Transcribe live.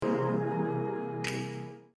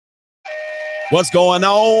What's going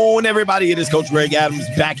on, everybody? It is Coach Greg Adams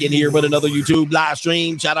back in here with another YouTube live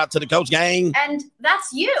stream. Shout out to the Coach Gang. And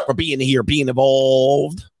that's you. For being here, being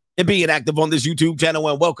involved, and being active on this YouTube channel.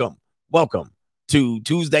 And welcome to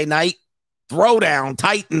Tuesday Night Throwdown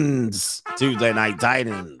Titans. Tuesday Night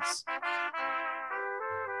Titans.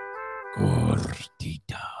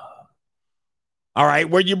 Gordita. All right,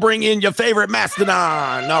 where you bring in your favorite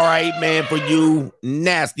mastodon. All right, man, for you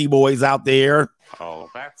nasty boys out there. Oh,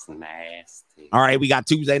 that's nasty. All right, we got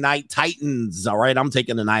Tuesday Night Titans. All right, I'm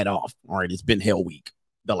taking the night off. All right, it's been hell week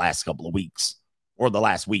the last couple of weeks, or the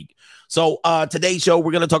last week. So today's show,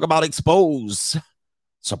 we're going to talk about expose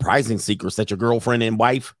surprising secrets that your girlfriend and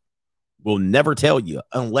wife will never tell you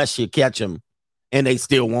unless you catch them, and they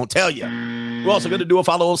still won't tell you. We're also going to do a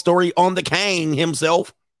follow-up story on the KANG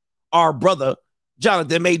himself, our brother,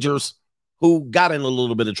 Jonathan Majors, who got in a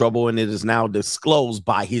little bit of trouble, and it is now disclosed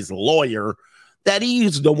by his lawyer that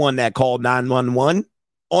he's the one that called 911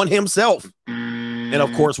 on himself. And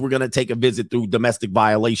of course, we're going to take a visit through domestic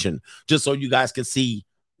violation, just so you guys can see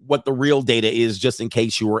what the real data is, just in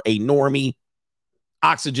case you were a normie,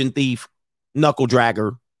 oxygen thief, knuckle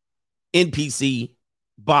dragger, NPC,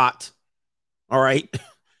 bot. All right.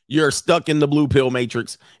 You're stuck in the blue pill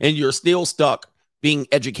matrix, and you're still stuck being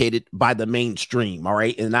educated by the mainstream. All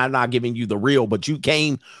right. And I'm not giving you the real, but you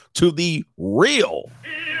came to the real.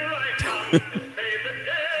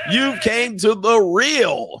 You came to the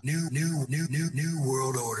real new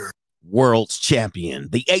world order. World's champion,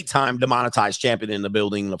 the 8-time demonetized champion in the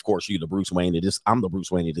building. And of course, you, the Bruce Wayne. I'm the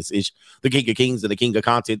Bruce Wayne of this ish, the king of kings and the king of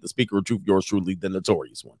content, the speaker of truth, yours truly, the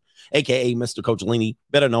notorious one, aka Mr. Coach Lenny,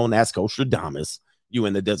 better known as Coach Stradamus. You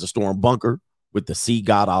in the Desert Storm bunker with the sea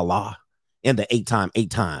god Allah and the 8-time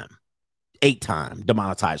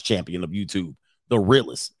demonetized champion of YouTube. The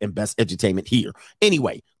realest and best entertainment here.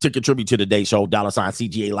 Anyway, to contribute to today's show, $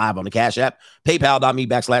 CGA live on the Cash App,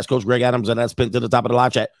 paypal.me/Coach Greg Adams, and that's pinned to the top of the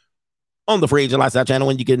live chat on the Free Agent Lifestyle channel.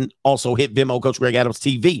 And you can also hit Venmo, Coach Greg Adams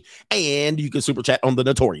TV, and you can super chat on the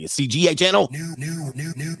notorious CGA channel.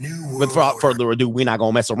 Without further ado, we're not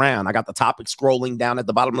gonna mess around. I got the topic scrolling down at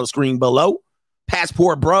the bottom of the screen below.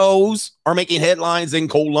 Passport bros are making headlines in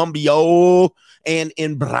Colombia and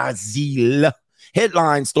in Brazil.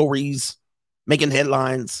 Headline stories making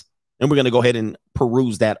headlines, and we're going to go ahead and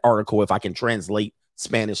peruse that article if I can translate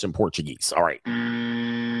Spanish and Portuguese. All right.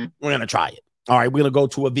 We're going to try it. All right. We're going to go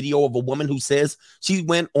to a video of a woman who says she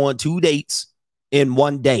went on 2 dates in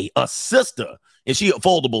 1 day. A sister, and she a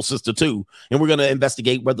foldable sister too. And we're going to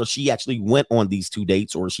investigate whether she actually went on these 2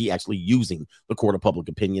 dates or is she actually using the court of public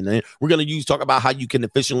opinion. And we're going to talk about how you can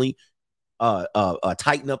efficiently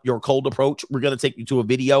tighten up your cold approach. We're going to take you to a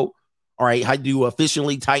video. All right, how do you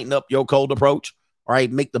efficiently tighten up your cold approach? All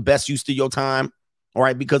right, make the best use of your time. All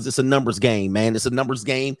right, because it's a numbers game, man. It's a numbers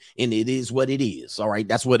game, and it is what it is. All right,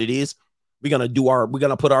 that's what it is. We're gonna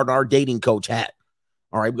put on our dating coach hat.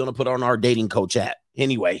 All right, we're gonna put on our dating coach hat.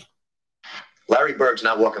 Anyway, Larry Bird's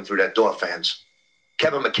not walking through that door, fans.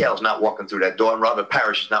 Kevin McHale's not walking through that door, and Robert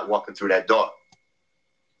Parrish is not walking through that door.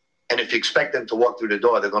 And if you expect them to walk through the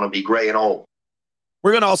door, they're gonna be gray and old.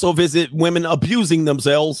 We're gonna also visit women abusing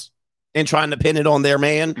themselves and trying to pin it on their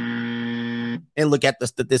man, and look at the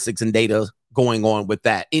statistics and data going on with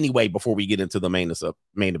that. Anyway, before we get into the main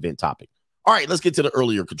event topic. All right, let's get to the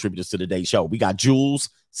earlier contributors to today's show. We got Jules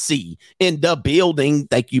C. in the building.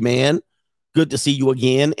 Thank you, man. Good to see you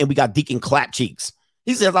again. And we got Deacon Clapcheeks.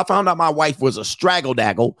 He says, I found out my wife was a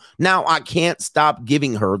straggle-daggle. Now I can't stop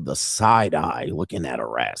giving her the side eye, looking at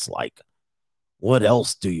her ass like, what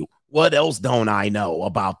else don't I know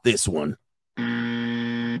about this one?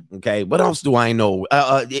 Okay, what else do I know?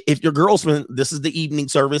 If your girlfriend, this is the evening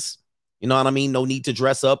service, you know what I mean? No need to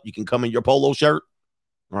dress up. You can come in your polo shirt.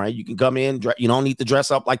 All right, you can come in. You don't need to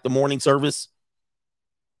dress up like the morning service.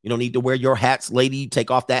 You don't need to wear your hats, lady.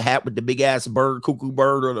 Take off that hat with the big ass bird, cuckoo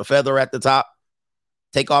bird, or the feather at the top.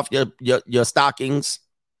 Take off your stockings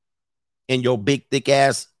and your big thick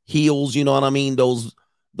ass heels. You know what I mean?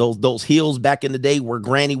 Those heels back in the day where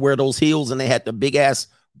Granny wear those heels and they had the big ass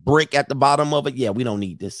brick at the bottom of it. Yeah, we don't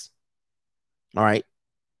need this. All right.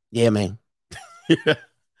 Yeah, man. Where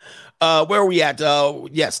are we at?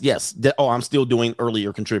 Yes. I'm still doing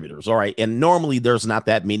earlier contributors. All right. And normally there's not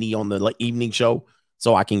that many on the evening show,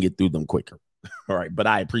 so I can get through them quicker. All right. But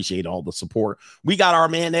I appreciate all the support. We got our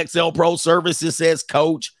man XL Pro Services says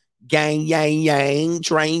Coach Gang Yang Yang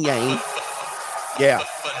Train Yang. Yeah.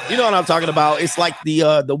 You know what I'm talking about? It's like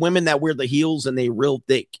the women that wear the heels and they real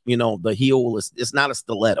thick. You know, the heel it's not a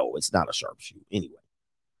stiletto. It's not a sharpshoe. Anyway,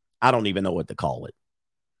 I don't even know what to call it.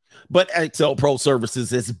 But XL Pro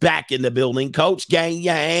Services is back in the building. Coach Gang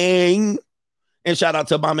Yang. And shout out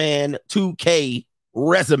to my man 2K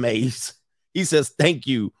Resumes. He says, thank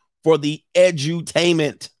you for the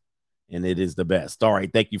edutainment. And it is the best. All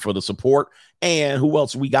right. Thank you for the support. And who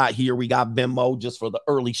else we got here? We got Venmo just for the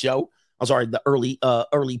early show. I'm sorry, the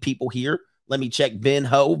early people here. Let me check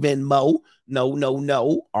Venmo.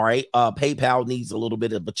 No. All right. PayPal needs a little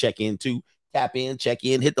bit of a check-in too. Tap in, check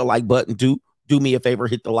in, hit the like button too. Do me a favor,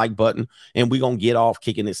 hit the like button. And we're going to get off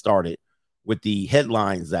kicking it started with the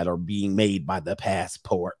headlines that are being made by the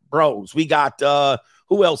Passport Bros. We got,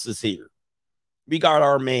 who else is here? We got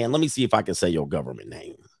our man. Let me see if I can say your government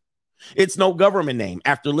name. It's no government name.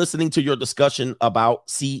 After listening to your discussion about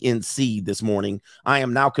CNC this morning, I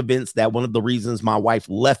am now convinced that one of the reasons my wife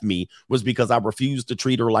left me was because I refused to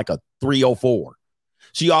treat her like a 304.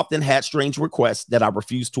 She often had strange requests that I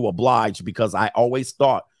refused to oblige because I always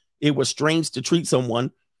thought it was strange to treat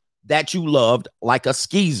someone that you loved like a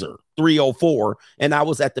skeezer, 304. And I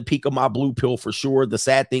was at the peak of my blue pill for sure. The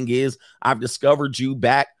sad thing is I've discovered you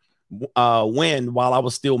back while I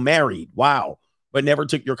was still married. Wow. But never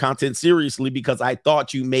took your content seriously because I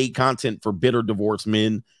thought you made content for bitter divorced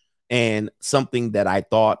men and something that I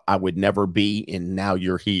thought I would never be. And now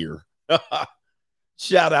you're here.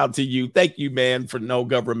 Shout out to you. Thank you, man, for no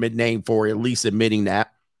government name for at least admitting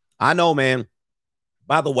that. I know, man.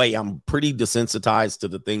 By the way, I'm pretty desensitized to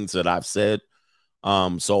the things that I've said.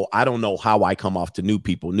 So I don't know how I come off to new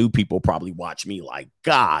people. New people probably watch me like,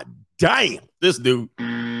 God damn, this dude.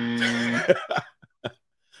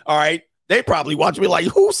 All right. They probably watch me like,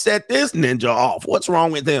 who set this ninja off? What's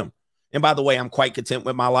wrong with him? And by the way, I'm quite content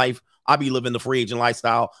with my life. I'll be living the free agent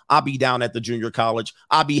lifestyle. I'll be down at the junior college.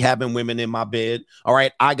 I'll be having women in my bed. All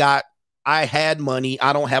right. I had money.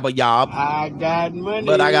 I don't have a job. I got money.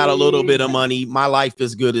 But I got a little bit of money. My life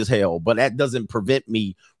is good as hell. But that doesn't prevent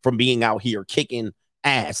me from being out here kicking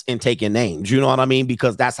ass and taking names. You know what I mean?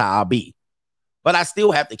 Because that's how I'll be. But I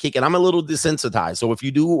still have to kick it. I'm a little desensitized. So if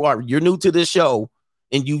you're new to this show,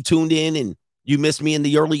 and you tuned in and you missed me in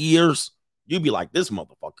the early years, you'd be like, this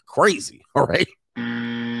motherfucker crazy. All right.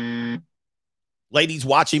 Ladies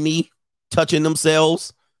watching me, touching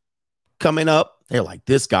themselves, coming up. They're like,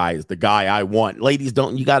 this guy is the guy I want. Ladies,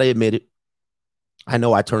 you got to admit it. I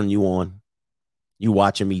know I turn you on. You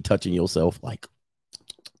watching me touching yourself like,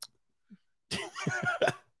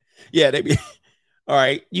 yeah, they be, all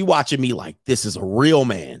right. You watching me like, this is a real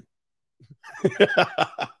man.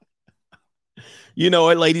 You know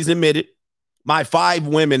it, ladies, admit it. My 5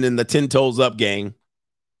 women in the 10 toes up gang.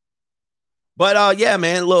 But yeah,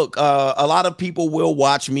 man, look, a lot of people will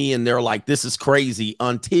watch me and they're like, this is crazy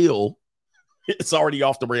until it's already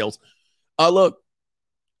off the rails. Look,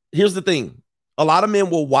 here's the thing. A lot of men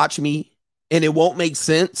will watch me and it won't make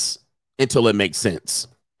sense until it makes sense.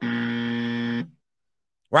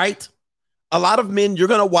 Right? A lot of men, you're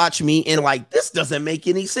going to watch me and like, this doesn't make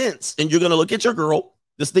any sense. And you're going to look at your girl.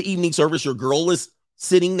 This is the evening service. Your girl is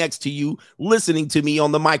sitting next to you, listening to me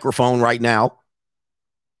on the microphone right now.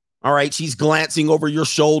 All right. She's glancing over your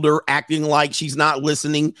shoulder, acting like she's not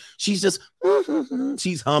listening. She's just,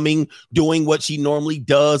 she's humming, doing what she normally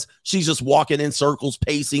does. She's just walking in circles,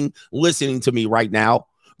 pacing, listening to me right now,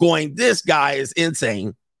 going, this guy is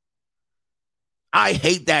insane. I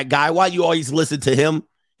hate that guy. Why you always listen to him?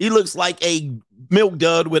 He looks like a milk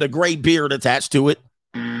dud with a gray beard attached to it.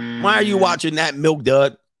 Why are you watching that milk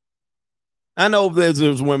dud? I know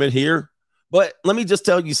there's women here, but let me just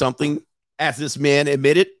tell you something. As this man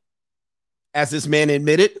admitted,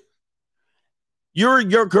 you're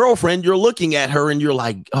your girlfriend. You're looking at her and you're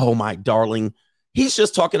like, oh, my darling. He's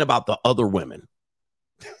just talking about the other women.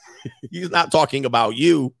 He's not talking about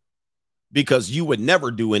you because you would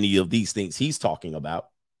never do any of these things he's talking about.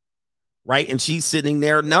 Right. And she's sitting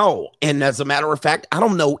there. No. And as a matter of fact, I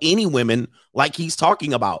don't know any women like he's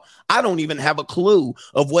talking about. I don't even have a clue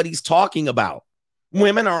of what he's talking about.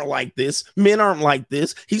 Women aren't like this. Men aren't like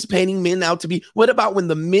this. He's painting men out to be. What about when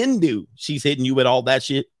the men do? She's hitting you with all that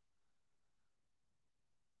shit.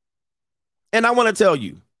 And I want to tell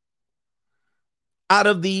you, out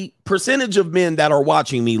of the percentage of men that are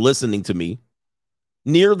watching me, listening to me,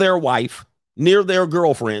 near their wife, near their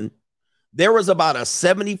girlfriend, there is about a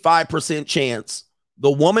 75% chance the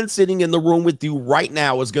woman sitting in the room with you right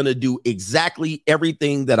now is going to do exactly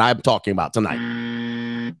everything that I'm talking about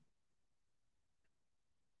tonight.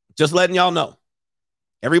 Just letting y'all know.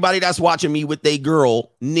 Everybody that's watching me with a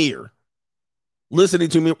girl near, listening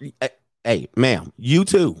to me. Hey, ma'am, you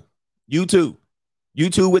too. You too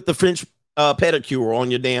with the French pedicure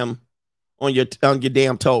on your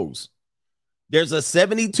damn toes. There's a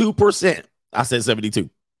 72%. I said 72.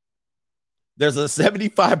 There's a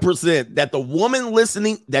 75% that the woman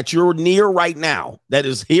listening that you're near right now that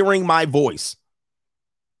is hearing my voice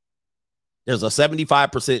There's a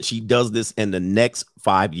 75% she does this in the next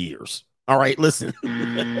 5 years. All right, listen.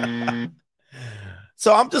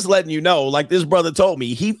 So I'm just letting you know, like this brother told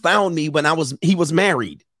me, he found me when he was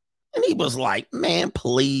married. And he was like, man,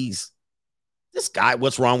 please. This guy,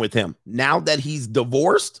 what's wrong with him? Now that he's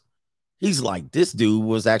divorced, he's like, this dude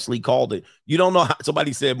was actually called it. You don't know how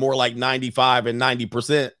somebody said more like 95 and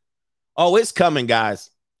 90%. Oh, it's coming, guys.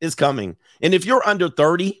 It's coming. And if you're under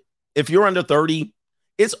 30,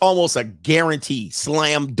 it's almost a guarantee,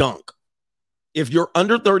 slam dunk. If you're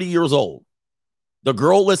under 30 years old, the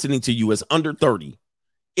girl listening to you is under 30.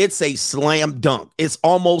 It's a slam dunk. It's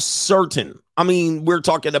almost certain. I mean, we're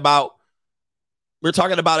talking about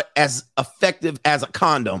it as effective as a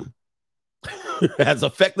condom. As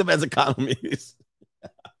effective as a condom is.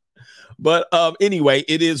 But anyway,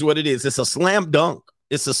 it is what it is. It's a slam dunk.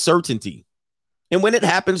 It's a certainty. And when it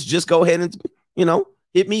happens, just go ahead and,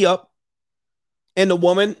 hit me up. And the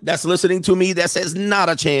woman that's listening to me that says not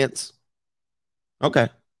a chance. Okay.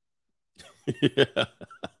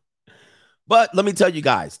 But let me tell you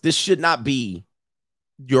guys, this should not be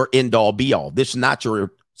your end all be all. This is not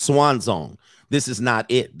your swan song. This is not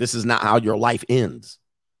it. This is not how your life ends.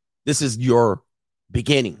 This is your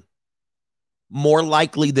beginning. More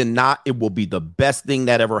likely than not, it will be the best thing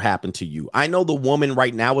that ever happened to you. I know the woman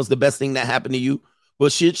right now is the best thing that happened to you,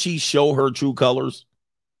 but should she show her true colors,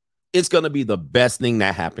 it's going to be the best thing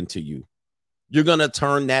that happened to you. You're going to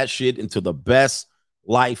turn that shit into the best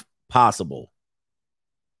life possible.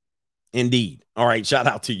 Indeed. All right. Shout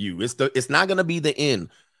out to you. It's not going to be the end.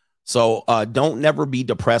 So don't never be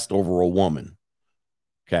depressed over a woman.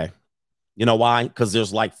 Okay. You know why? Because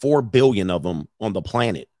there's like 4 billion of them on the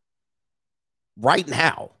planet right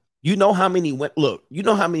now. You know how many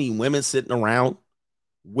women sitting around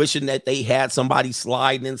wishing that they had somebody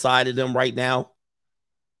sliding inside of them right now.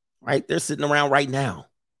 Right. They're sitting around right now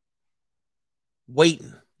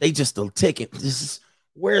waiting. They just a ticket.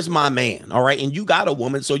 Where's my man? All right. And you got a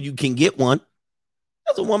woman, so you can get one.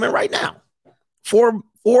 There's a woman right now. 4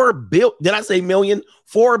 billion. Did I say million?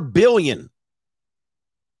 4 billion.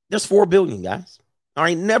 There's 4 billion, guys. All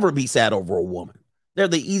right. Never be sad over a woman. They're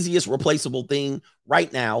the easiest replaceable thing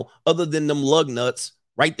right now, other than them lug nuts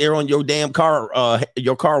right there on your damn car,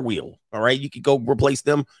 your car wheel. All right. You could go replace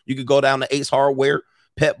them. You could go down to Ace Hardware,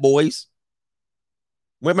 Pet Boys.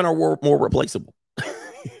 Women are more replaceable.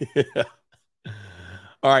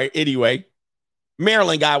 All right. Anyway,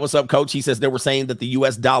 Maryland guy, what's up, coach? He says they were saying that the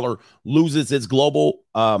U.S. dollar loses its global.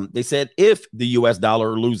 They said if the U.S.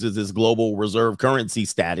 dollar loses its global reserve currency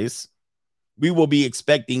status, we will be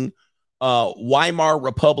expecting Weimar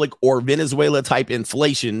Republic or Venezuela type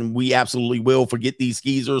inflation. We absolutely will. Forget these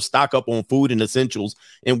skeezers, stock up on food and essentials.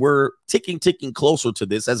 And we're ticking closer to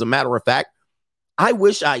this. As a matter of fact, I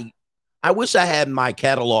wish I had my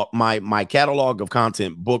catalog, my catalog of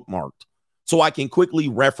content bookmarked, so I can quickly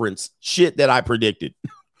reference shit that I predicted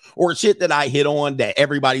or shit that I hit on that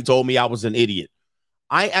everybody told me I was an idiot.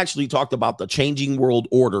 I actually talked about the changing world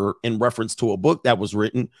order in reference to a book that was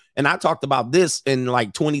written. And I talked about this in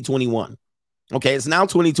like 2021. Okay, it's now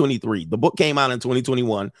 2023. The book came out in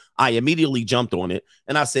 2021. I immediately jumped on it.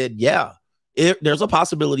 And I said, yeah, there's a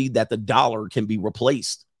possibility that the dollar can be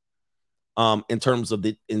replaced in terms of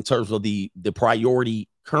the priority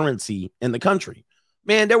currency in the country.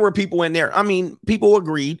 Man, there were people in there. I mean, people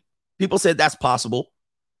agreed. People said that's possible.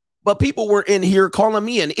 But people were in here calling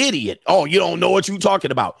me an idiot. Oh, you don't know what you're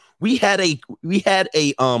talking about. We had a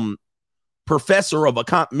professor of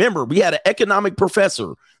remember, we had an economic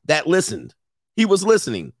professor that listened. He was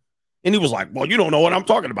listening. And he was like, well, you don't know what I'm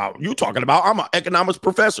talking about. You're talking about I'm an economics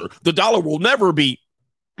professor. The dollar will never be.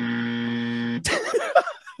 And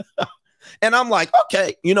I'm like,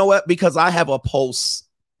 okay, you know what? Because I have a pulse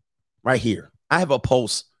right here. I have a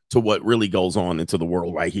pulse to what really goes on into the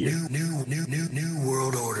world right here. New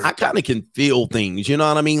world order. I kind of can feel things. You know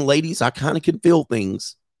what I mean, ladies? I kind of can feel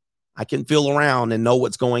things. I can feel around and know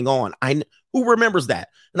what's going on. Who remembers that?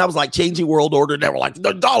 And I was like, changing world order. They were like,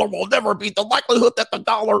 the dollar will never beat the likelihood that the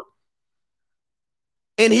dollar.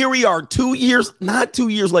 And here we are 2 years, not 2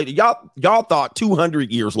 years later. Y'all thought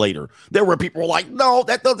 200 years later. There were people like, no,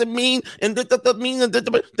 that doesn't mean, and that doesn't mean that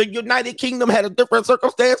the United Kingdom had a different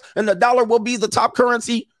circumstance and the dollar will be the top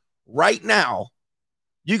currency. Right now,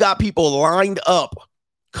 you got people lined up,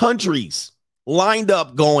 countries lined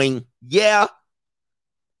up going, yeah,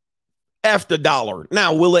 F the dollar.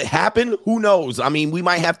 Now, will it happen? Who knows? I mean, we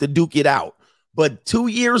might have to duke it out. But 2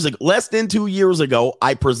 years ago, less than 2 years ago,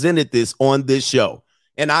 I presented this on this show.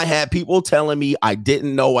 And I had people telling me I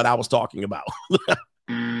didn't know what I was talking about.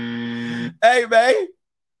 Hey, man.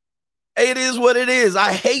 It is what it is.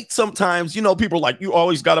 I hate sometimes, people are like, you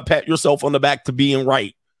always got to pat yourself on the back to being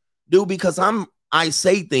right. Dude, because I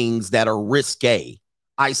say things that are risque.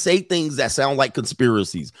 I say things that sound like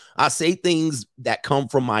conspiracies. I say things that come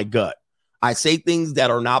from my gut. I say things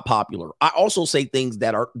that are not popular. I also say things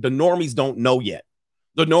that are the normies don't know yet.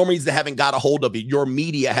 The normies that haven't got a hold of it. Your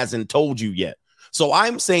media hasn't told you yet. So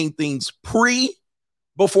I'm saying things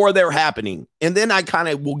before they're happening. And then I kind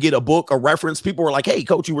of will get a book, a reference. People were like, hey,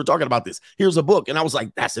 coach, you were talking about this. Here's a book. And I was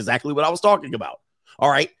like, that's exactly what I was talking about. All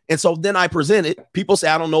right. And so then I present it. People say,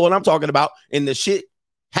 I don't know what I'm talking about. And the shit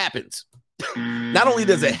happens. Not only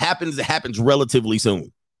does it happens relatively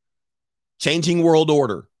soon. Changing world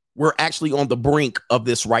order. We're actually on the brink of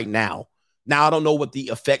this right now. Now, I don't know what the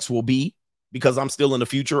effects will be because I'm still in the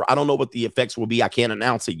future. I don't know what the effects will be. I can't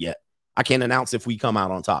announce it yet. I can't announce if we come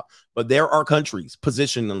out on top. But there are countries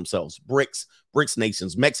positioning themselves, BRICS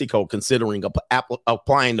nations, Mexico considering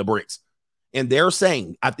applying the BRICS. And they're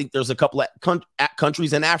saying, I think there's a couple of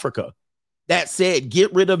countries in Africa that said,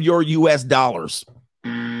 get rid of your US dollars.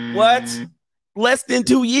 What? Less than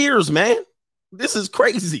 2 years, man. This is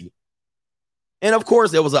crazy. And of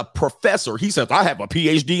course, there was a professor. He says, I have a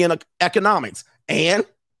PhD in economics. And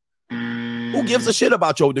who gives a shit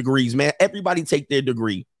about your degrees, man? Everybody take their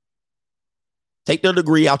degree. Take their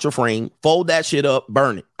degree out your frame, fold that shit up,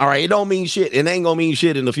 burn it. All right, it don't mean shit. It ain't gonna mean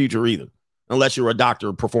shit in the future either. Unless you're a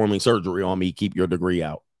doctor performing surgery on me, keep your degree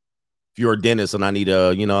out. If you're a dentist and I need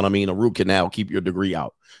a root canal, keep your degree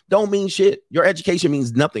out. Don't mean shit. Your education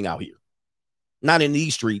means nothing out here. Not in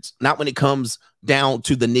these streets, not when it comes down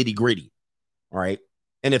to the nitty gritty. All right.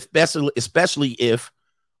 And especially if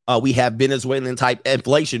we have Venezuelan type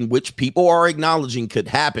inflation, which people are acknowledging could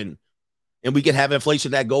happen. And we could have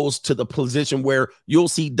inflation that goes to the position where you'll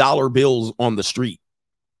see dollar bills on the street.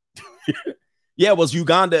 Yeah, it was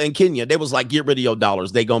Uganda and Kenya. They was like, get rid of your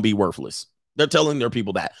dollars. They're going to be worthless. They're telling their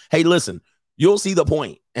people that. Hey, listen, you'll see the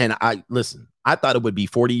point. And I thought it would be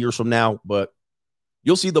 40 years from now, but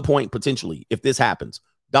you'll see the point potentially if this happens.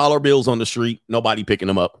 Dollar bills on the street, nobody picking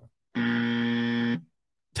them up.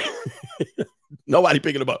 Nobody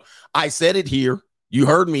picking them up. I said it here. You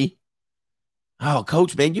heard me. Oh,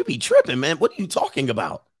 coach, man, you be tripping, man. What are you talking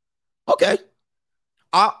about? Okay.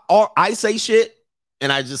 I say shit,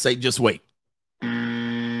 and I just say, just wait.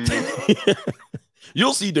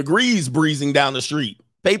 You'll see degrees breezing down the street.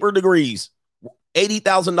 Paper degrees.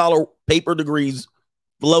 $80,000 paper degrees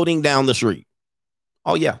floating down the street.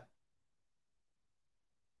 Oh, yeah.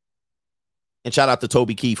 And shout out to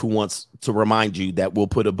Toby Keefe, who wants to remind you that we'll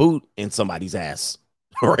put a boot in somebody's ass,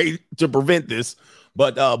 right, to prevent this.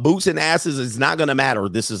 But boots and asses is not going to matter.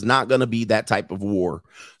 This is not going to be that type of war.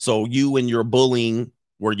 So you and your bullying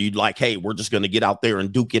where you'd like, hey, we're just going to get out there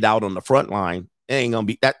and duke it out on the front line. It ain't going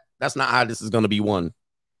to be that. That's not how this is going to be won.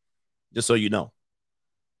 Just so you know.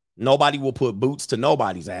 Nobody will put boots to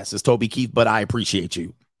nobody's asses, Toby Keith, but I appreciate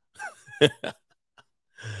you.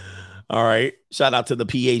 All right. Shout out to the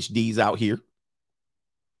PhDs out here.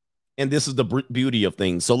 And this is the beauty of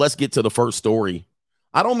things. So let's get to the first story.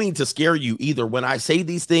 I don't mean to scare you either. When I say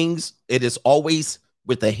these things, it is always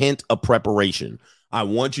with a hint of preparation. I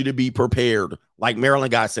want you to be prepared. Like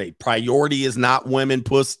Maryland guys say, priority is not women,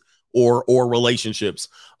 puss, or relationships.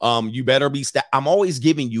 You better be. I'm always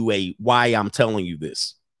giving you why I'm telling you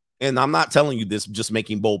this, and I'm not telling you this just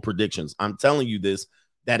making bold predictions. I'm telling you this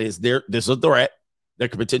that is there. There's a threat that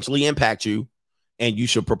could potentially impact you, and you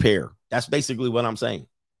should prepare. That's basically what I'm saying.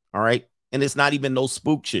 All right, and it's not even no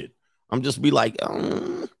spook shit. I'm just be like,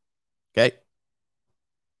 okay.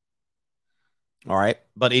 All right.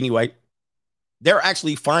 But anyway, they're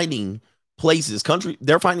actually finding places,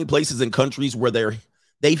 they're finding places in countries where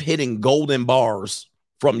they've hidden golden bars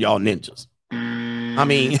from y'all ninjas. I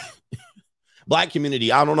mean, black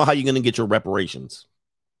community, I don't know how you're going to get your reparations.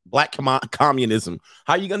 Black communism,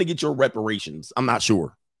 how are you going to get your reparations? I'm not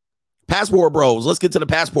sure. Passport bros, let's get to the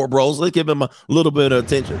passport bros. Let's give them a little bit of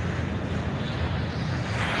attention.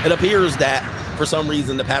 It appears that for some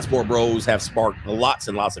reason, the passport bros have sparked lots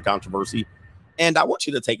and lots of controversy. And I want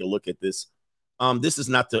you to take a look at this. This is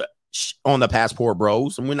not on the passport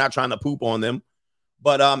bros, and we're not trying to poop on them.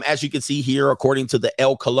 But as you can see here, according to the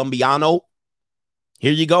El Colombiano,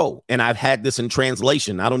 here you go. And I've had this in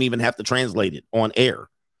translation. I don't even have to translate it on air.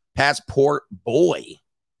 Passport boy,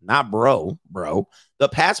 not bro. The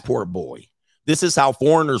passport boy. This is how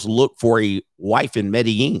foreigners look for a wife in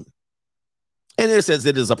Medellin. And it says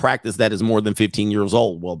it is a practice that is more than 15 years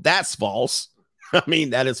old. Well, that's false. I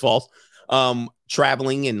mean, that is false.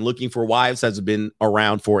 Traveling and looking for wives has been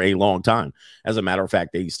around for a long time. As a matter of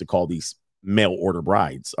fact, they used to call these mail order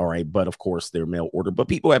brides. All right. But of course, they're mail order. But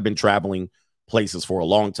people have been traveling places for a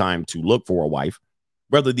long time to look for a wife.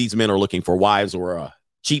 Whether these men are looking for wives or a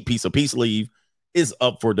cheap piece of peace leave is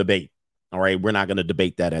up for debate. All right, we're not going to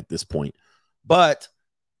debate that at this point. But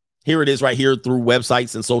here it is right here through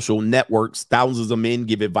websites and social networks. Thousands of men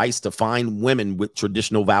give advice to find women with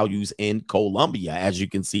traditional values in Colombia, as you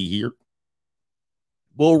can see here.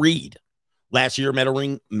 We'll read. Last year,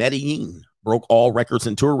 Medellin broke all records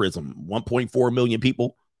in tourism. 1.4 million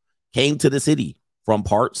people came to the city from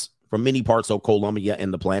many parts of Colombia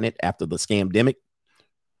and the planet after the scamdemic.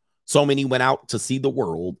 So many went out to see the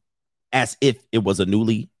world as if it was a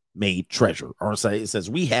newly made treasure. Or it says,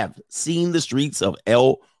 we have seen the streets of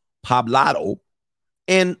El Poblado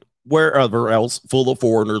and wherever else full of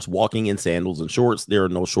foreigners walking in sandals and shorts. There are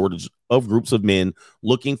no shortage of groups of men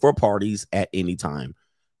looking for parties at any time.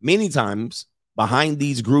 Many times behind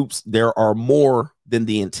these groups, there are more than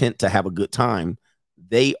the intent to have a good time.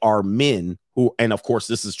 They are men who, and of course,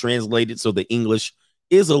 this is translated, so the English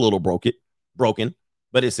is a little broken,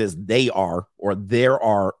 but it says there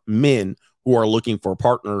are men who are looking for a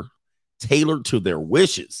partner tailored to their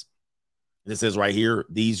wishes. It says right here,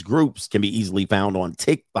 these groups can be easily found on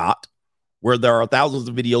TikTok, where there are thousands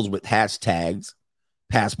of videos with hashtags,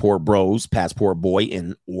 passport bros, passport boy,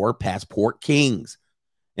 or passport kings.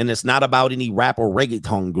 And it's not about any rap or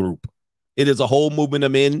reggaeton group. It is a whole movement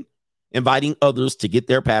of men inviting others to get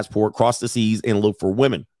their passport, cross the seas, and look for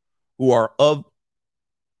women who are of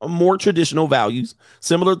more traditional values,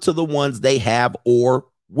 similar to the ones they have or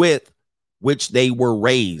with which they were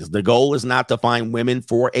raised. The goal is not to find women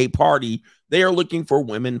for a party. They are looking for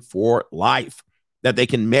women for life that they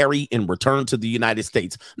can marry and return to the United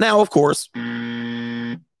States. Now, of course,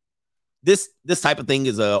 this type of thing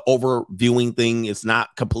is a overviewing thing. It's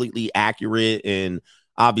not completely accurate. And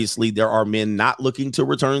obviously, there are men not looking to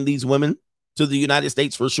return these women to the United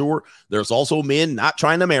States for sure. There's also men not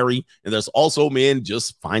trying to marry, and there's also men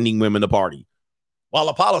just finding women to party. While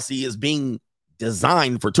a policy is being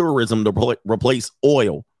designed for tourism to replace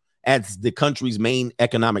oil as the country's main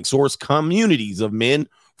economic source, communities of men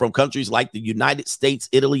from countries like the United States,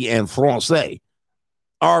 Italy, and France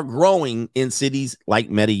are growing in cities like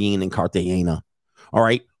Medellin and Cartagena, all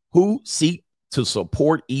right, who seek to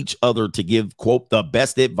support each other to give, quote, the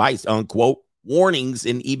best advice, unquote, warnings,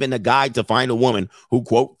 and even a guide to find a woman who,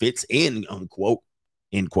 quote, fits in, unquote,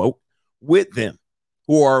 end quote, with them,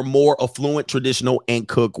 who are more affluent, traditional, and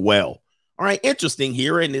cook well. All right, interesting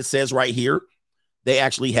here. And it says right here, they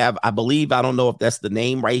actually have, I believe, I don't know if that's the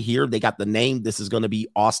name right here. They got the name. This is going to be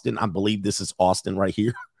Austin. I believe this is Austin right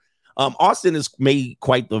here. Austin has made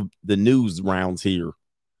quite the news rounds here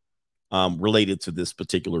related to this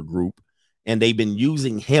particular group. And they've been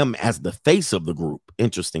using him as the face of the group.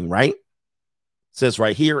 Interesting, right? It says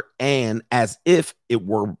right here, and as if it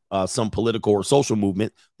were some political or social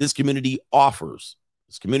movement, this community is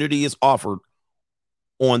offered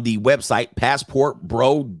on the website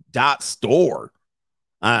passportbro.store.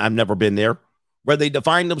 I've never been there, where they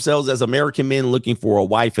define themselves as American men looking for a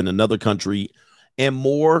wife in another country and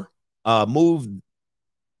more move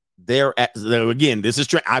there. Again, this is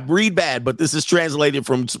I read bad, but this is translated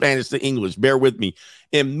from Spanish to English. Bear with me.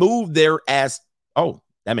 And move there as, oh,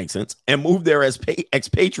 that makes sense. And move there as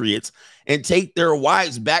expatriates and take their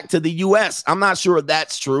wives back to the U.S. I'm not sure if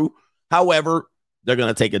that's true. However, they're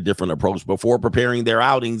going to take a different approach. Before preparing their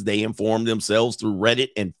outings, they inform themselves through Reddit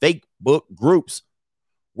and Facebook groups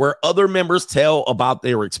where other members tell about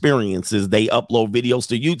their experiences. They upload videos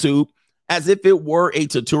to YouTube as if it were a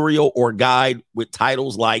tutorial or guide with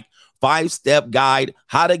titles like 5-Step Guide,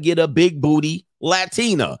 How to Get a Big Booty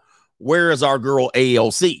Latina. Where is our girl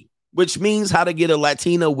ALC? Which means how to get a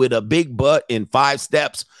Latina with a big butt in 5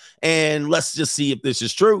 steps. And let's just see if this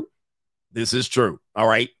is true. This is true. All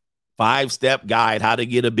right. 5-step guide, how to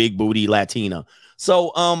get a big booty Latina.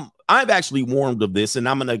 So I've actually warned of this, and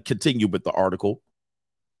I'm going to continue with the article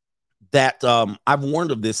that I've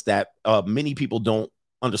warned of this, that many people don't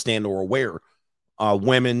understand or aware.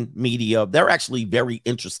 Women, media, they're actually very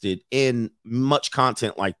interested in much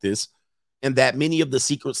content like this, and that many of the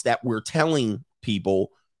secrets that we're telling people,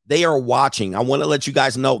 they are watching. I want to let you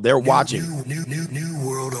guys know they're watching. New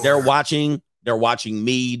world order. They're watching. They're watching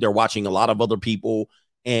me. They're watching a lot of other people.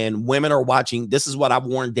 And women are watching. This is what I've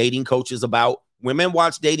warned dating coaches about. Women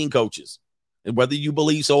watch dating coaches, and whether you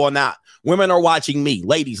believe so or not, women are watching me.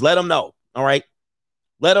 Ladies, let them know. All right.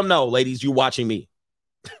 Let them know, ladies, you're watching me.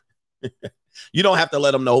 You don't have to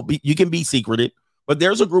let them know. You can be secreted, but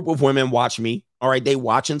there's a group of women watch me. All right. They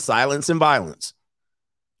watch in silence and violence.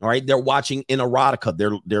 All right. They're watching in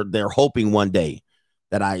erotica. They're hoping one day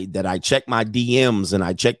that I check my DMs and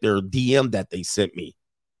I check their DM that they sent me.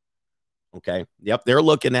 Okay. Yep. They're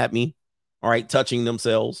looking at me. all right, touching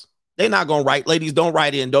themselves. They're not going to write. Ladies, don't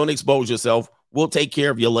write in. Don't expose yourself. We'll take care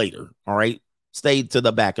of you later. All right. Stay to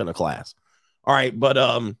the back of the class. All right. But,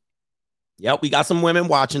 yep, we got some women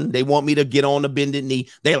watching. They want me to get on the bended knee.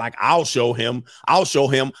 They're like, I'll show him. I'll show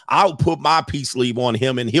him. I'll put my peace sleeve on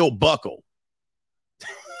him and he'll buckle.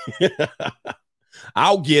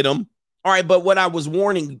 I'll get him. All right. But what I was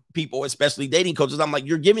warning people, especially dating coaches, I'm like,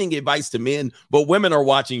 you're giving advice to men, but women are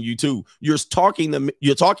watching you too. You're talking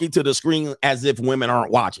to the screen as if women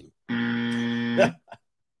aren't watching.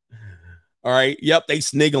 All right. Yep. They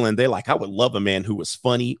sniggling. They're like, I would love a man who was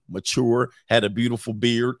funny, mature, had a beautiful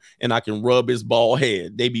beard, and I can rub his bald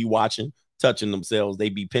head. They be watching, touching themselves. They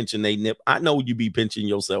be pinching their nip. I know you be pinching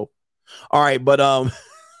yourself. All right. But,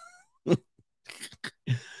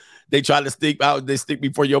 they try to stick out. They stick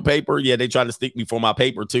me for your paper. Yeah. They try to stick me for my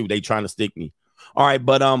paper too. They trying to stick me. All right.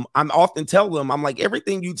 But, I'm often tell them, I'm like,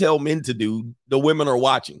 everything you tell men to do, the women are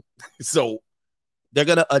watching. So they're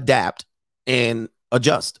going to adapt and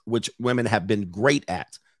adjust, which women have been great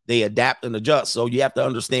at. They adapt and adjust. So you have to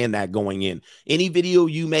understand that going in. Any video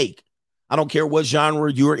you make, I don't care what genre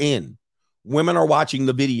you're in, women are watching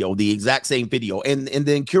the video, the exact same video. And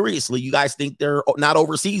then curiously, you guys think they're not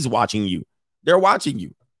overseas watching you. They're watching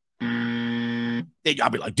you. I'll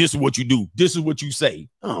be like, this is what you do. This is what you say.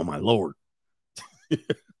 Oh, my Lord.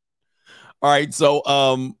 All right. So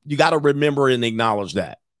you got to remember and acknowledge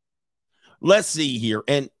that. Let's see here.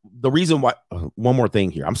 And the reason why, one more thing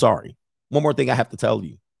here. I'm sorry. One more thing I have to tell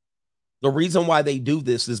you. The reason why they do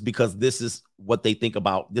this is because this is what they think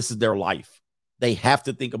about. This is their life. They have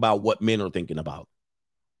to think about what men are thinking about,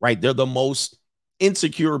 right? They're the most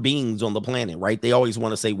insecure beings on the planet, right? They always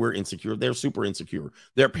want to say we're insecure. They're super insecure.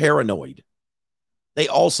 They're paranoid. They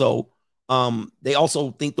also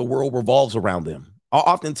think the world revolves around them. I'll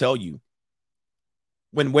often tell you,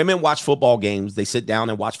 when women watch football games, they sit down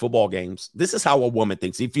and watch football games. This is how a woman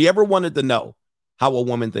thinks. If you ever wanted to know how a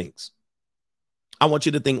woman thinks, I want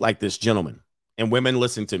you to think like this, gentlemen, and women,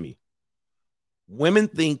 listen to me. Women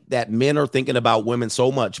think that men are thinking about women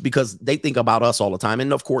so much because they think about us all the time.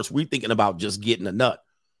 And of course, we're thinking about just getting a nut.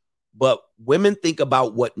 But women think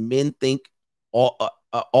about what men think all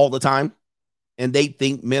the time. And they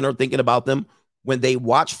think men are thinking about them when they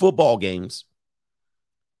watch football games.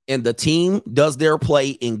 And the team does their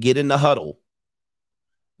play and get in the huddle.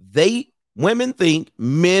 Women think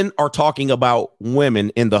men are talking about women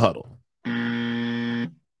in the huddle.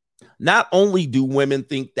 Not only do women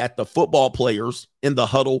think that the football players in the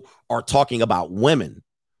huddle are talking about women,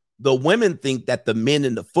 the women think that the men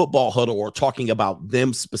in the football huddle are talking about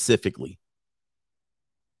them specifically.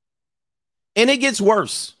 And it gets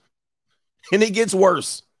worse. And it gets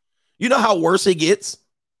worse. You know how worse it gets?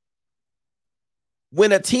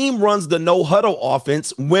 When a team runs the no huddle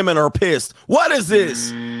offense, women are pissed. What is this?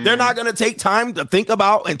 They're not going to take time to think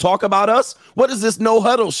about and talk about us? What is this no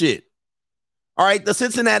huddle shit? All right, the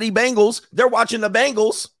Cincinnati Bengals, they're watching the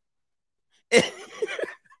Bengals.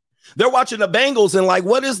 They're watching the Bengals and like,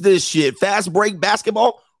 what is this shit? Fast break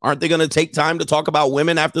basketball? Aren't they going to take time to talk about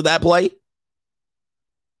women after that play?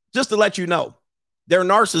 Just to let you know, their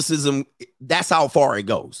narcissism, that's how far it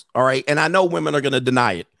goes. All right, and I know women are going to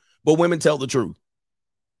deny it, but women tell the truth.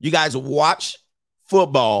 You guys watch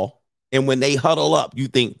football, and when they huddle up, you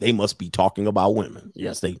think they must be talking about women.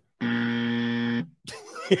 Yes, they.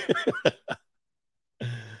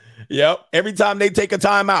 Yep. Every time they take a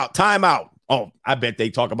timeout. Oh, I bet they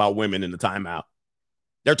talk about women in the timeout.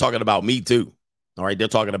 They're talking about me too. All right. They're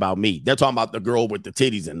talking about me. They're talking about the girl with the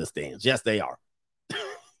titties in the stands. Yes, they are.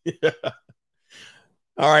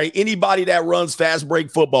 All right. Anybody that runs fast break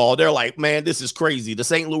football, they're like, man, this is crazy. The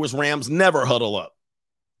St. Louis Rams never huddle up.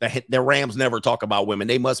 The Rams never talk about women.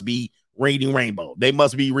 They must be reading Rainbow. They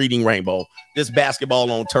must be reading Rainbow. This basketball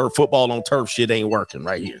on turf, football on turf shit ain't working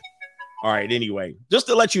right here. All right. Anyway, just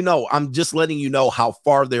to let you know, I'm just letting you know how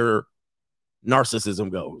far their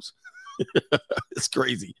narcissism goes. It's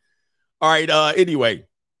crazy. All right. Anyway,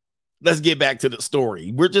 let's get back to the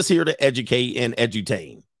story. We're just here to educate and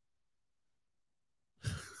edutain.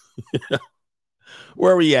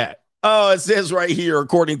 Where are we at? Oh, it says right here,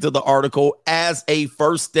 according to the article, as a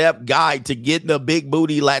first step guide to getting a big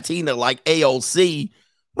booty Latina like AOC.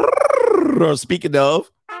 Speaking of,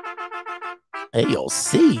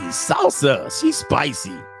 AOC, salsa, she's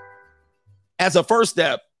spicy. As a first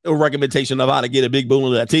step, a recommendation of how to get a big booty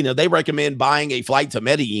Latina, they recommend buying a flight to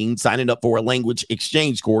Medellin, signing up for a language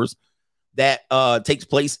exchange course that takes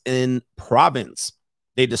place in Province.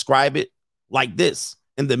 They describe it like this.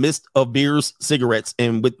 In the midst of beers, cigarettes,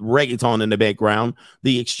 and with reggaeton in the background,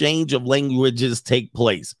 the exchange of languages take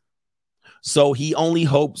place. So he only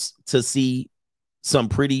hopes to see some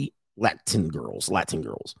pretty Latin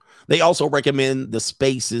girls. They also recommend the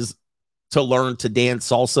spaces to learn to dance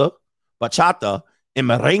salsa, bachata, and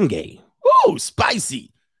merengue. Ooh,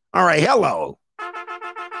 spicy. All right, hello.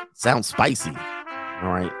 Sounds spicy. All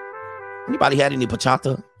right. Anybody had any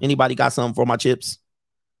bachata? Anybody got something for my chips?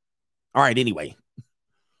 All right, anyway.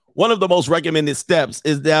 One of the most recommended steps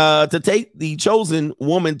is to take the chosen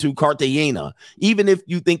woman to Cartagena. Even if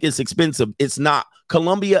you think it's expensive, it's not.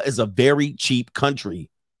 Colombia is a very cheap country,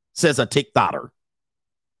 says a TikToker.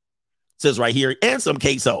 Says right here, and some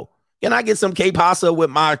queso. Can I get some que-pasa with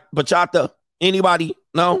my bachata? Anybody?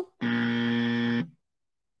 No?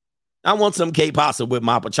 I want some que-pasa with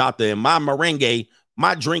my bachata and my merengue.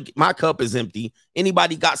 My drink, my cup is empty.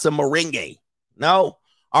 Anybody got some merengue? No?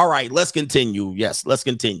 All right, let's continue. Yes, let's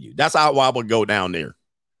continue. That's how I would go down there.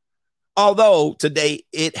 Although today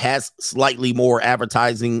it has slightly more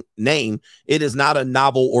advertising name, it is not a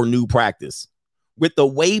novel or new practice. With the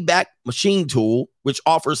Wayback Machine tool, which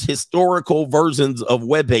offers historical versions of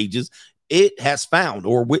web pages, it was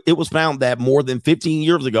found that more than 15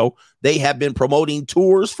 years ago, they have been promoting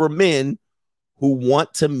tours for men who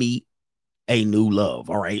want to meet a new love.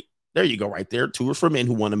 All right. There you go right there. Tours for men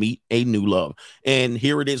who want to meet a new love. And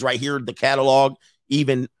here it is right here. The catalog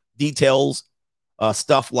even details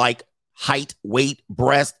stuff like height, weight,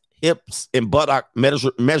 breast, hips, and buttock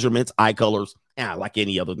measurements, eye colors, like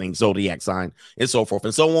any other thing, zodiac sign, and so forth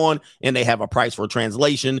and so on. And they have a price for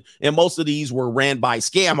translation. And most of these were ran by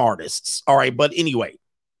scam artists. All right. But anyway,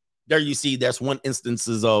 there you see that's one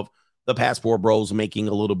instances of the passport bros making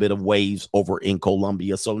a little bit of waves over in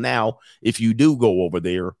Colombia. So now if you do go over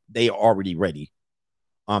there, they are already ready.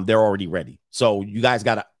 They're already ready. So you guys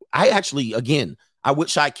got to, I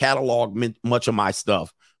wish I cataloged much of my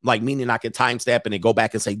stuff, like meaning I could timestamp and go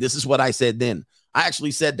back and say, this is what I said then. I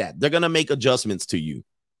actually said that. They're going to make adjustments to you.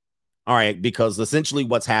 All right. Because essentially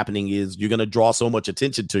what's happening is you're going to draw so much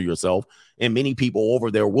attention to yourself. And many people over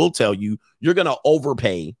there will tell you you're going to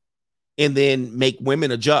overpay and then make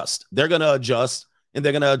women adjust. They're going to adjust and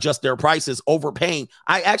they're going to adjust their prices, overpaying.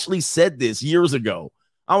 I actually said this years ago.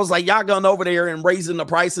 I was like, y'all going over there and raising the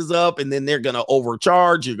prices up, and then they're going to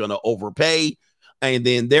overcharge. You're going to overpay. And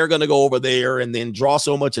then they're going to go over there and then draw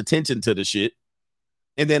so much attention to the shit.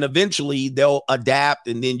 And then eventually they'll adapt,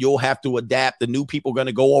 and then you'll have to adapt. The new people are going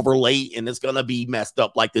to go over late, and it's going to be messed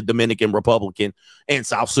up like the Dominican Republic and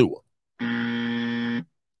South Suwa.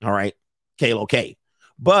 All right. Kalo K.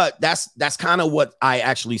 But that's kind of what I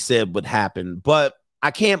actually said would happen. But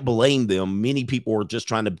I can't blame them. Many people are just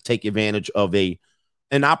trying to take advantage of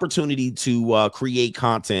an opportunity to create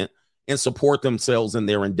content and support themselves in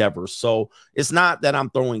their endeavors. So it's not that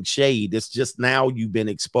I'm throwing shade. It's just now you've been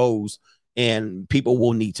exposed and people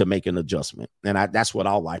will need to make an adjustment. And that's what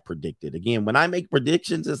all I predicted. Again, when I make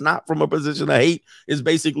predictions, it's not from a position of hate. It's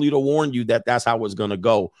basically to warn you that that's how it's going to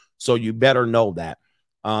go. So you better know that.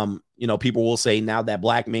 People will say now that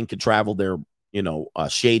black men can travel, they're,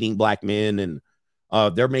 shading black men. And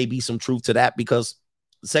there may be some truth to that because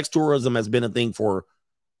sex tourism has been a thing for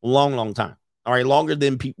a long, long time. All right. Longer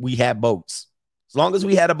than we had boats. As long as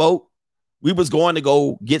we had a boat, we was going to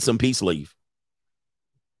go get some peace leave.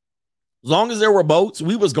 As long as there were boats,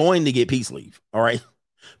 we was going to get peace leave. All right.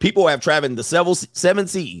 People have traveled the seven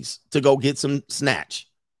seas to go get some snatch.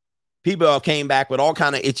 People came back with all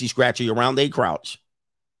kind of itchy scratchy around their crouch.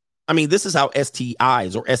 I mean, this is how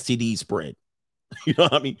STIs or STDs spread. You know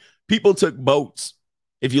what I mean? People took boats.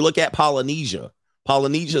 If you look at Polynesia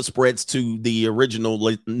spreads to the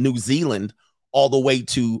original New Zealand all the way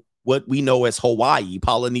to what we know as Hawaii,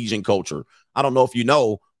 Polynesian culture. I don't know if you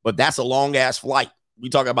know, but that's a long ass flight. We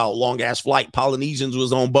talk about long ass flight. Polynesians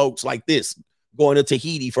was on boats like this, going to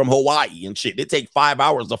Tahiti from Hawaii and shit. It take 5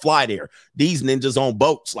 hours to fly there. These ninjas on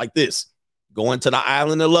boats like this, going to the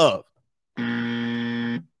island of love.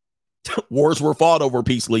 Wars were fought over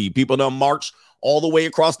peace leave. People done marched all the way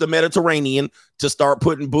across the Mediterranean to start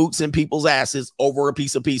putting boots in people's asses over a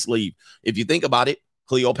piece of peace leave. If you think about it,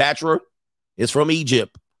 Cleopatra is from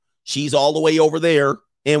Egypt. She's all the way over there.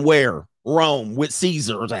 And where? Rome with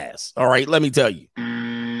Caesar's ass. All right, let me tell you.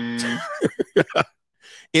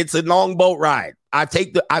 It's a long boat ride. I've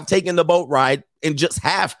taken the boat ride in just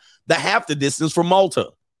half the distance from Malta.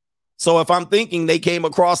 So if I'm thinking they came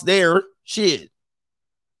across there, shit.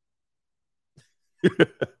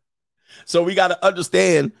 So we got to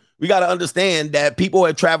understand that people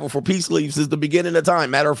have traveled for peace leave since the beginning of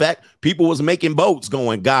time. Matter of fact, people was making boats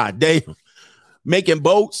going, God damn, making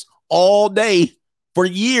boats all day for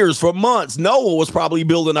years, for months. Noah was probably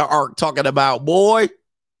building an ark talking about, boy,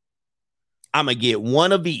 I'm going to get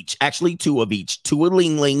one of each, actually two of each, two of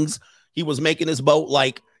Linglings. He was making his boat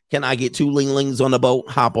like Can I get 2 Ling Lings on the boat?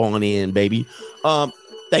 Hop on in, baby.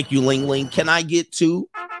 Thank you, Ling Ling. Can I get 2?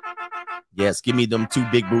 Yes, give me them 2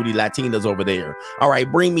 big booty Latinas over there. All right,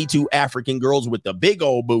 bring me 2 African girls with the big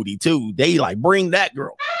old booty too. They like, bring that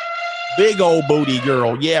girl. Big old booty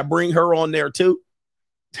girl. Yeah, bring her on there too.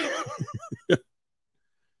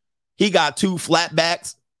 He got 2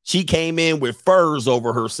 flatbacks. She came in with furs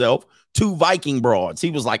over herself. 2 Viking broads.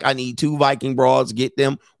 He was like, I need 2 Viking broads. Get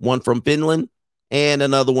them. One from Finland and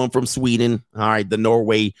another one from Sweden. All right, the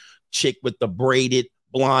Norway chick with the braided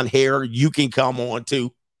blonde hair. You can come on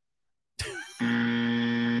too.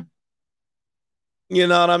 You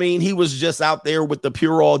know what I mean? He was just out there with the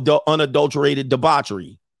pure, unadulterated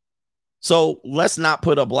debauchery. So let's not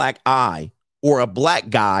put a black eye or a black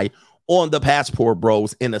guy on the Passport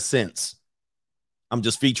Bros in a sense. I'm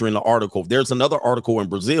just featuring the article. There's another article in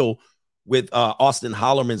Brazil with Austin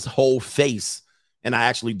Hollerman's whole face. And I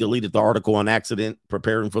actually deleted the article on accident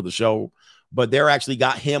preparing for the show. But they're actually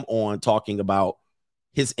got him on talking about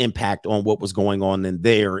his impact on what was going on in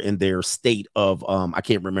their state of, I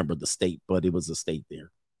can't remember the state, but it was a state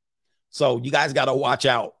there. So you guys got to watch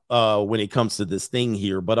out when it comes to this thing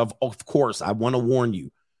here. But of course, I want to warn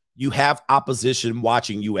you, you have opposition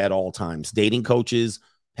watching you at all times. Dating coaches,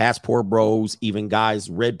 Passport Bros, even guys,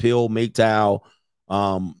 Red Pill, MGTOW,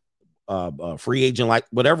 free agent, like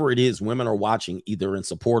whatever it is, women are watching either in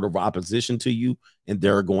support or opposition to you, and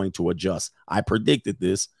they're going to adjust. I predicted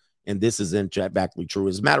this. And this is exactly true.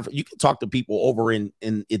 As a matter of fact, you can talk to people over in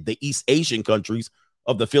the East Asian countries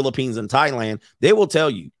of the Philippines and Thailand. They will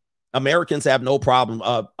tell you Americans have no problem.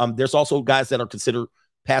 There's also guys that are considered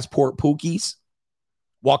passport pookies,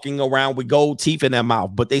 walking around with gold teeth in their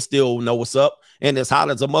mouth, but they still know what's up. And it's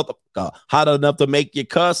hot as a motherfucker, hot enough to make you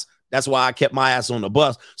cuss. That's why I kept my ass on the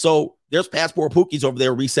bus. So there's passport pookies over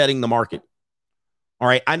there resetting the market. All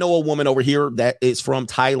right. I know a woman over here that is from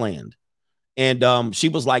Thailand. And she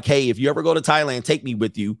was like, hey, if you ever go to Thailand, take me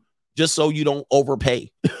with you just so you don't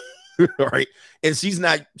overpay. All right. And she's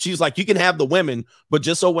like, you can have the women, but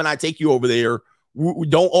just so when I take you over there,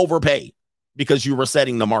 don't overpay because you're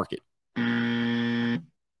resetting the market.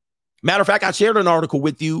 Matter of fact, I shared an article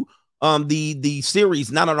with you. The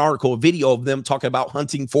series, not an article, a video of them talking about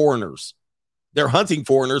hunting foreigners. They're hunting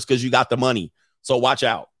foreigners because you got the money. So watch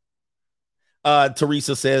out.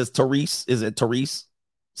 Teresa says, Therese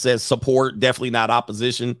says support, definitely not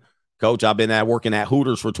opposition. Coach, I've been working at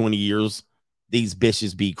Hooters for 20 years. These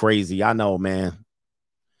bitches be crazy. I know, man.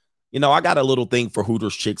 You know, I got a little thing for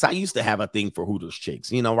Hooters chicks. I used to have a thing for Hooters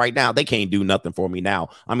chicks. You know, right now, they can't do nothing for me now.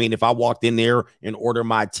 I mean, if I walked in there and ordered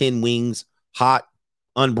my 10 wings, hot,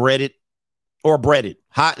 unbreaded, or breaded,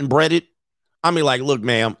 hot and breaded, I mean, like, look,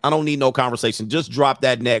 ma'am, I don't need no conversation. Just drop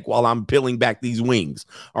that neck while I'm peeling back these wings.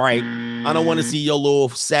 All right. I don't want to see your little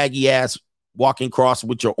saggy ass walking across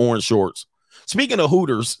with your orange shorts. Speaking of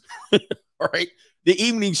Hooters, all right, the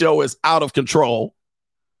evening show is out of control.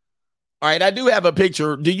 All right, I do have a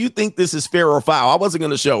picture. Do you think this is fair or foul? I wasn't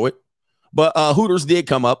going to show it, but Hooters did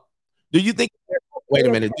come up. Do you think? Wait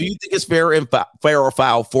a minute. Do you think it's fair or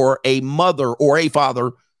foul for a mother or a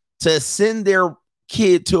father to send their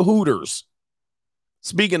kid to Hooters?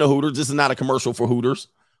 Speaking of Hooters, this is not a commercial for Hooters,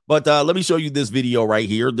 but let me show you this video right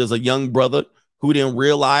here. There's a young brother who didn't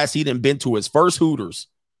realize he didn't been to his first Hooters.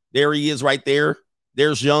 There he is right there.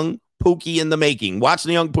 There's young Pookie in the making. Watch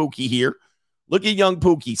the young Pookie here. Look at young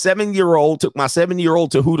Pookie, 7-year-old, took my 7-year-old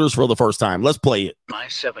to Hooters for the first time. Let's play it. My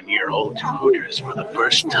 7-year-old to Hooters for the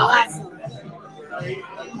first time. The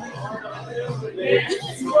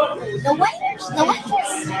waiters.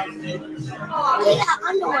 They got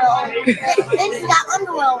underwear on. They got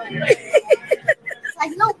underwear on. It's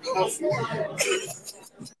like no pants.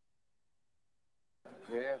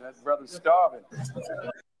 Yeah, that brother's starving.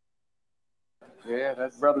 Yeah,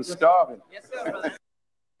 that brother's starving. Yes, sir.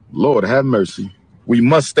 Lord have mercy. We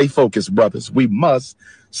must stay focused, brothers. We must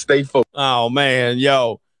stay focused. Oh, man,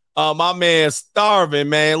 yo. My man starving,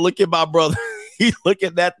 man. Look at my brother. He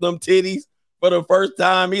looking at them titties for the first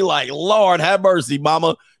time. He like, Lord have mercy,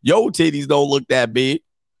 mama. Yo, titties don't look that big.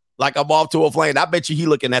 Like I'm off to a flame. I bet you he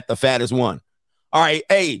looking at the fattest one. All right,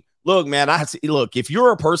 hey, look, man. Look, if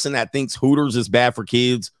you're a person that thinks Hooters is bad for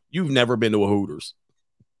kids, you've never been to a Hooters.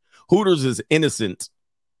 Hooters is innocent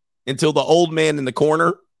until the old man in the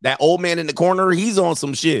corner. That old man in the corner, he's on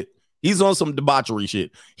some shit. He's on some debauchery shit.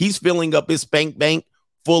 He's filling up his spank bank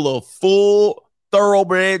full of full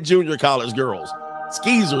thoroughbred junior college girls.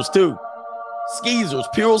 Skeezers, too. Skeezers,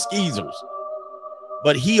 pure skeezers.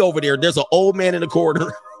 But he over there, there's an old man in the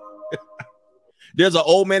corner. There's an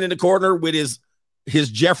old man in the corner with his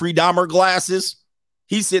Jeffrey Dahmer glasses.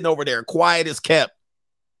 He's sitting over there, quiet as kept.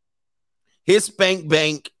 His spank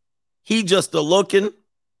bank He just a looking.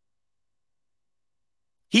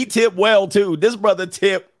 He tipped well, too. This brother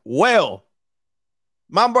tipped well.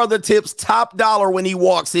 My brother tips top dollar when he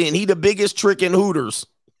walks in. He the biggest trick in Hooters.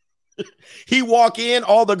 He walk in,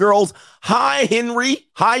 all the girls, hi, Henry,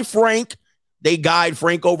 hi, Frank. They guide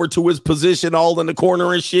Frank over to his position all in the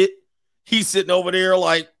corner and shit. He's sitting over there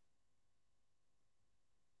like.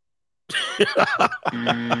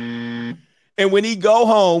 And when he go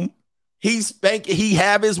home, he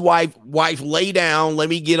have his wife lay down, let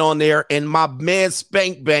me get on there, and my man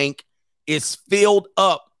Spank Bank is filled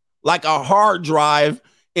up like a hard drive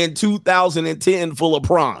in 2010 full of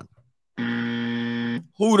prawn.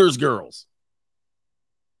 Hooters girls.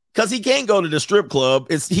 Because he can't go to the strip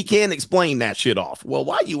club. He can't explain that shit off. Well,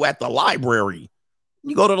 why you at the library?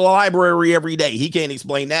 You go to the library every day. He can't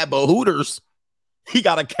explain that. But Hooters, he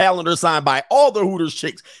got a calendar signed by all the Hooters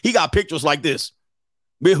chicks. He got pictures like this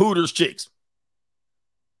with Hooters chicks.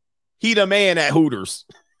 He the man at Hooters.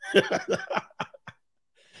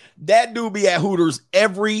 That dude be at Hooters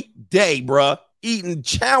every day, bruh.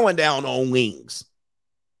 Chowing down on wings.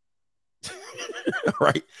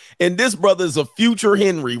 Right? And this brother is a future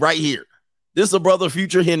Henry right here. This is a brother,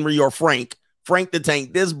 future Henry or Frank the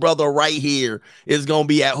Tank. This brother right here is going to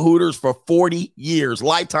be at Hooters for 40 years.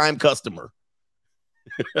 Lifetime customer.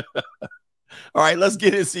 All right, let's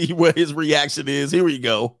get and see what his reaction is. Here we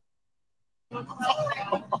go.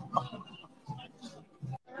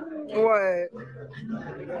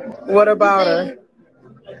 What about her?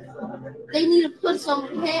 They need to put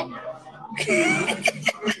some pet.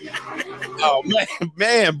 Oh,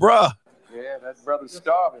 man, bruh. Yeah, that brother's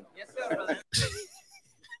starving. Yes, sir, brother.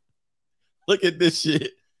 Look at this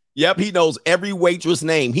shit. Yep, he knows every waitress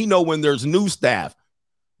name. He know when there's new staff.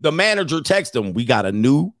 The manager texts him, we got a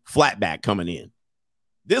new flatback coming in.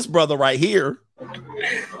 This brother right here.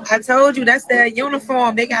 I told you that's their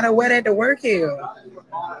uniform. They got to wear that to work here.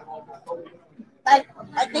 Like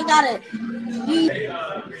they got it.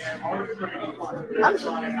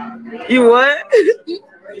 You what?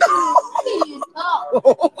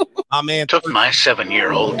 My man Took my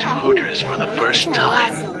 7-year-old to Hooters for the first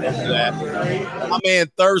time. My man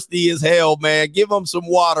thirsty as hell, man. Give him some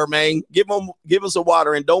water, man. Give him some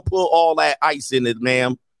water and don't put all that ice in it,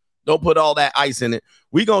 ma'am. Don't put all that ice in it.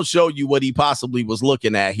 We're going to show you what he possibly was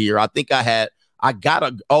looking at here. I think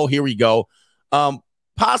here we go.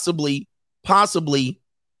 Possibly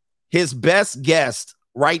his best guess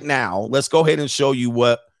right now. Let's go ahead and show you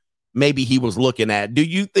what maybe he was looking at. Do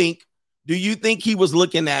you think he was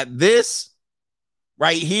looking at this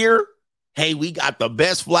right here? Hey, we got the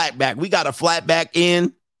best flatback. We got a flatback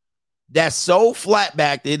in that's so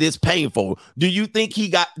flatback that it's painful. Do you think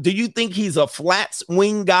he's a flat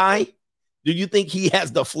swing guy? Do you think he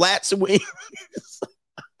has the flat swing?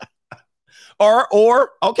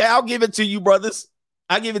 or okay, I'll give it to you, brothers.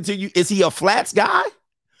 I'll give it to you. Is he a flats guy?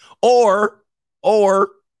 Or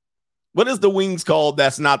what is the wings called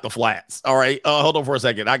that's not the flats? All right. Hold on for a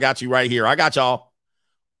second. I got you right here. I got y'all.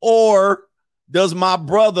 Or does my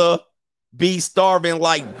brother be starving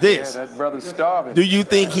like this? Yeah, that brother's starving. Do you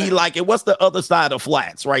think he like it? What's the other side of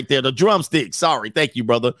flats right there? The drumstick. Sorry. Thank you,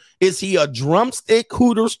 brother. Is he a drumstick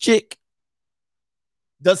Hooters chick?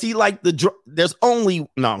 Does he like there's only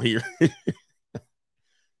no here.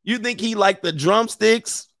 You think he like the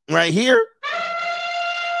drumsticks right here?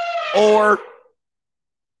 Or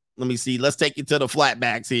let me see. Let's take you to the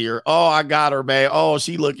flatbacks here. Oh, I got her, man. Oh,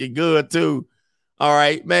 she looking good too. All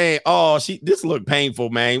right, man. Oh, this look painful,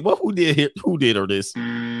 man. Who did her this?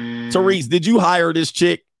 Therese, did you hire this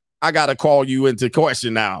chick? I gotta call you into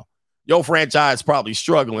question now. Your franchise probably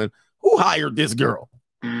struggling. Who hired this girl?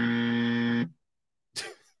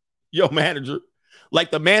 Your manager.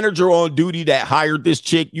 Like the manager on duty that hired this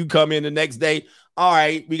chick, you come in the next day. All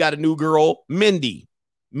right, we got a new girl, Mindy.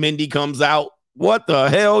 Mindy comes out. What the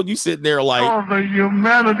hell? You sitting there like, oh, the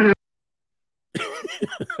humanity.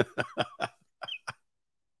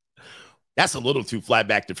 That's a little too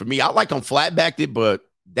flat-backed for me. I like them flat-backed, but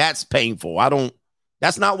that's painful.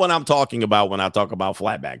 That's not what I'm talking about when I talk about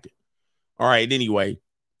flat-backed. All right, anyway,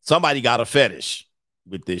 somebody got a fetish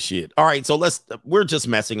with this shit. All right, so we're just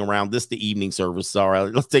messing around. This is the evening service. All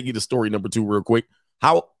right, let's take you to story number 2 real quick.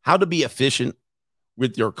 How to be efficient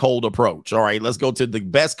with your cold approach. All right, let's go to the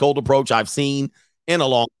best cold approach I've seen in a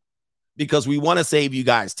long time, because we want to save you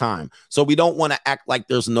guys time. So we don't want to act like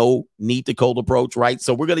there's no need to cold approach, right?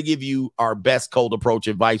 So we're going to give you our best cold approach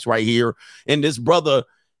advice right here. And this brother,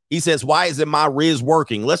 he says, why isn't my Riz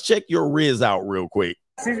working? Let's check your Riz out real quick.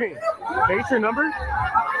 Excuse me, base your number?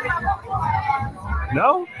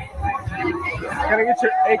 No? Can I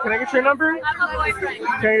get your number? I'm a boyfriend.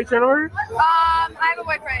 Can I get your number? I have a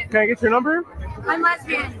boyfriend. Can I get your number? I'm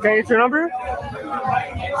lesbian. Can I get your number? Can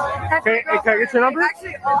I get your number?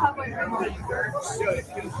 Actually, all have boyfriends.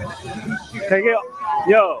 Can I get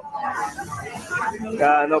yo?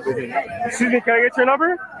 No big deal. Excuse me. Can I get your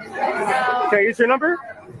number? Can I get your number?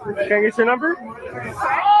 Can I get your number?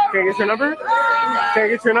 Can I get your number? Can I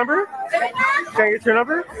get your number? Can I get your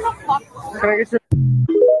number? Can I get your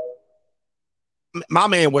My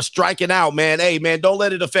man was striking out, man. Hey, man, don't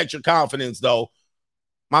let it affect your confidence, though.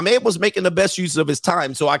 My man was making the best use of his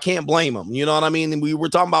time, so I can't blame him. You know what I mean? And we were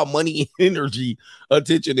talking about money, energy,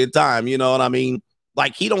 attention, and time. You know what I mean?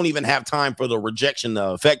 Like, he don't even have time for the rejection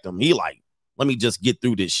to affect him. He like, let me just get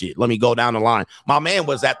through this shit. Let me go down the line. My man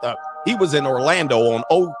was he was in Orlando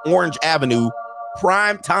on Orange Avenue,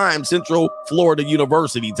 prime time, Central Florida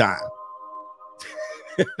University time.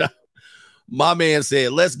 My man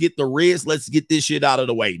said, let's get the wrist. Let's get this shit out of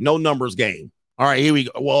the way. No numbers game. All right, here we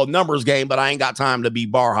go. Well, numbers game, but I ain't got time to be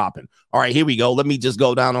bar hopping. All right, here we go. Let me just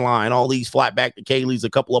go down the line. All these flat back to Kaylee's, a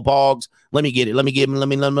couple of pogs. Let me get it. Let me give him. Let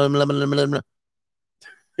me.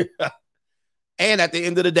 And at the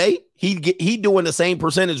end of the day, he doing the same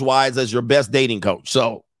percentage wise as your best dating coach.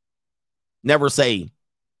 So never say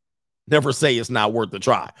it's not worth the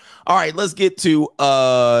try. All right, let's get to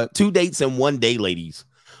 2 dates in 1 day, ladies.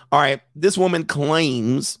 All right, this woman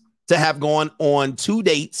claims to have gone on 2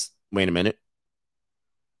 dates. Wait a minute.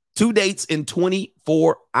 2 dates in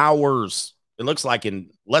 24 hours. It looks like in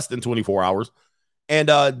less than 24 hours. And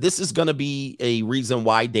this is going to be a reason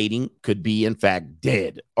why dating could be, in fact,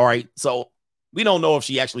 dead. All right, so we don't know if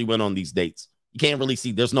she actually went on these dates. You can't really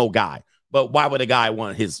see. There's no guy. But why would a guy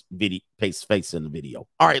want his face in the video?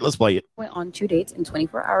 All right, let's play it. Went on 2 dates in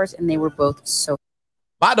 24 hours, and they were both so.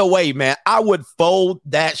 By the way, man, I would fold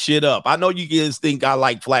that shit up. I know you guys think I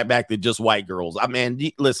like flat back to just white girls. I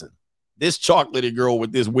mean, listen, this chocolatey girl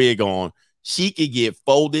with this wig on, she could get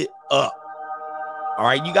folded up. All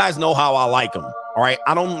right, you guys know how I like them. All right,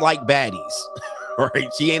 I don't like baddies. All right,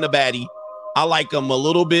 she ain't a baddie. I like them a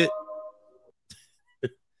little bit.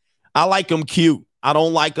 I like them cute. I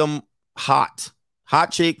don't like them hot.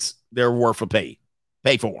 Hot chicks, they're worth a pay.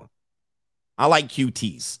 Pay for them. I like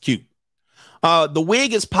cuties. Cute. The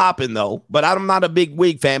wig is popping, though, but I'm not a big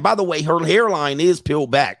wig fan. By the way, her hairline is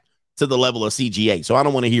peeled back to the level of CGA, so I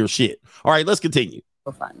don't want to hear shit. All right, let's continue.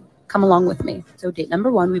 So fun. Come along with me. So date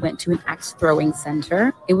number 1, we went to an axe throwing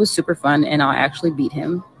center. It was super fun, and I actually beat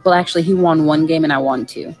him. Well, actually, he won 1 game, and I won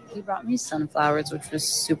 2. He brought me sunflowers, which was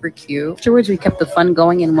super cute. Afterwards, we kept the fun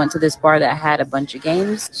going and went to this bar that had a bunch of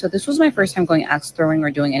games. So this was my first time going axe throwing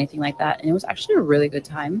or doing anything like that, and it was actually a really good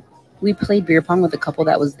time. We played beer pong with a couple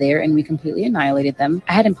that was there, and we completely annihilated them.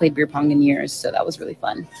 I hadn't played beer pong in years, so that was really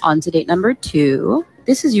fun. On to date number 2.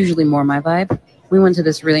 This is usually more my vibe. We went to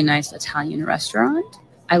this really nice Italian restaurant.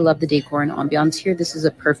 I love the decor and ambiance here. This is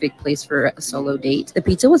a perfect place for a solo date. The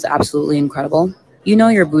pizza was absolutely incredible. You know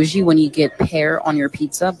you're bougie when you get pear on your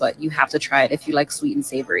pizza, but you have to try it if you like sweet and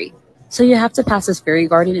savory. So you have to pass this fairy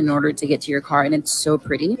garden in order to get to your car, and it's so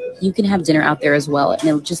pretty. You can have dinner out there as well, and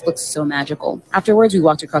it just looks so magical. Afterwards, we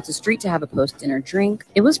walked across the street to have a post-dinner drink.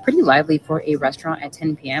 It was pretty lively for a restaurant at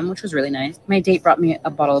 10 p.m., which was really nice. My date brought me a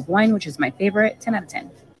bottle of wine, which is my favorite, 10 out of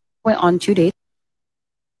 10. Went on 2 dates.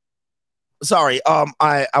 Sorry,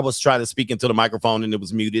 I was trying to speak into the microphone and it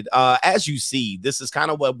was muted. As you see, this is kind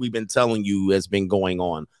of what we've been telling you has been going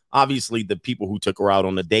on. Obviously, the people who took her out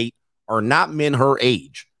on the date are not men her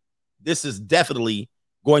age. This is definitely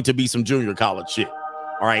going to be some junior college shit.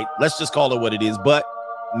 All right, let's just call it what it is, but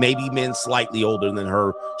maybe men slightly older than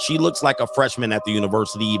her. She looks like a freshman at the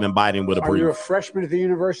university, even biting with a brief. Are you a freshman at the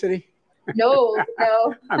university? No.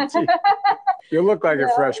 You look like a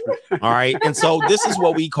freshman. All right, and so this is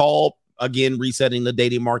what we call, again, resetting the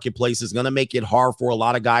dating marketplace. Is going to make it hard for a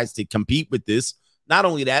lot of guys to compete with this. Not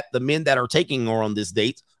only that, the men that are taking her on this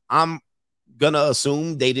date, I'm going to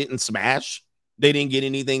assume they didn't smash. They didn't get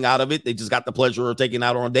anything out of it. They just got the pleasure of taking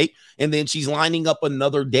out on a date. And then she's lining up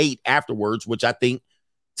another date afterwards, which I think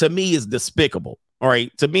to me is despicable. All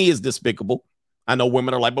right. To me is despicable. I know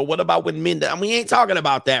women are like, but what about when men? We ain't talking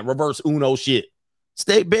about that reverse Uno shit.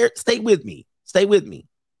 Stay with me. Stay with me.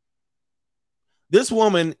 This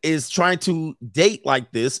woman is trying to date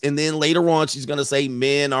like this, and then later on, she's going to say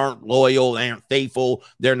men aren't loyal, they aren't faithful,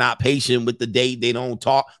 they're not patient with the date, they don't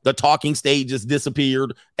talk, the talking stage has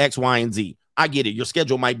disappeared, X, Y, and Z. I get it. Your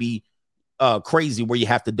schedule might be crazy where you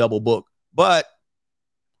have to double book, but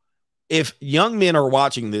if young men are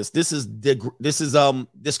watching this, this is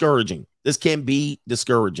discouraging. This can be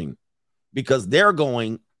discouraging because they're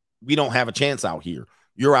going, we don't have a chance out here.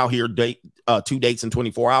 You're out here 2 dates in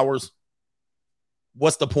 24 hours.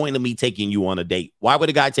 what's the point of me taking you on a date? Why would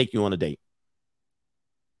a guy take you on a date?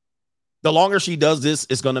 The longer she does this,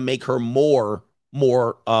 it's going to make her more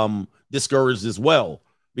discouraged as well,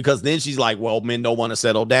 because then she's like, well, men don't want to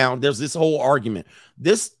settle down. There's this whole argument.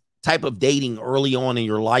 This type of dating early on in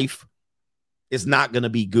your life is not going to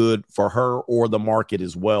be good for her or the market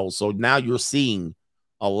as well. So now you're seeing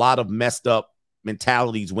a lot of messed up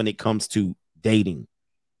mentalities when it comes to dating.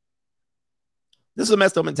 This is a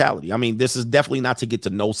messed up mentality. I mean, this is definitely not to get to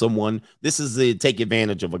know someone. This is to take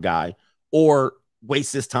advantage of a guy or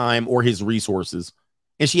waste his time or his resources.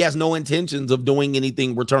 And she has no intentions of doing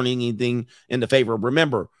anything, returning anything in the favor.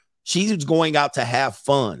 Remember, she's going out to have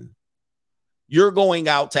fun. You're going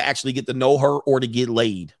out to actually get to know her or to get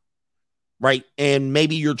laid, right? And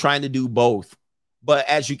maybe you're trying to do both. But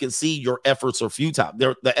as you can see, your efforts are futile.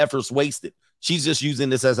 The effort's wasted. She's just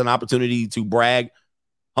using this as an opportunity to brag,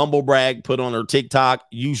 humble brag, put on her TikTok,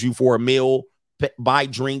 use you for a meal, buy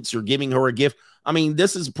drinks, you're giving her a gift. I mean,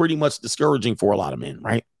 this is pretty much discouraging for a lot of men,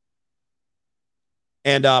 right?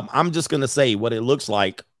 And I'm just going to say what it looks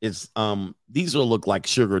like is these will look like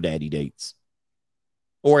sugar daddy dates,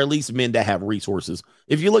 or at least men that have resources.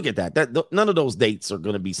 If you look at that, none of those dates are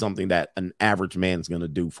going to be something that an average man's going to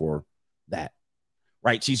do for that,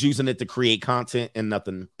 right? She's using it to create content and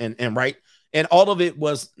nothing. And right. And all of it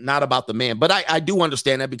was not about the man. But I do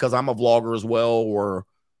understand that, because I'm a vlogger as well, or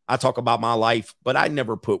I talk about my life, but I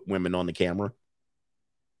never put women on the camera.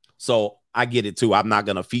 So I get it too. I'm not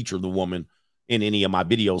going to feature the woman in any of my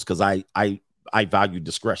videos because I value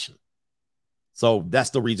discretion. So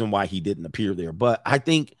that's the reason why he didn't appear there. But I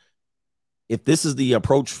think if this is the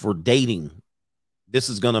approach for dating, this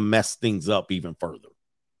is going to mess things up even further.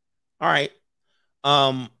 All right.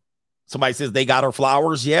 Somebody says they got her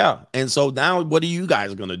flowers. Yeah. And so now what are you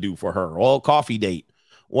guys going to do for her? Oh, coffee date.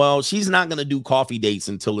 Well, she's not going to do coffee dates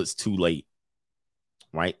until it's too late.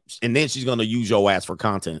 Right. And then she's going to use your ass for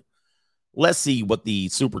content. Let's see what the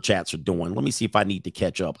super chats are doing. Let me see if I need to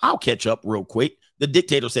catch up. I'll catch up real quick. The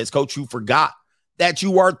dictator says, Coach, you forgot that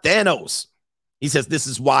you are Thanos. He says, this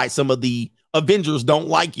is why some of the Avengers don't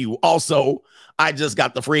like you. Also, I just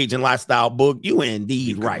got the Free Agent Lifestyle book. You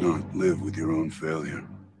indeed you right. Not live with your own failure.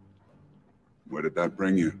 Where did that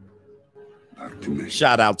bring you? Back to me.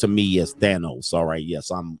 Shout out to me as Thanos. All right.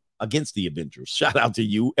 Yes, I'm against the Avengers. Shout out to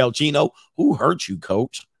you, El Chino. Who hurt you,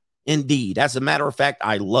 Coach? Indeed. As a matter of fact,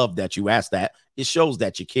 I love that you asked that. It shows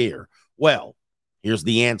that you care. Well, here's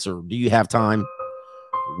the answer. Do you have time?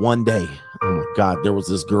 One day, oh my God, there was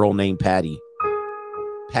this girl named Patty.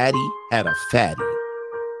 Patty had a fatty.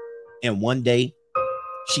 And one day,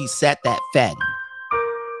 she sat that fatty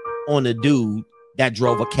on a dude that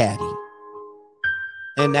drove a caddy.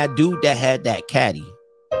 And that dude that had that caddy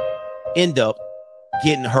ended up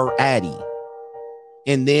getting her Addy.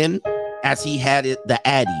 And then, as he had it, the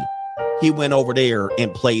Addy, he went over there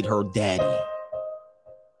and played her daddy.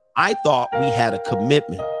 I thought we had a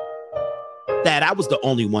commitment that I was the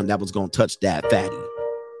only one that was going to touch that fatty.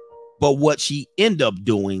 But what she ended up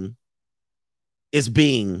doing is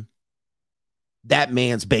being that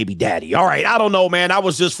man's baby daddy. All right, I don't know, man. I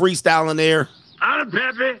was just freestyling there. I'm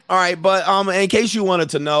Pepe. All right, but in case you wanted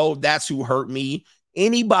to know, that's who hurt me.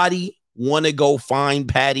 Anybody want to go find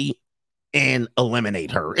Patty and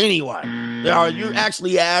eliminate her? Anyone? You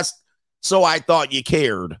actually asked, so I thought you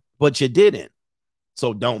cared, but you didn't.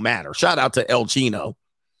 So don't matter. Shout out to El Chino.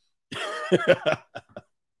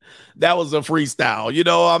 That was a freestyle. You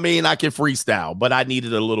know, I mean, I can freestyle, but I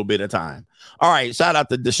needed a little bit of time. All right. Shout out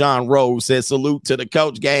to Deshaun Rose. Says salute to the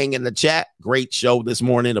coach gang in the chat. Great show this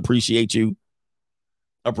morning. Appreciate you.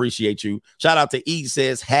 Appreciate you. Shout out to E.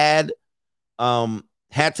 Says had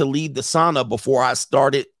to leave the sauna before I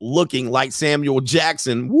started looking like Samuel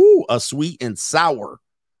Jackson. Woo, a sweet and sour.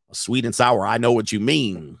 A sweet and sour. I know what you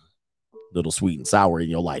mean. Little sweet and sour in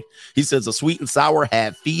your life. He says a sweet and sour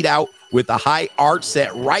had feet out with a high arch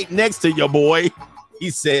set right next to your boy.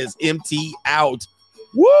 He says empty out.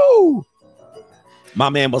 Woo! My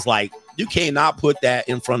man was like, you cannot put that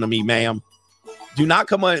in front of me, ma'am. Do not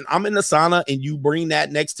come on. I'm in the sauna and you bring that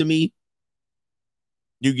next to me.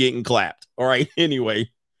 You getting clapped. All right. Anyway,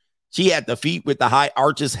 she had the feet with the high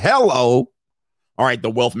arches. Hello. All right. The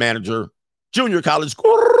wealth manager, junior college.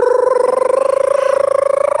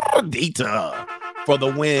 Gordita for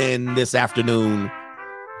the win this afternoon.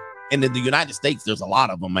 And in the United States, there's a lot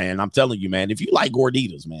of them, man. I'm telling you, man, if you like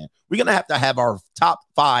Gorditas, man, we're going to have our top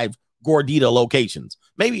 5 Gordita locations,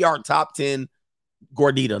 maybe our top 10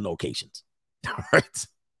 Gordita locations. All right.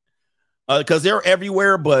 Because they're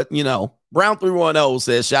everywhere. But, you know, Brown 310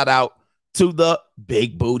 says, shout out to the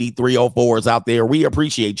big booty 304s out there. We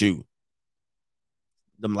appreciate you.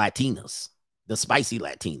 Them Latinas. The spicy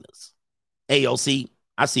Latinas. AOC,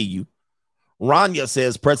 I see you. Rania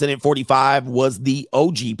says President 45 was the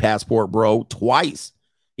OG passport, bro, twice.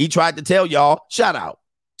 He tried to tell y'all, shout out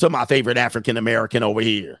to my favorite African-American over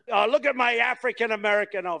here. Look at my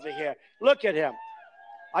African-American over here. Look at him.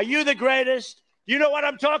 Are you the greatest? You know what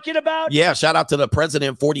I'm talking about? Yeah, shout out to the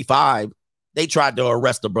President 45. They tried to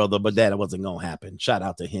arrest the brother, but that wasn't going to happen. Shout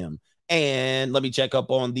out to him. And let me check up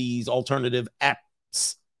on these alternative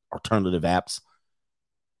apps.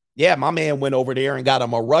 Yeah, my man went over there and got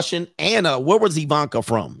him a Russian and where was Ivanka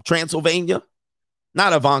from? Transylvania?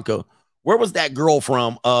 Not Ivanka. Where was that girl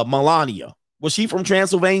from? Melania. Was she from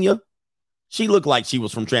Transylvania? She looked like she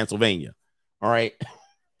was from Transylvania. All right.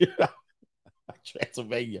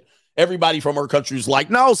 Transylvania. Everybody from her country is like,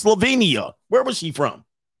 no, Slovenia. Where was she from?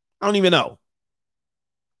 I don't even know.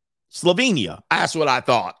 Slovenia. That's what I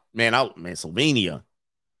thought. Man, Slovenia.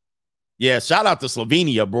 Yeah, shout out to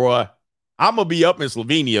Slovenia, bro. I'm going to be up in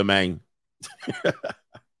Slovenia, man.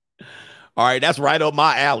 All right, that's right up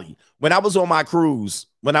my alley. When I was on my cruise,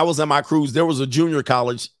 there was a junior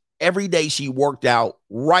college. Every day she worked out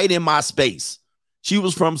right in my space. She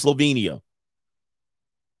was from Slovenia.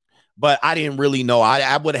 But I didn't really know.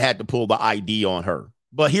 I would have had to pull the ID on her.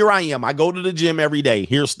 But here I am. I go to the gym every day.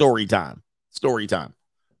 Here's story time. Story time.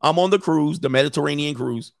 I'm on the cruise, the Mediterranean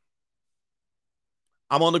cruise.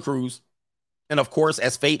 I'm on the cruise. And of course,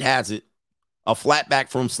 as fate has it, a flatback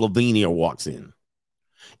from Slovenia walks in.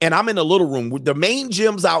 And I'm in a little room with the main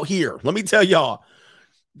gyms out here. Let me tell y'all,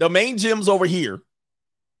 the main gyms over here,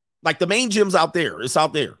 like the main gyms out there, it's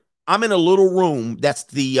out there. I'm in a little room that's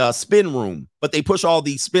the spin room, but they push all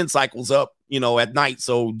these spin cycles up, at night,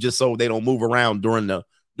 so just so they don't move around during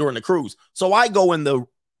the cruise. So I go in the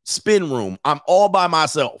spin room. I'm all by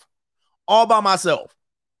myself.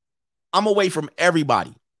 I'm away from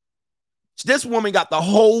everybody. This woman got the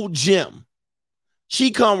whole gym.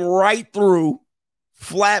 She come right through,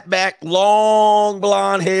 flat back, long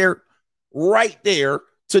blonde hair, right there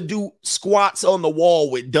to do squats on the wall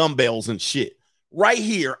with dumbbells and shit. Right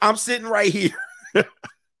here. I'm sitting right here. And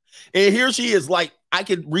here she is, like, I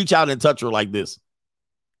could reach out and touch her like this.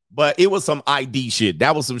 But it was some ID shit.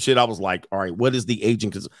 That was some shit I was like, all right, what is the age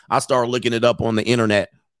and consent? I started looking it up on the internet.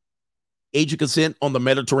 Age of consent on the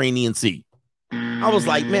Mediterranean Sea. I was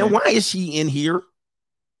like, man, why is she in here?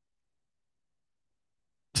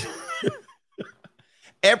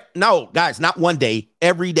 No, guys, not one day,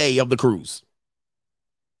 every day of the cruise.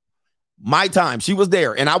 My time, she was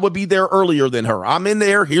there, and I would be there earlier than her. I'm in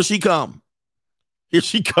there. Here she come.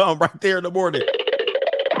 Right there in the morning.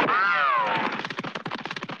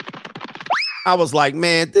 I was like,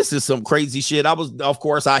 man, this is some crazy shit. Of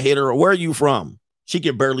course, I hit her. Where are you from? She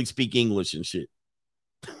could barely speak English and shit.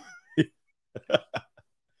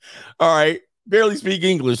 All right, barely speak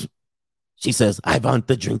English. She says, I want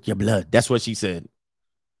to drink your blood. That's what she said.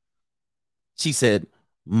 She said,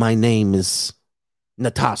 my name is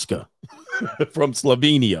Natasha from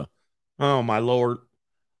Slovenia. Oh, my Lord.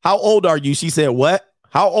 How old are you? She said, what?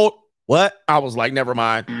 How old? What? I was like, never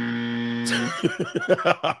mind.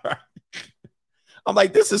 I'm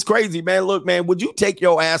like, this is crazy, man. Look, man, would you take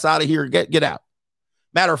your ass out of here? Get out.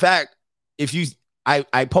 Matter of fact,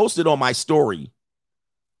 I posted on my story.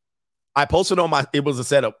 It was a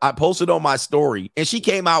setup. I posted on my story and she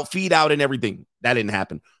came out, feet out and everything. That didn't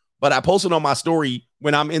happen. But I posted on my story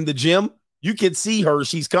when I'm in the gym, you can see her.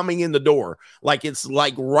 She's coming in the door. Like it's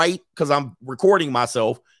like right because I'm recording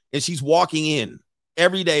myself and she's walking in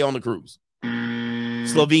every day on the cruise.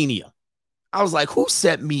 Slovenia. I was like, who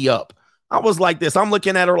set me up? I was like this. I'm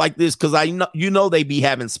looking at her like this because I know they be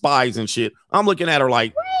having spies and shit. I'm looking at her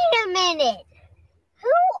like, wait a minute. Who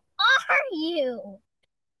are you?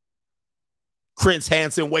 Chris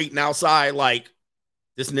Hansen waiting outside like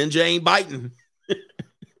this ninja ain't biting.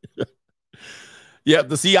 Yeah,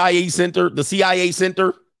 the CIA center.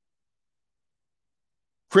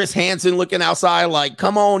 Chris Hansen looking outside like,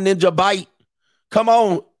 come on, ninja bite. Come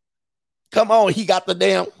on. He got the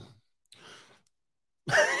damn.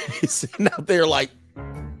 He's sitting out there like.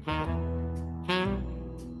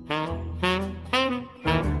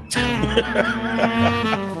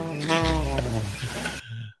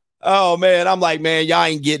 Oh, man. I'm like, man, y'all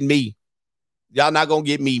ain't getting me. Y'all not going to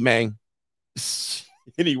get me, man.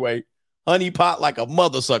 Anyway, honey pot like a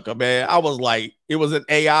mother sucker, man. I was like, it was an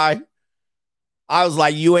AI. I was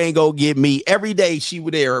like, you ain't going to get me. Every day she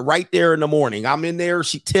was there, right there in the morning. I'm in there.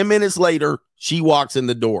 10 minutes later, she walks in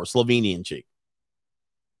the door. Slovenian chick.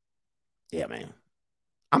 Yeah, man.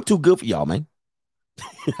 I'm too good for y'all, man.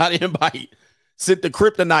 I didn't bite. Sent the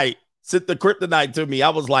kryptonite to me. I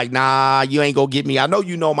was like, nah, you ain't gonna get me. I know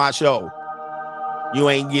you know my show. You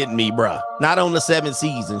ain't getting me, bruh. Not on the 7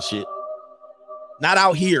 seas and shit. Not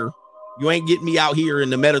out here. You ain't getting me out here in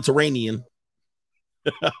the Mediterranean.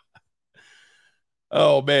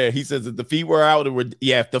 Oh, man. He says if the feet were out,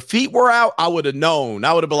 if the feet were out, I would have known.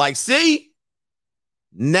 I would have been like, see?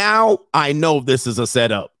 Now I know this is a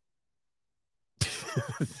setup.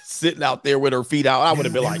 Sitting out there with her feet out, I would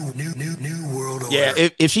have been like, new world order. Yeah,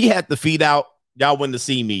 if she had the feet out, y'all wouldn't have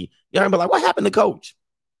seen me. Y'all would be like, what happened to Coach?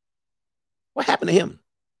 What happened to him?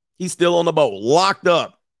 He's still on the boat, locked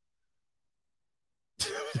up.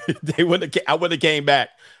 I wouldn't have came back.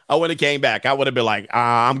 I would have been like,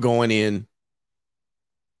 I'm going in.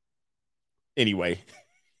 Anyway,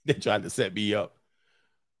 they tried to set me up.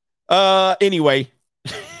 Anyway,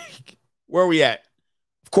 where are we at?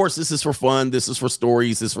 Of course, this is for fun. This is for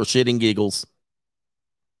stories. This is for shit and giggles.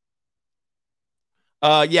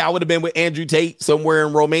 Yeah, I would have been with Andrew Tate somewhere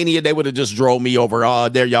in Romania. They would have just drove me over.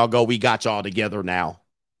 There y'all go. We got y'all together now.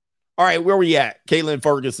 All right, where we at? Caitlin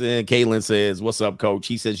Ferguson. Caitlin says, what's up, coach?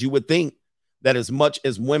 He says, you would think that as much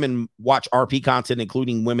as women watch RP content,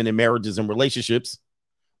 including women in marriages and relationships,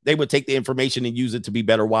 they would take the information and use it to be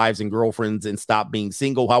better wives and girlfriends and stop being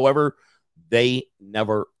single. However, they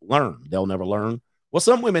never learn. They'll never learn. Well,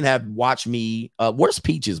 some women have watched me. Where's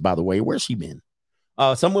Peaches, by the way? Where's she been?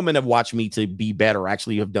 Some women have watched me to be better.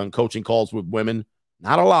 Actually, have done coaching calls with women.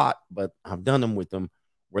 Not a lot, but I've done them with them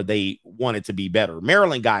where they wanted to be better.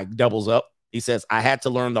 Maryland guy doubles up. He says, I had to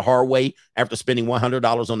learn the hard way after spending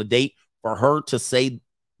 $100 on a date for her to say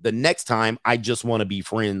the next time, I just want to be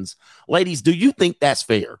friends. Ladies, do you think that's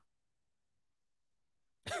fair?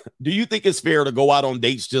 Do you think it's fair to go out on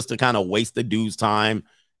dates just to kind of waste the dude's time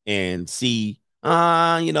and see, you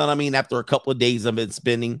know what I mean, after a couple of days of it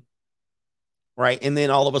spending, right? And then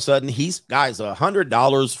all of a sudden, guys,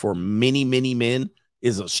 $100 for many, many men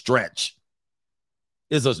is a stretch.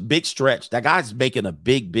 Is a big stretch. That guy's making a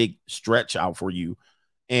big, big stretch out for you.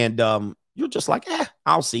 And you're just like,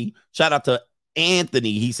 I'll see. Shout out to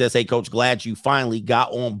Anthony. He says, hey, coach, glad you finally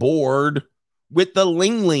got on board with the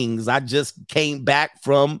Linglings. I just came back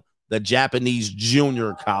from the Japanese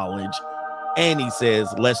junior college. And he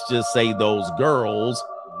says, let's just say those girls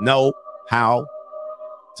know how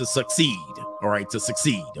to succeed. All right, to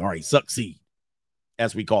succeed. All right, succeed,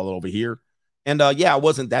 as we call it over here. And yeah, I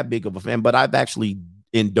wasn't that big of a fan, but I've actually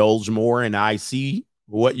indulged more, and I see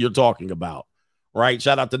what you're talking about. Right?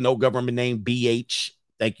 Shout out to No Government Name BH.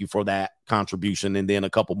 Thank you for that contribution. And then a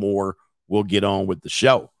couple more, we'll get on with the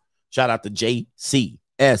show. Shout out to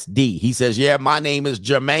JCSD. He says, yeah, my name is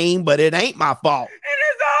Jermaine, but it ain't my fault. And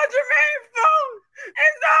it's all Jermaine's fault.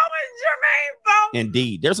 It's always Jermaine's fault.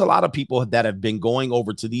 Indeed. There's a lot of people that have been going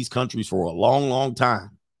over to these countries for a long, long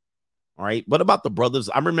time. All right. What about the brothers?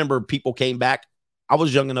 I remember people came back. I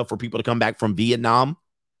was young enough for people to come back from Vietnam.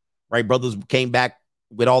 Right. Brothers came back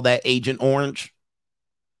with all that Agent Orange.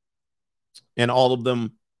 And all of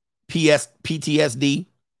them PTSD.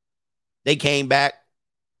 They came back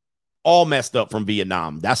all messed up from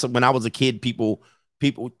Vietnam. That's when I was a kid. People,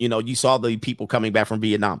 you know, you saw the people coming back from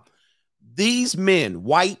Vietnam. These men,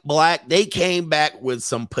 white, black, they came back with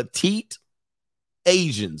some petite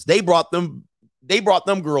Asians. They brought them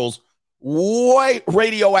girls white,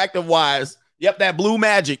 radioactive wise. Yep, that blue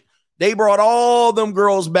magic. They brought all them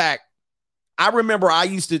girls back. I remember I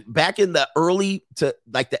used to, back in the early to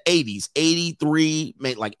like the 80s, 83,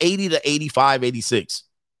 like 80 to 85, 86.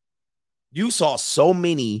 You saw so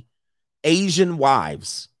many Asian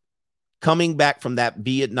wives coming back from that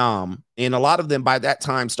Vietnam. And a lot of them by that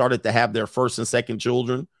time started to have their first and second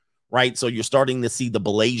children, right? So you're starting to see the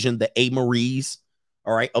Malaysian, the A. Maries,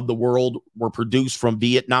 all right, of the world were produced from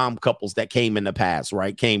Vietnam couples that came in the past,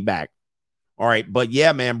 right? Came back. All right. But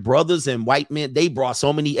yeah, man, brothers and white men, they brought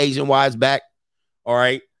so many Asian wives back. All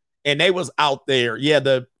right. And they was out there. Yeah.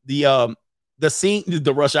 The scene,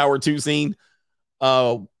 the Rush Hour 2 scene.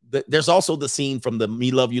 There's also the scene from the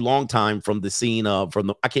Me Love You Long Time, from the scene from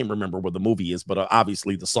the, I can't remember what the movie is, but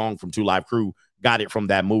obviously the song from Two Live Crew got it from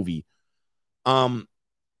that movie.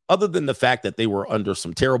 Other than the fact that they were under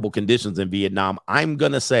some terrible conditions in Vietnam, I'm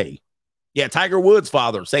going to say, yeah, Tiger Woods'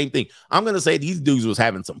 father, same thing. I'm going to say these dudes was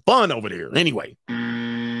having some fun over there. Anyway.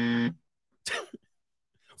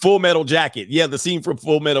 Full Metal Jacket. Yeah, the scene from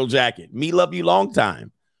Full Metal Jacket. Me Love You Long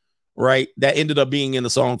Time. Right? That ended up being in the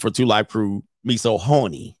song for Two Live Crew, Me So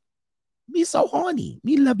Horny. Me So Horny.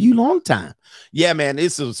 Me Love You Long Time. Yeah, man,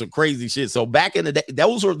 this is some crazy shit. So back in the day,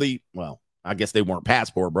 those were well, I guess they weren't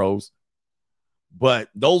passport bros, but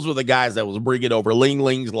those were the guys that was bringing over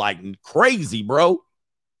Linglings like crazy, bro.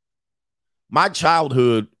 My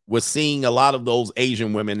childhood was seeing a lot of those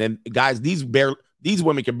Asian women, and guys, these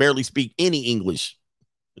women can barely speak any English.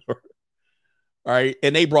 All right.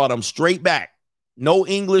 And they brought them straight back. No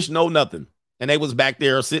English, no nothing. And they was back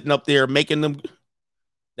there sitting up there making them.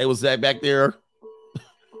 They was back there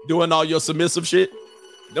doing all your submissive shit.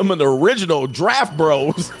 Them are the original draft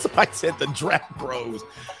bros. Somebody said the draft bros.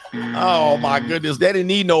 Oh, my goodness. They didn't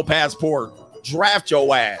need no passport. Draft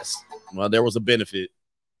your ass. Well, there was a benefit.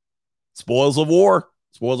 Spoils of war.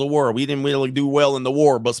 Spoils of war. We didn't really do well in the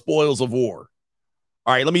war, but spoils of war.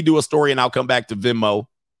 All right, let me do a story, and I'll come back to Venmo.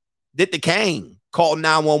 Did the KANG call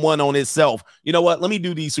 911 on itself? You know what? Let me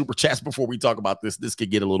do these super chats before we talk about this. This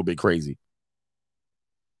could get a little bit crazy.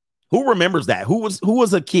 Who remembers that? Who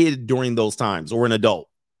was a kid during those times or an adult?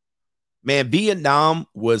 Man, Vietnam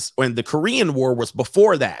was, when the Korean War was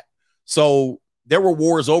before that. So there were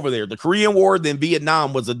wars over there. The Korean War, then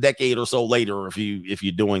Vietnam was a decade or so later, if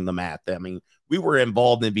you're doing the math. I mean, we were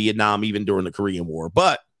involved in Vietnam even during the Korean War,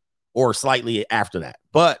 or slightly after that.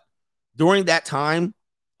 But during that time,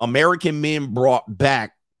 American men brought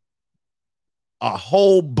back a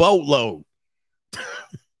whole boatload,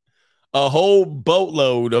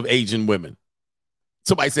 of Asian women.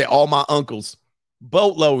 Somebody said, all my uncles,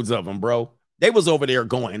 boatloads of them, bro. They was over there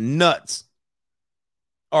going nuts.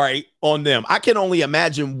 All right, on them. I can only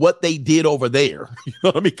imagine what they did over there. You know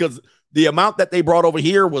what I mean? Because the amount that they brought over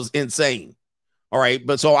here was insane. All right,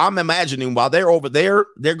 but so I'm imagining while they're over there,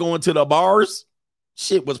 they're going to the bars.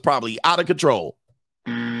 Shit was probably out of control.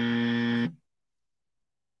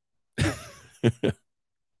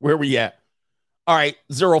 Where we at? All right,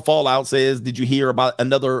 Zero Fallout says, did you hear about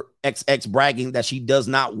another XX bragging that she does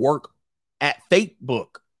not work at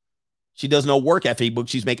Facebook? She does no work at Facebook.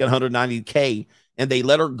 She's making $190K, and they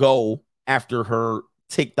let her go after her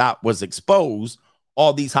TikTok was exposed.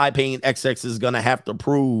 All these high-paying XX is going to have to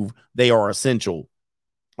prove they are essential.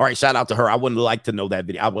 All right, shout out to her. I would like to know that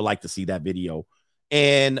video. I would like to see that video.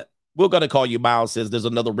 And we're going to call you. Miles says there's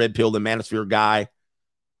another red pill and manosphere guy.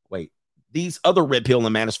 Wait, these other red pill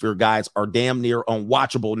and manosphere guys are damn near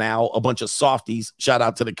unwatchable now. A bunch of softies. Shout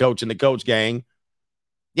out to the coach and the coach gang.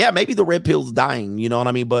 Yeah, maybe the red pill's dying, you know what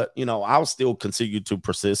I mean? But, you know, I'll still continue to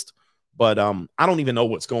persist. But I don't even know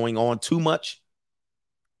what's going on too much.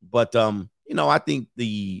 But, you know, I think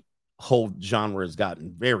the whole genre has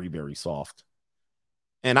gotten very, very soft.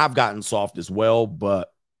 And I've gotten soft as well,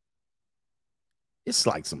 but it's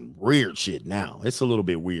like some weird shit now. It's a little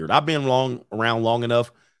bit weird. I've been around long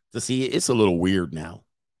enough to see it. It's a little weird now.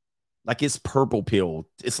 Like it's purple pill.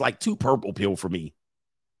 It's like too purple pill for me.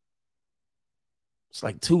 It's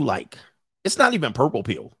like it's not even purple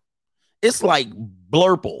pill. It's like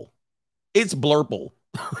blurple. It's blurple.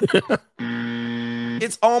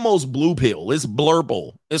 It's almost blue pill. It's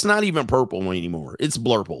blurple. It's not even purple anymore. It's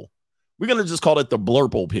blurple. We're going to just call it the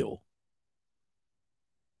blurple pill.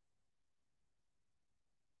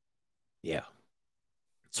 Yeah.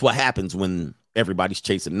 It's what happens when everybody's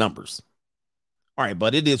chasing numbers. All right,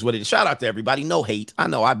 but it is what it is. Shout out to everybody. No hate. I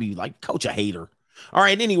know I'd be like, coach a hater. All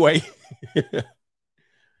right, anyway.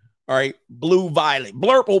 All right, blue violet.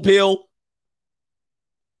 Blurple pill.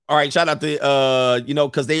 All right, shout out to, you know,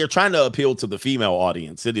 because they are trying to appeal to the female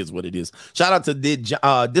audience. It is what it is. Shout out to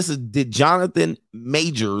did Jonathan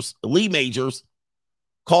Lee Majors,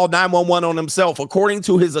 called 911 on himself, according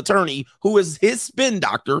to his attorney, who is his spin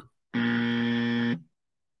doctor.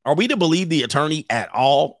 Are we to believe the attorney at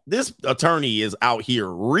all? This attorney is out here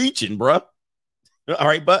reaching, bruh. All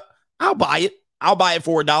right, but I'll buy it. I'll buy it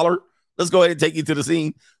for $1. Let's go ahead and take you to the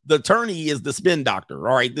scene. The attorney is the spin doctor.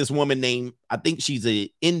 All right, this woman named, I think she's an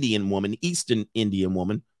Indian woman, Eastern Indian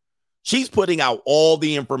woman. She's putting out all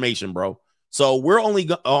the information, bro. So we're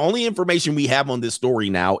only information we have on this story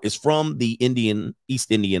now is from the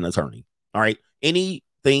East Indian attorney. All right,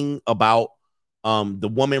 anything about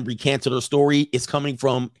the woman recanted her story is coming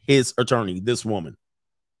from his attorney, this woman.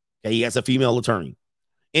 Okay, he has a female attorney.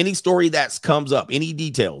 Any story that comes up, any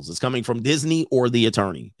details, is coming from Disney or the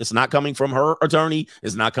attorney. It's not coming from her attorney.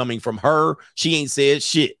 It's not coming from her. She ain't said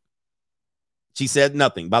shit. She said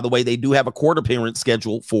nothing. By the way, they do have a court appearance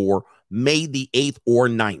scheduled for May the 8th or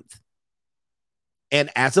 9th. And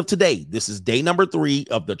as of today, this is day number 3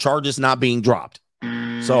 of the charges not being dropped.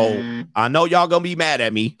 So I know y'all going to be mad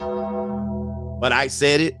at me, but I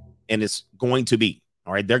said it and it's going to be.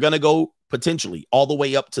 All right. They're going to go potentially all the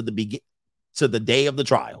way up to the day of the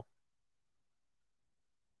trial.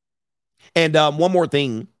 And one more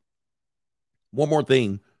thing.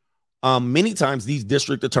 Many times these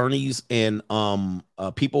district attorneys and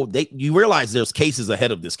people, you realize there's cases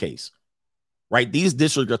ahead of this case, right? These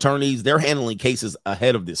district attorneys, they're handling cases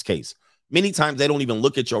ahead of this case. Many times they don't even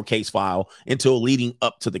look at your case file until leading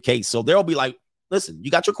up to the case. So they'll be like, listen,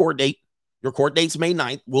 you got your court date. Your court date's May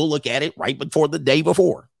 9th. We'll look at it right before the day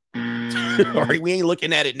before. All right, we ain't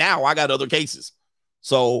looking at it now. I got other cases.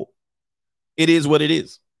 So it is what it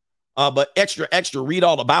is. But extra, read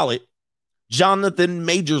all about it. Jonathan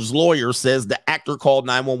Majors' lawyer says the actor called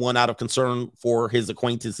 911 out of concern for his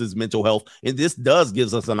acquaintance's mental health. And this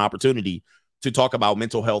gives us an opportunity to talk about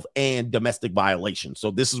mental health and domestic violation.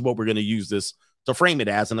 So this is what we're going to use this to frame it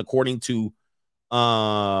as. And according to,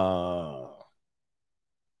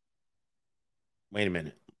 wait a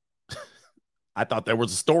minute. I thought there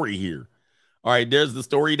was a story here. All right, there's the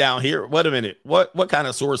story down here. Wait a minute. What kind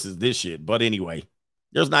of source is this shit? But anyway,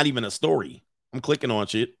 there's not even a story. I'm clicking on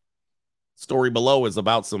shit. Story below is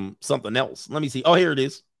about something else. Let me see. Oh, here it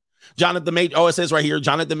is. It says right here,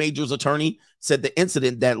 Jonathan Majors' attorney said the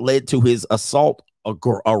incident that led to his assault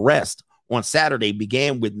arrest on Saturday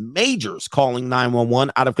began with Majors calling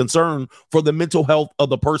 911 out of concern for the mental health of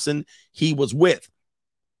the person he was with.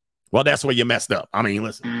 Well, that's where you messed up. I mean,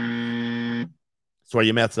 listen. That's where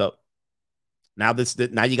you messed up. Now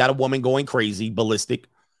you got a woman going crazy, ballistic.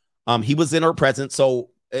 He was in her presence. So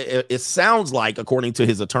it sounds like, according to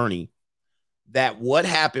his attorney, that what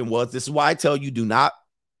happened was, this is why I tell you, do not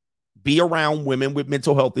be around women with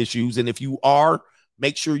mental health issues. And if you are,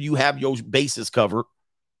 make sure you have your bases covered.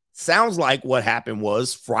 Sounds like what happened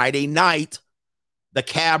was Friday night, the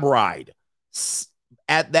cab ride.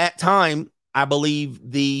 At that time, I believe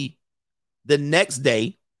the next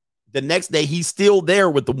day, he's still there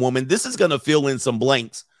with the woman. This is going to fill in some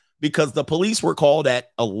blanks because the police were called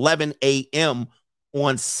at 11 a.m.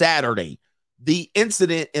 on Saturday. The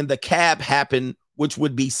incident in the cab happened, which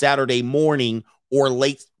would be Saturday morning or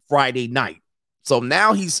late Friday night. So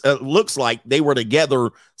now looks like they were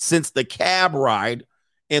together since the cab ride,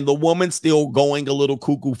 and the woman still going a little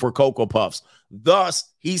cuckoo for Cocoa Puffs.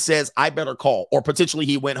 Thus, he says, I better call. Or potentially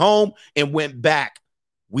he went home and went back.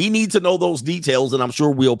 We need to know those details, and I'm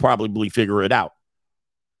sure we'll probably figure it out.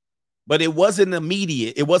 But it wasn't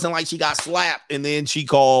immediate. It wasn't like she got slapped and then she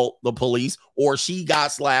called the police, or she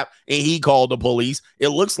got slapped and he called the police. It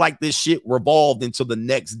looks like this shit revolved into the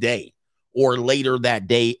next day or later that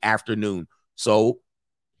day afternoon. So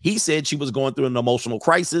he said she was going through an emotional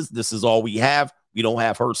crisis. This is all we have. We don't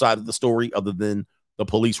have her side of the story other than the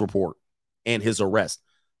police report and his arrest.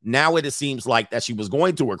 Now it seems like that she was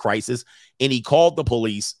going through a crisis and he called the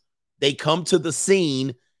police. They come to the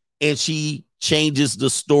scene and she changes the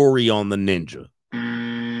story on the ninja.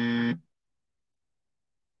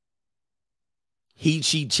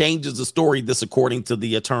 She changes the story, this according to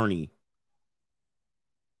the attorney.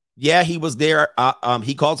 Yeah, he was there.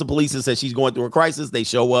 He calls the police and says she's going through a crisis. They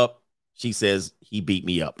show up. She says he beat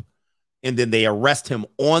me up. And then they arrest him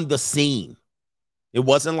on the scene. It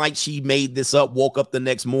wasn't like she made this up, woke up the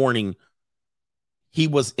next morning. He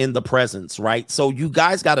was in the presence, right? So you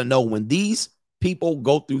guys got to know, when these people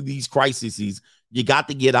go through these crises, you got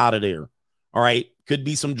to get out of there. All right. Could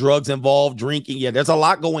be some drugs involved, drinking. Yeah, there's a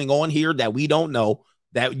lot going on here that we don't know,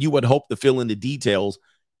 that you would hope to fill in the details.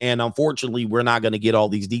 And unfortunately, we're not going to get all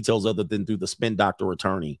these details other than through the spin doctor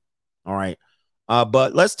attorney. All right.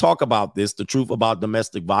 But let's talk about this, the truth about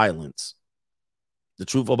domestic violence. The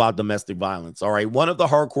truth about domestic violence. All right. One of the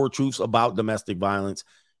hardcore truths about domestic violence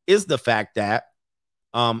is the fact that,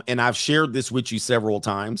 and I've shared this with you several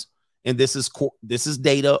times, and this is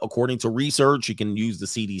data according to research. You can use the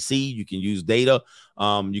CDC. You can use data.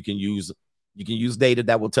 You can use data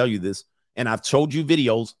that will tell you this. And I've showed you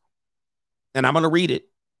videos, and I'm going to read it.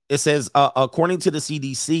 It says, according to the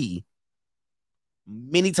CDC,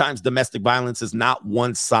 many times domestic violence is not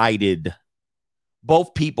one-sided.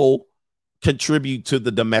 Both people contribute to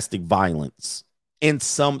the domestic violence in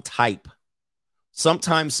some type.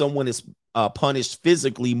 Sometimes someone is punished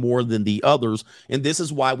physically more than the others. And this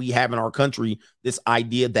is why we have in our country this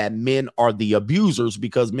idea that men are the abusers,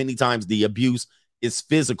 because many times the abuse is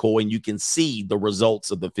physical and you can see the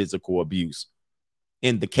results of the physical abuse.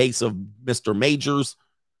 In the case of Mr. Majors,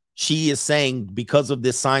 she is saying, because of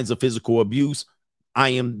this signs of physical abuse, I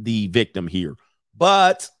am the victim here.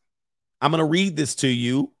 But I'm going to read this to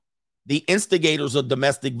you. The instigators of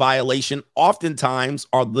domestic violation oftentimes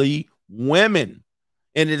are the women.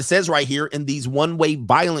 And it says right here, in these one-way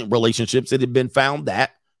violent relationships, it had been found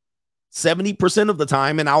that 70% of the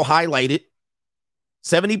time, and I'll highlight it,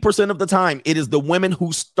 70% of the time, it is the women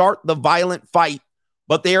who start the violent fight,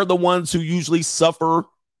 but they are the ones who usually suffer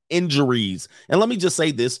injuries. And let me just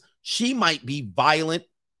say this, she might be violent.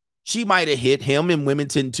 She might have hit him, and women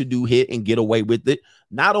tend to do hit and get away with it.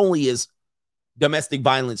 Not only is domestic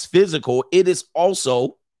violence physical, it is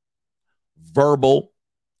also verbal.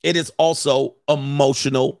 It is also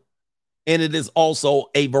emotional, and it is also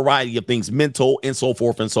a variety of things, mental and so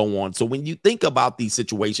forth and so on. So when you think about these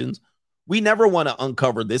situations, We never want to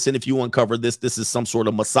uncover this. And if you uncover this, this is some sort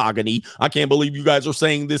of misogyny. I can't believe you guys are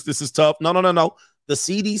saying this. This is tough. No. The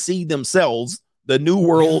CDC themselves, the New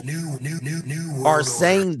World, are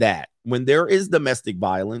saying that when there is domestic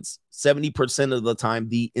violence, 70% of the time,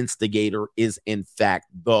 the instigator is in fact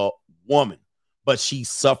the woman, but she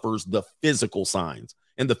suffers the physical signs.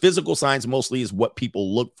 And the physical signs mostly is what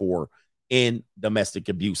people look for in domestic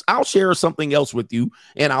abuse. I'll share something else with you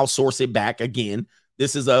and I'll source it back again.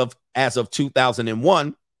 This is as of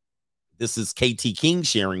 2001. This is KT King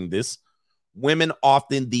sharing this. Women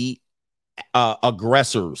often the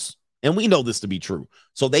aggressors. And we know this to be true.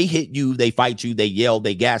 So they hit you, they fight you, they yell,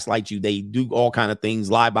 they gaslight you, they do all kind of things,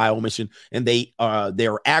 lie by omission, and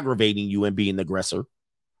they're aggravating you and being the aggressor.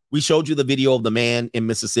 We showed you the video of the man in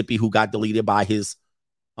Mississippi who got deleted by his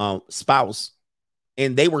spouse,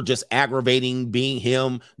 and they were just aggravating being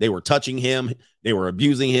him. They were touching him, they were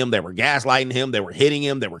abusing him, they were gaslighting him, they were hitting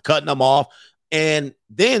him, they were cutting him off. And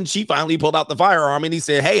then she finally pulled out the firearm and he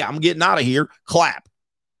said, "Hey, I'm getting out of here." Clap.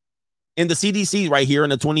 And the CDC right here in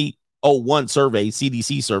the 2001 survey,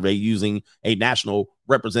 CDC survey, using a national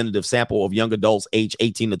representative sample of young adults age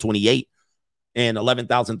 18 to 28 and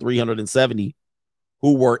 11,370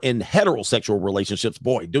 who were in heterosexual relationships.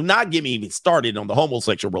 Boy, do not get me even started on the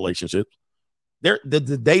homosexual relationships.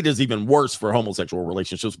 The data is even worse for homosexual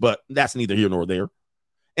relationships, but that's neither here nor there.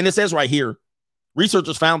 And it says right here,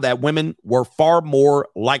 researchers found that women were far more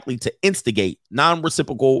likely to instigate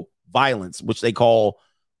non-reciprocal violence, which they call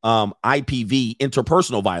IPV,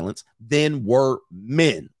 interpersonal violence, than were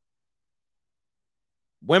men.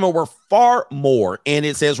 Women were far more, and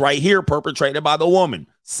it says right here, perpetrated by the woman,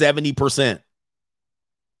 70%.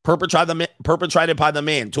 Perpetrated by the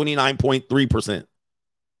man, 29.3%.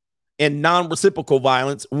 And non-reciprocal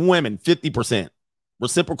violence, women, 50%.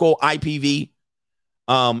 Reciprocal IPV,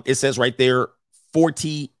 it says right there,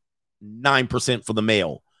 49% for the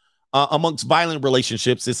male. Amongst violent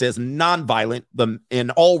relationships, it says non-violent. In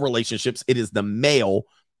all relationships, it is the male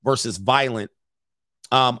versus violent.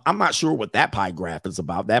 I'm not sure what that pie graph is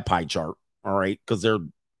about, that pie chart. All right, because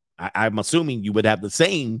I'm assuming you would have the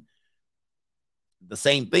same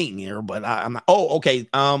thing here, but I'm not. Oh, okay.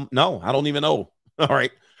 No, I don't even know. All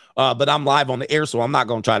right, but I'm live on the air, so I'm not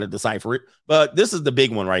going to try to decipher it. But this is the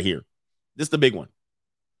big one right here. This is the big one.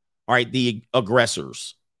 All right, the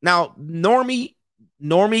aggressors. Now, normie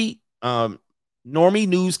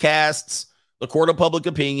newscasts, the Court of Public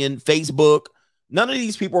Opinion, Facebook, none of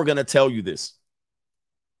these people are going to tell you this.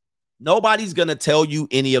 Nobody's going to tell you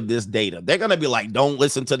any of this data. They're going to be like, don't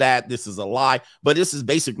listen to that. This is a lie. But this is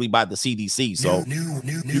basically by the CDC. So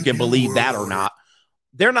you can believe that or not.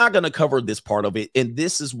 They're not going to cover this part of it. And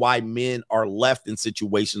this is why men are left in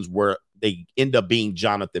situations where they end up being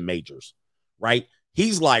Jonathan Majors, right?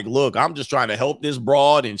 He's like, look, I'm just trying to help this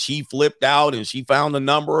broad, and she flipped out and she found the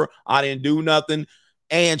number. I didn't do nothing.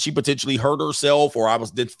 And she potentially hurt herself, or I was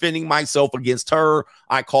defending myself against her.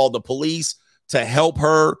 I called the police to help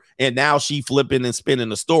her, and now she flipping and spinning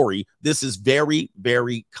the story. This is very,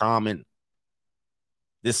 very common.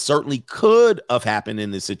 This certainly could have happened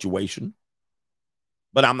in this situation,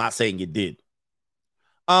 but I'm not saying it did.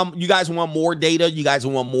 You guys want more data? You guys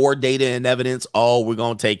want more data and evidence? Oh, we're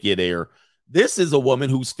going to take you there. This is a woman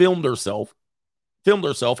who's filmed herself,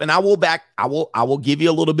 and I will give you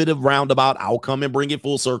a little bit of roundabout. I'll come and bring it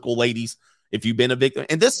full circle, ladies, if you've been a victim.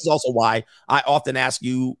 And this is also why I often ask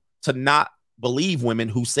you to not believe women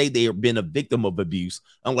who say they have been a victim of abuse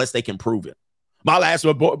unless they can prove it. My last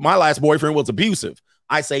boyfriend was abusive.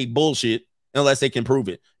 I say bullshit unless they can prove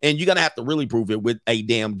it. And you're going to have to really prove it with a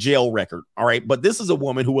damn jail record. All right. But this is a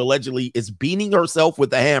woman who allegedly is beating herself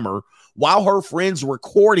with a hammer while her friends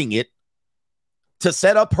recording it to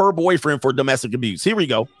set up her boyfriend for domestic abuse. Here we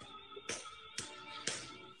go.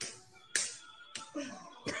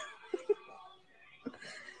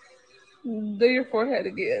 Do your forehead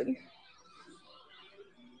again.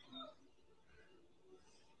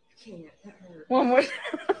 One more.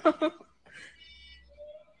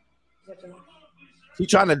 She's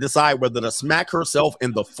trying to decide whether to smack herself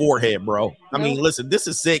in the forehead, bro. I mean, listen, this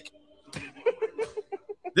is sick.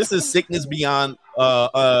 This is sickness beyond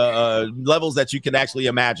levels that you can actually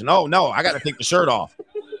imagine. Oh, no, I got to take the shirt off.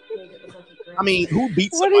 I mean, who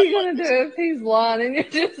beats What are you somebody going to do if he's lying and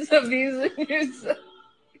you're just abusing yourself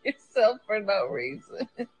for no reason?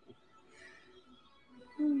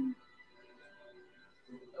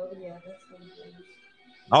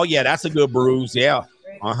 Oh, yeah, that's a good bruise. Yeah.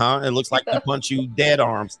 It looks like he punched you dead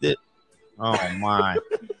arms. Oh, my.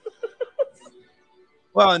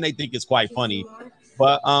 Well, and they think it's quite funny.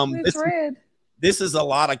 But this is a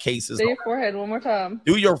lot of cases. Do your forehead one more time.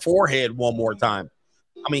 Do your forehead one more time.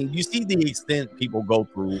 I mean, you see the extent people go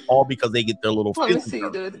through, all because they get their little Let me feelings see you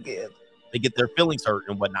hurt. do it again. They get their feelings hurt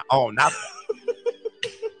and whatnot. Oh, not.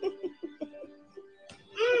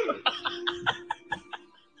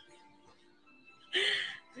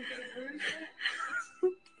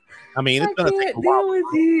 I mean, it's I gonna take can't a deal while. with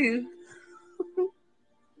you.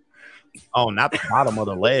 Oh, not the bottom of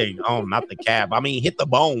the leg. Oh, not the calf. I mean, hit the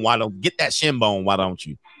bone. Why don't get that shin bone? Why don't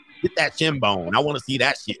you get that shin bone? I want to see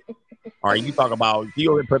that shit. All right, you talk about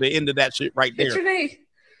you put an end to that shit right Hit there. your knee.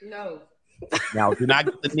 No. Now, do not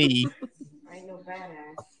get the knee. I ain't no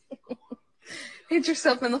badass. Hit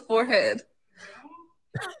yourself in the forehead.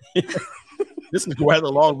 This is quite a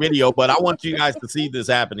long video, but I want you guys to see this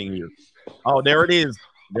happening here. Oh, there it is.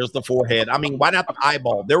 There's the forehead. I mean, why not the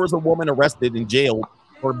eyeball? There was a woman arrested and jailed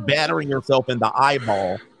for battering herself in the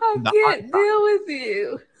eyeball. I in the can't deal with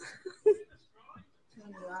you.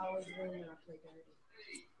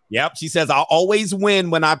 Yep, she says, I'll always win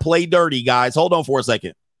when I play dirty, guys. Hold on for a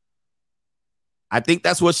second. I think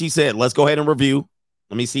that's what she said. Let's go ahead and review.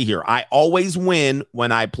 Let me see here. I always win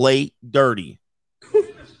when I play dirty.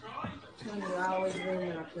 I always win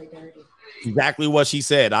when I play dirty. Exactly what she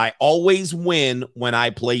said. I always win when I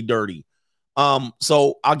play dirty.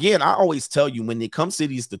 So again, I always tell you, when it comes to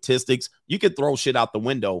these statistics, you can throw shit out the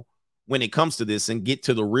window when it comes to this and get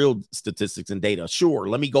to the real statistics and data. Sure,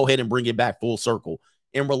 let me go ahead and bring it back full circle.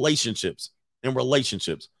 In relationships,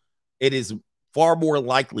 it is far more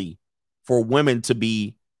likely for women to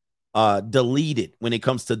be deleted. When it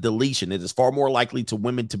comes to deletion, it is far more likely to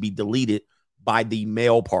women to be deleted by the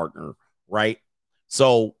male partner, right?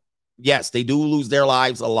 So yes, they do lose their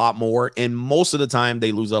lives a lot more, and most of the time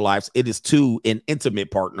they lose their lives, it is to an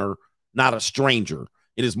intimate partner, not a stranger.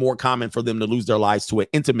 It is more common for them to lose their lives to an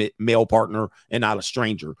intimate male partner and not a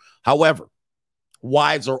stranger. However,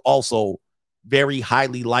 wives are also very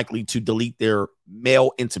highly likely to delete their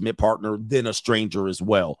male intimate partner than a stranger as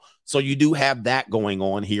well. So you do have that going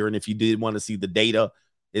on here. And if you did want to see the data,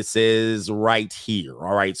 it says right here.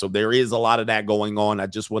 All right. So there is a lot of that going on. I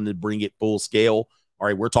just wanted to bring it full scale. All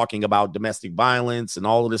right. We're talking about domestic violence and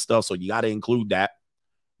all of this stuff. So you got to include that.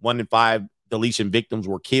 1 in 5 deletion victims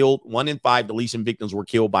were killed. 1 in 5 deletion victims were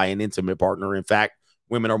killed by an intimate partner. In fact,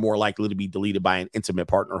 women are more likely to be deleted by an intimate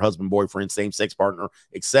partner, husband, boyfriend, same-sex partner,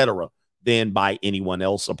 etc., than by anyone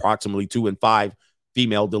else. Approximately 2 in 5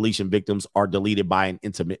 female deletion victims are deleted by an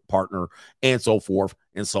intimate partner, and so forth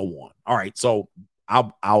and so on. All right. So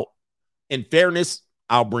I'll in fairness,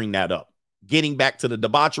 I'll bring that up. Getting back to the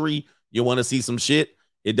debauchery, you want to see some shit?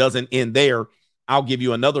 It doesn't end there. I'll give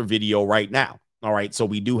you another video right now. All right. So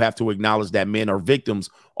we do have to acknowledge that men are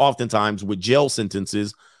victims oftentimes with jail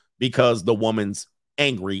sentences because the woman's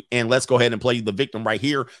angry. And let's go ahead and play the victim right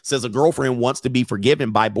here. Says a girlfriend wants to be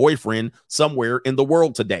forgiven by boyfriend somewhere in the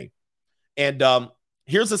world today. And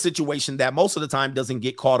here's a situation that most of the time doesn't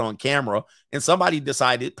get caught on camera. And somebody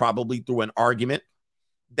decided, probably through an argument,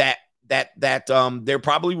 that they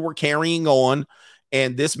probably were carrying on.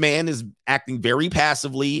 And this man is acting very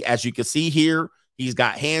passively. As you can see here, he's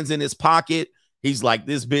got hands in his pocket. He's like,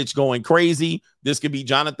 this bitch going crazy. This could be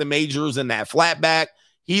Jonathan Majors in that flatback.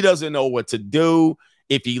 He doesn't know what to do.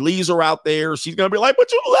 If he leaves her out there, she's going to be like,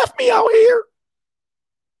 but you left me out here.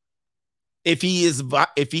 If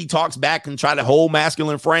he talks back and try to hold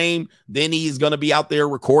masculine frame, then he's going to be out there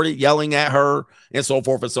recorded yelling at her and so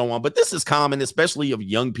forth and so on. But this is common, especially of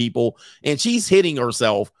young people. And she's hitting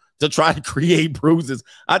herself to try to create bruises.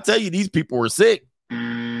 I tell you, these people are sick.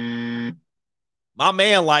 My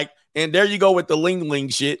man, and there you go with the ling-ling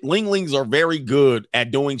shit. Ling-lings are very good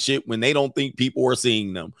at doing shit when they don't think people are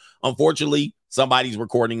seeing them. Unfortunately, somebody's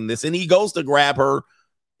recording this, and he goes to grab her,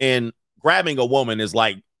 and grabbing a woman is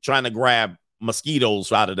like trying to grab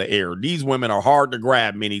mosquitoes out of the air. These women are hard to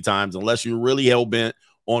grab many times unless you're really hell-bent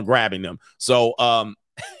on grabbing them. So,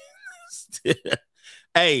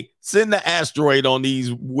 hey, send the asteroid on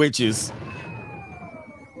these witches.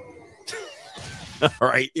 All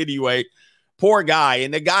right, anyway. Poor guy.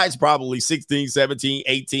 And the guy's probably 16, 17,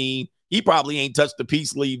 18. He probably ain't touched the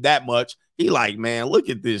peace sleeve that much. He like, man, look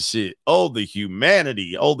at this shit. Oh, the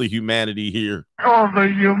humanity. Oh, the humanity here. Oh, the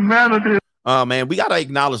humanity. Man, we got to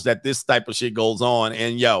acknowledge that this type of shit goes on.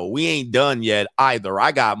 And yo, we ain't done yet either.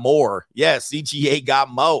 I got more. Yes, CGA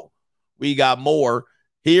got more. We got more.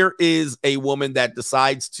 Here is a woman that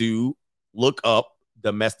decides to look up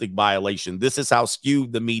domestic violation. This is how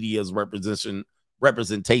skewed the media's representation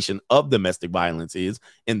of domestic violence is,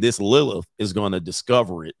 and this Lilith is going to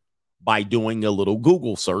discover it by doing a little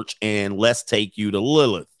Google search. And let's take you to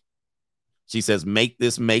Lilith. She says, make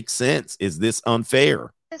this make sense. Is this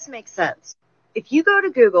unfair? This makes sense. If you go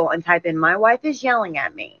to Google and type in "my wife is yelling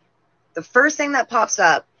at me," the first thing that pops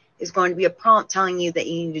up is going to be a prompt telling you that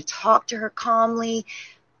you need to talk to her calmly,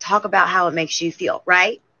 talk about how it makes you feel,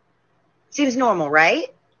 right? Seems normal, right?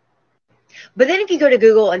 But then if you go to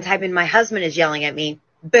Google and type in "my husband is yelling at me,"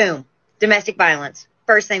 boom, domestic violence.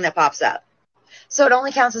 First thing that pops up. So it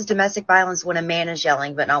only counts as domestic violence when a man is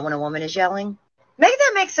yelling, but not when a woman is yelling? Make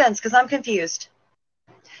that make sense, because I'm confused.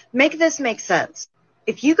 Make this make sense.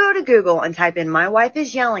 If you go to Google and type in "my wife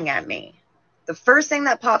is yelling at me," the first thing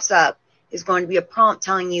that pops up is going to be a prompt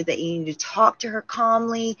telling you that you need to talk to her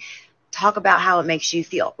calmly, talk about how it makes you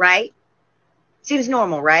feel, right? Seems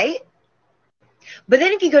normal, right? But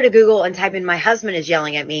then if you go to Google and type in "my husband is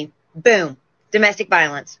yelling at me," boom, domestic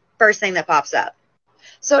violence. First thing that pops up.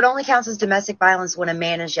 So it only counts as domestic violence when a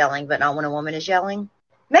man is yelling, but not when a woman is yelling?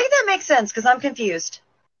 Make that make sense, because I'm confused.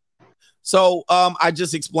 So I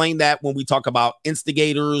just explained that when we talk about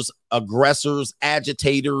instigators, aggressors,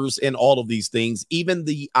 agitators, and all of these things, even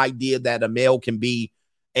the idea that a male can be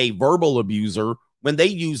a verbal abuser, when they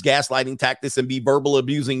use gaslighting tactics and be verbal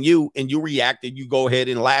abusing you and you react and you go ahead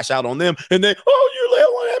and lash out on them and they, "Oh, you're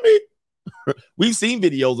yelling at me." We've seen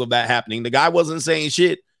videos of that happening. The guy wasn't saying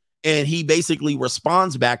shit and he basically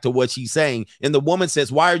responds back to what she's saying. And the woman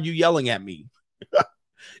says, "Why are you yelling at me?"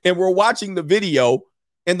 And we're watching the video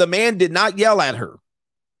and the man did not yell at her.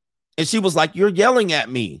 And she was like, "You're yelling at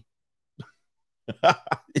me."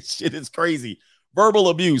 This shit is crazy. Verbal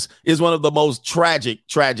abuse is one of the most tragic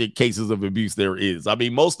cases of abuse there is. I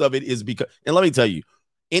mean, most of it is because, and let me tell you,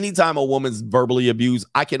 anytime a woman's verbally abused,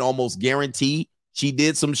 I can almost guarantee she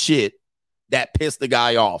did some shit that pissed the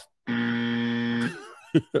guy off.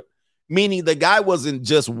 Meaning the guy wasn't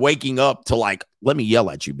just waking up to like, "Let me yell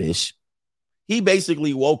at you, bitch." He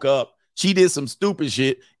basically woke up. She did some stupid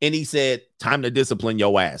shit. And he said, "Time to discipline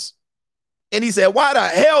your ass." And he said, "Why the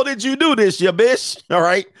hell did you do this, you bitch?" All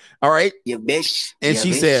right. All right. You bitch. And You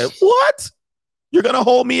she bitch. said, "What? You're going to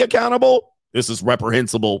hold me accountable? This is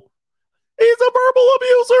reprehensible." He's a verbal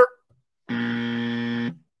abuser.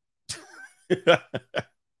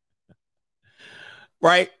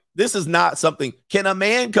 Right? This is not something. Can a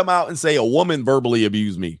man come out and say a woman verbally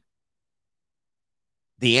abused me?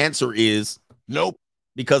 The answer is nope,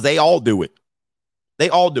 because they all do it. They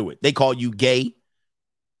all do it. They call you gay.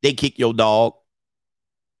 They kick your dog.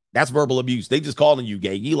 That's verbal abuse. They just calling you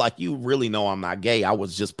gay. You like, "You really know I'm not gay. I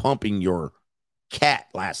was just pumping your cat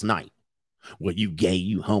last night." "Well, you gay,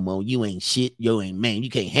 you homo, you ain't shit, you ain't man. You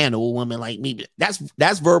can't handle a woman like me."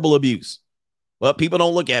 That's verbal abuse. Well, people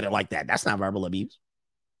don't look at it like that. That's not verbal abuse.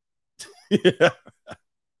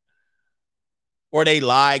 Or they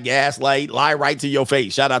lie, gaslight, lie right to your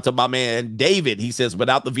face. Shout out to my man David. He says,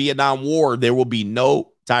 "Without the Vietnam War, there will be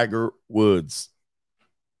no Tiger Woods."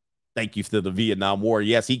 Thank you for the Vietnam War.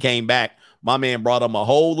 Yes, he came back. My man brought him a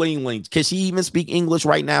whole ling. Can she even speak English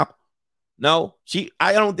right now? No,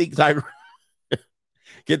 I don't think Tiger.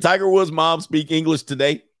 Can Tiger Woods' mom speak English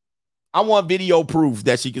today? I want video proof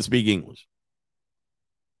that she can speak English.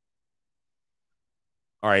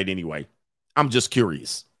 All right, anyway, I'm just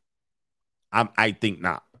curious. I think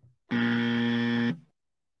not.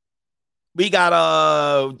 We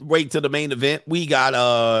got wait to the main event. We got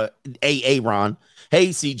Ron. "Hey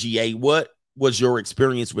CGA, what was your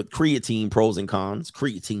experience with creatine, pros and cons?"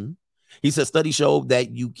 Creatine. He says studies show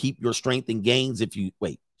that you keep your strength and gains if you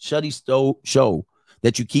studies show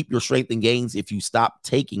that you keep your strength and gains if you stop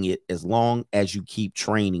taking it as long as you keep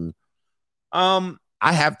training. I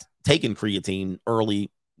have taken creatine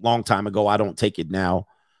long time ago. I don't take it now,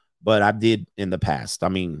 but I did in the past. I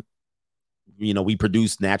mean, we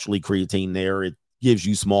produce naturally creatine there. It gives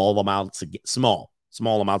you small amounts of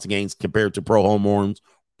gains compared to pro hormones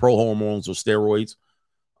or steroids.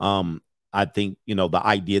 I think, the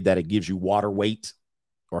idea that it gives you water weight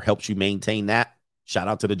or helps you maintain that. Shout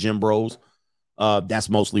out to the gym bros. That's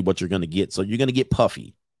mostly what you're going to get. So you're going to get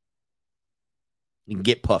puffy. You can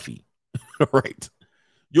get puffy, right?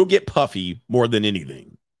 You'll get puffy more than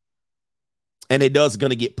anything. And it does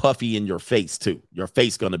going to get puffy in your face too. Your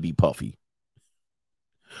face going to be puffy.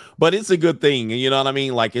 But it's a good thing. You know what I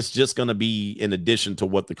mean? Like, it's just going to be in addition to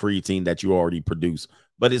what the creatine that you already produce.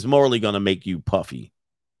 But it's morally going to make you puffy.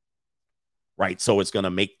 Right? So it's going to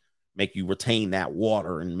make you retain that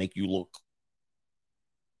water and make you look.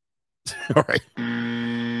 All right.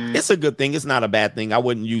 It's a good thing. It's not a bad thing. I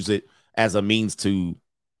wouldn't use it as a means to,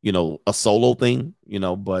 a solo thing,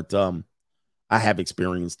 but I have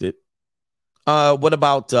experienced it. What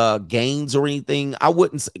about gains or anything? I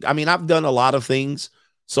wouldn't say, I've done a lot of things.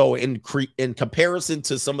 So in comparison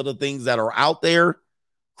to some of the things that are out there,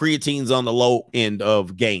 creatine's on the low end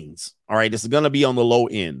of gains. All right. It's going to be on the low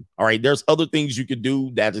end. All right. There's other things you could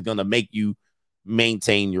do that is going to make you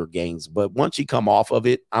maintain your gains. But once you come off of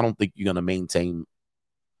it, I don't think you're going to maintain.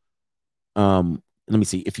 Let me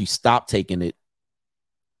see. If you stop taking it,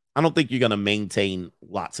 I don't think you're going to maintain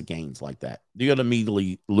lots of gains like that. You're going to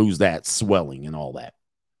immediately lose that swelling and all that.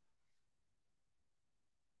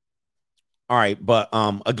 All right. But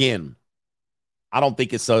again, I don't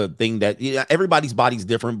think it's a thing that everybody's body's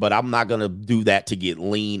different, but I'm not going to do that to get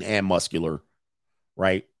lean and muscular,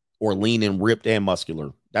 right? Or lean and ripped and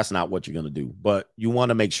muscular. That's not what you're going to do. But you want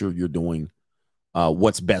to make sure you're doing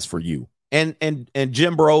what's best for you. And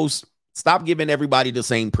gym bros, stop giving everybody the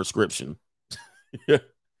same prescription.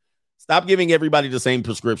 Stop giving everybody the same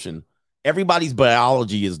prescription. Everybody's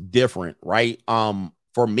biology is different, right?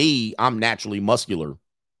 For me, I'm naturally muscular.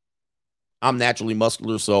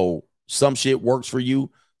 So some shit works for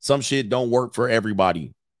you. Some shit don't work for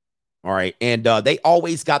everybody. All right. And they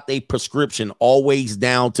always got their prescription always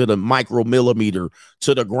down to the micromillimeter,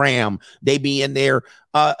 to the gram. They be in there.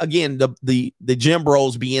 Again, the gym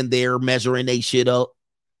bros be in there measuring they shit up.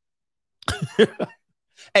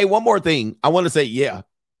 Hey, one more thing. I want to say,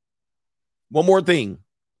 one more thing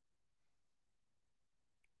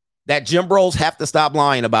that gym bros have to stop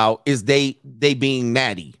lying about is they being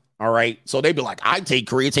natty. All right. So they be like, I take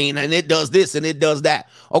creatine and it does this and it does that.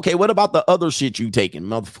 Okay. What about the other shit you taking,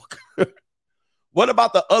 motherfucker? What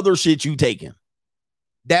about the other shit you taking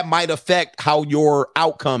that might affect how your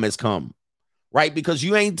outcome has come? Right. Because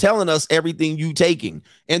you ain't telling us everything you taking.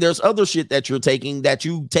 And there's other shit that you're taking that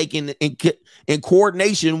you taking in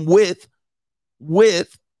coordination with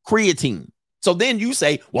creatine. So then you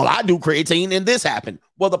say, well, I do creatine and this happened.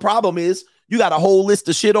 Well, the problem is you got a whole list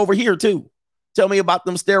of shit over here too. Tell me about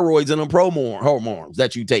them steroids and them hormones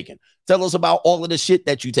that you taking. Tell us about all of the shit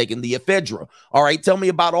that you taking, the ephedra. All right. Tell me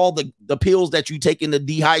about all the pills that you taking to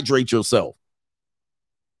dehydrate yourself.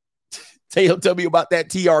 Tell me about that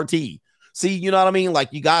TRT. See, you know what I mean?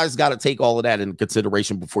 Like, you guys got to take all of that into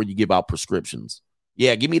consideration before you give out prescriptions.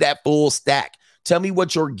 Yeah, give me that full stack. Tell me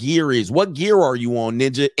what your gear is. What gear are you on,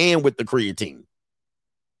 Ninja, and with the creatine?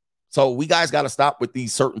 So we guys got to stop with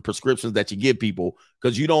these certain prescriptions that you give people,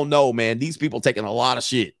 because you don't know, man. These people taking a lot of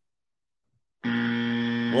shit.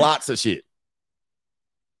 Lots of shit.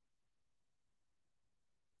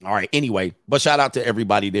 All right. Anyway, but shout out to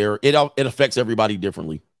everybody there. It affects everybody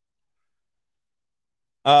differently.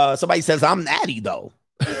 Somebody says, I'm natty, though.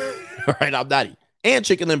 All right, I'm natty. And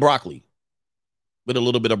chicken and broccoli with a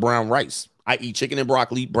little bit of brown rice. I eat chicken and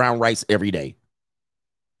broccoli, brown rice every day.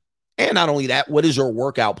 And not only that, what is your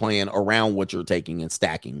workout plan around what you're taking and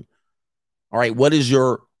stacking? All right, what is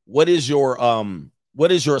your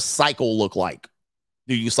cycle look like?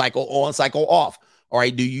 Do you cycle on, cycle off? All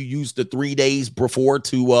right, do you use the 3 days before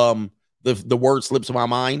to the word slips my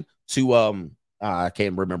mind to I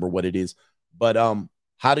can't remember what it is, but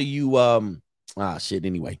how do you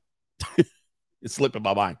anyway. It's slipping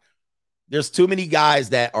my mind. There's too many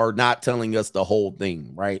guys that are not telling us the whole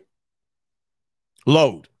thing, right?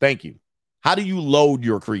 Load. Thank you. How do you load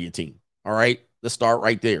your creatine? All right. Let's start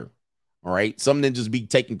right there. All right. Some ninjas be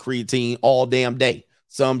taking creatine all damn day.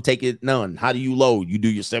 Some take it none. How do you load? You do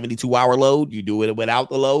your 72-hour load. You do it without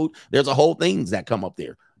the load. There's a whole things that come up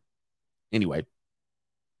there. Anyway.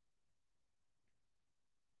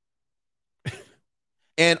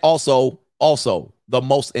 And also the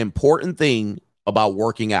most important thing about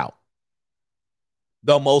working out.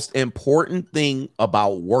 The most important thing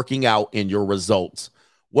about working out in your results.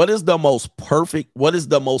 What is the most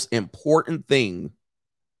important thing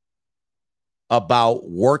about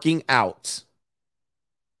working out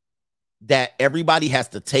that everybody has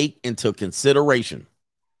to take into consideration?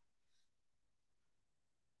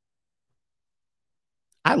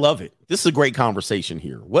 I love it. This is a great conversation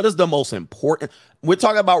here. What is the most important? We're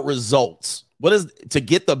talking about results. What is to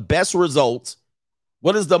get the best results?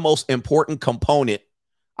 What is the most important component?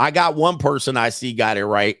 I got one person I see got it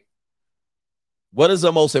right. What is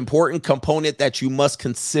the most important component that you must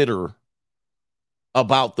consider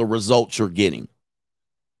about the results you're getting?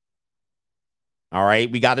 All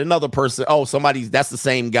right. We got another person. Oh, that's the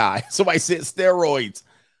same guy. Somebody said steroids.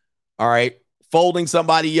 All right. Folding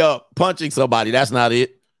somebody up, punching somebody. That's not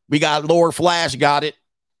it. We got Lord Flash got it.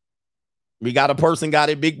 We got a person got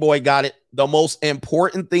it. Big Boy got it. The most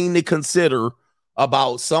important thing to consider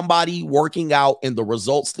about somebody working out and the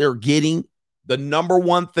results they're getting, the number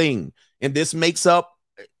one thing, and this makes up,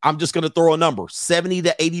 I'm just going to throw a number, 70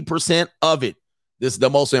 to 80% of it. This is the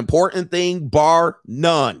most important thing, bar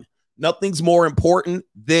none. Nothing's more important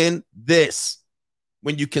than this.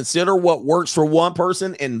 When you consider what works for one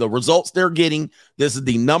person and the results they're getting, this is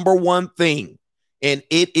the number one thing, and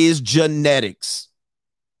it is genetics.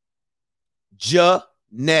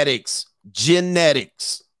 Genetics.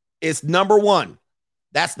 Genetics. It's number one.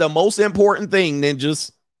 That's the most important thing,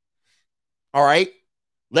 ninjas. All right.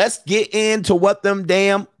 Let's get into what them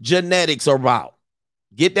damn genetics are about.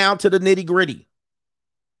 Get down to the nitty gritty.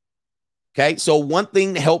 Okay. So one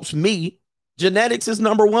thing that helps me, genetics is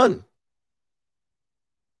number one.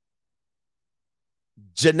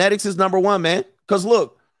 Genetics is number one, man. Because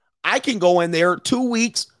look, I can go in there 2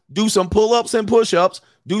 weeks, do some pull-ups and push-ups,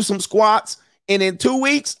 do some squats, and in 2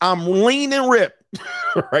 weeks, I'm lean and ripped.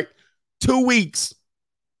 Right? 2 weeks.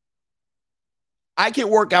 I can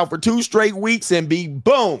work out for 2 straight weeks and be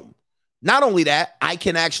boom. Not only that, I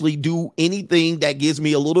can actually do anything that gives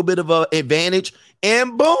me a little bit of an advantage,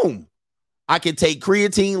 and boom. I can take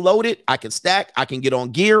creatine loaded, I can stack, I can get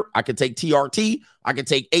on gear, I can take TRT, I can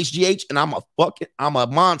take HGH, and I'm a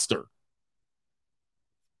monster.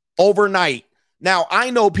 Overnight. Now, I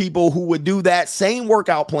know people who would do that same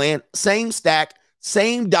workout plan, same stack,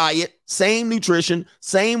 same diet, same nutrition,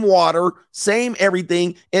 same water, same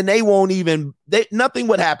everything, and they won't even, nothing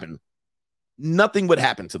would happen. Nothing would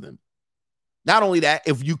happen to them. Not only that,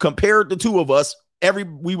 if you compared the two of us,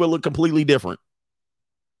 we would look completely different.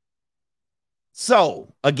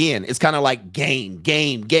 So, again, it's kind of like game.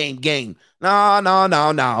 No.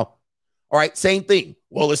 All right, same thing.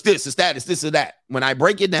 Well, it's this, it's that, it's this or that. When I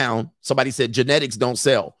break it down, somebody said genetics don't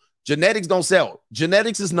sell. Genetics don't sell.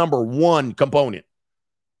 Genetics is number one component.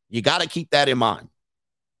 You got to keep that in mind.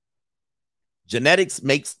 Genetics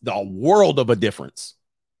makes the world of a difference.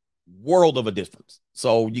 World of a difference.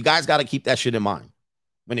 So you guys got to keep that shit in mind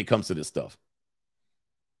when it comes to this stuff.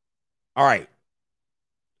 All right.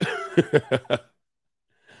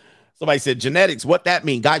 Somebody said genetics. What that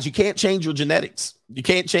mean? Guys, you can't change your genetics. You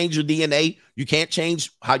can't change your DNA. You can't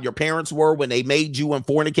change how your parents were when they made you and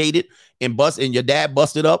fornicated and your dad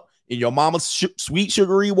busted up in your mama's sweet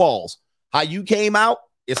sugary walls. How you came out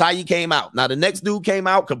is how you came out. Now, the next dude came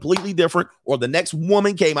out completely different, or the next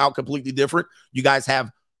woman came out completely different. You guys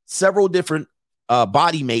have several different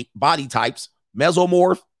body types,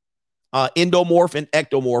 mesomorph, endomorph, and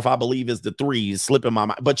ectomorph, I believe is the three, is slipping my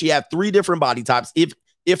mind. But you have 3 different body types,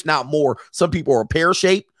 if not more. Some people are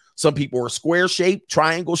pear-shaped. Some people are square-shaped,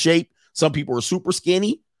 triangle-shaped. Some people are super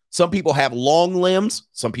skinny. Some people have long limbs.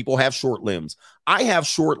 Some people have short limbs. I have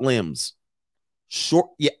short limbs.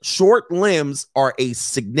 Short limbs are a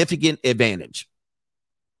significant advantage.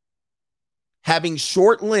 Having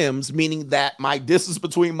short limbs, meaning that my distance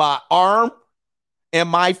between my arm and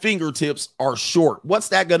my fingertips are short. What's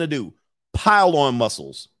that going to do? Pile on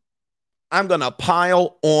muscles. I'm going to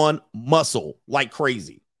pile on muscle like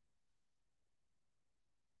crazy.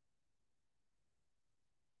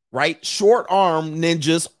 Right? Short arm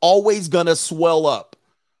ninjas always going to swell up.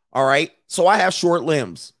 All right? So I have short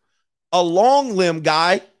limbs. A long limb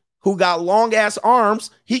guy who got long ass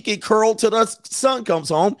arms, he can curl till the sun comes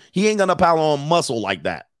home. He ain't going to pile on muscle like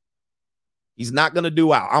that. He's not going to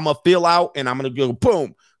do out. I'm going to fill out and I'm going to go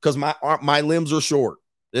boom because my limbs are short.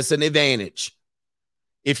 It's an advantage.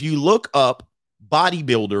 If you look up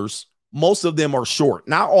bodybuilders, most of them are short.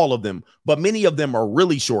 Not all of them, but many of them are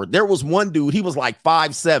really short. There was one dude, he was like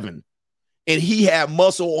 5'7", and he had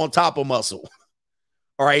muscle on top of muscle.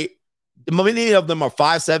 All right. Many of them are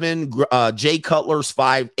 5'7". Jay Cutler's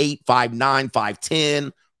 5'8", 5'9",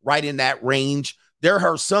 5'10", right in that range. There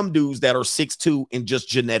are some dudes that are 6'2" and just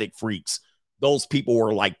genetic freaks. Those people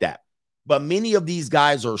are like that. But many of these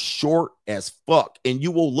guys are short as fuck. And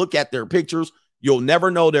you will look at their pictures. You'll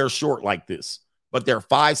never know they're short like this. But they're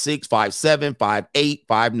 5'6", 5'7", 5'8",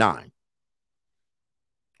 5'9".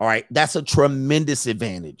 All right. That's a tremendous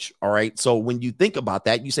advantage. All right. So when you think about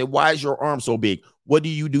that, you say, why is your arm so big? What do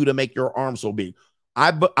you do to make your arm so big?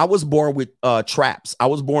 I was born with traps. I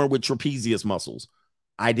was born with trapezius muscles.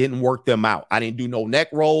 I didn't work them out. I didn't do no neck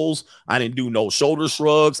rolls. I didn't do no shoulder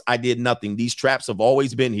shrugs. I did nothing. These traps have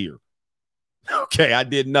always been here. Okay, I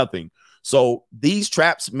did nothing. So these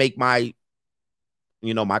traps make my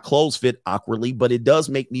clothes fit awkwardly, but it does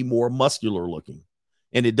make me more muscular looking.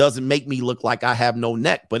 And it doesn't make me look like I have no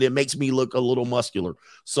neck, but it makes me look a little muscular.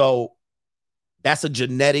 So that's a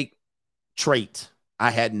genetic trait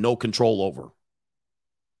I had no control over.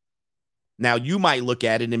 Now you might look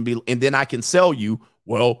at it and then I can sell you,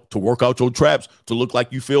 well, to work out your traps, to look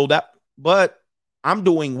like you filled out. But I'm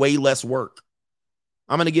doing way less work.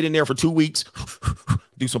 I'm going to get in there for 2 weeks,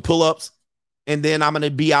 do some pull-ups, and then I'm going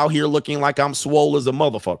to be out here looking like I'm swole as a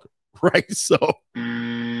motherfucker, right? So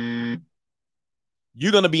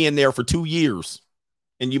you're going to be in there for 2 years,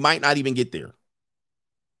 and you might not even get there.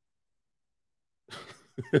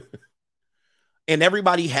 And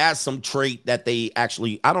everybody has some trait that they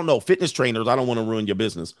actually, I don't know, fitness trainers, I don't want to ruin your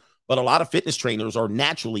business, but a lot of fitness trainers are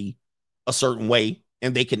naturally a certain way,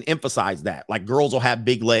 and they can emphasize that. Like girls will have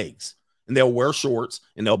big legs and they'll wear shorts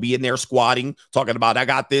and they'll be in there squatting, talking about, I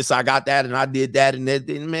got this, I got that, and I did that. And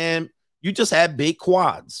man, you just have big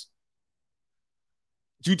quads.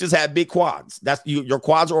 You just have big quads. That's your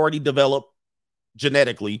quads are already developed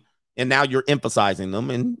genetically, and now you're emphasizing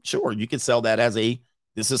them. And sure, you can sell that as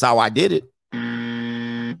this is how I did it.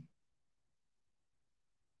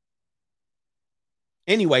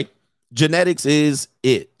 Anyway, genetics is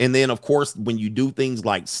it. And then, of course, when you do things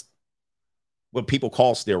like what people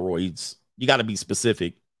call steroids, you got to be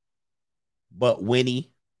specific. But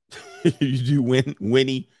Winnie, you do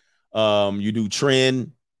Winnie, you do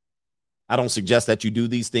Trend. I don't suggest that you do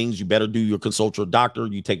these things. You better do your consult your doctor.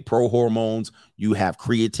 You take pro hormones. You have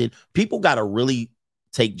creatine. People got to really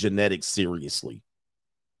take genetics seriously.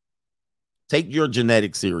 Take your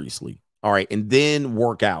genetics seriously. All right. And then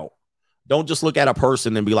work out. Don't just look at a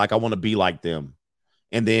person and be like, I want to be like them.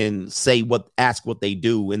 And then ask what they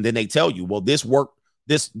do. And then they tell you, well, this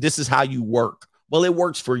is how you work. Well, it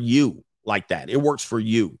works for you like that. It works for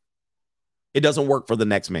you. It doesn't work for the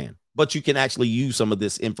next man, but you can actually use some of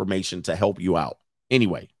this information to help you out.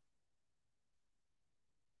 Anyway.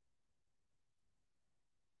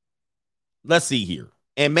 Let's see here.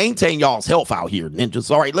 And maintain y'all's health out here,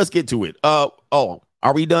 ninjas. All right, let's get to it. Are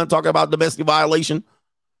we done talking about domestic violation?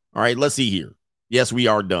 All right, let's see here. Yes, we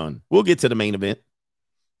are done. We'll get to the main event.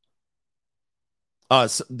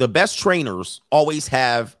 The best trainers always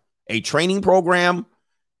have a training program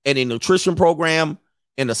and a nutrition program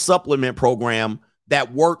and a supplement program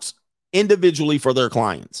that works individually for their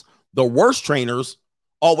clients. The worst trainers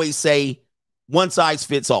always say one size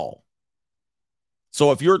fits all.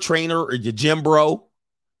 So if you're a trainer or your gym bro,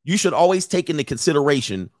 you should always take into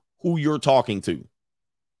consideration who you're talking to.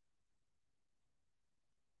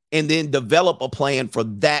 And then develop a plan for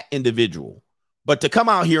that individual. But to come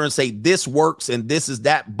out here and say this works and this is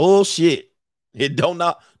that bullshit, it don't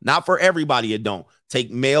not for everybody. It don't.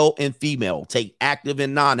 Take male and female, take active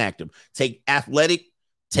and non-active, take athletic,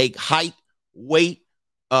 take height, weight,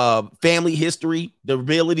 family history, the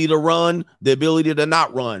ability to run, the ability to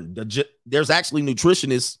not run. There's actually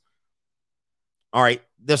nutritionists. All right.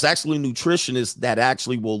 There's actually nutritionists that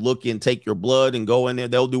actually will look and take your blood and go in there.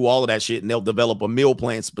 They'll do all of that shit and they'll develop a meal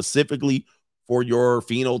plan specifically for your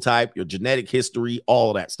phenotype, your genetic history,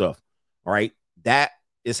 all of that stuff. All right. That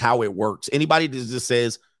is how it works. Anybody that just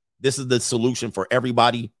says this is the solution for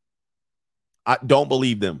everybody, I don't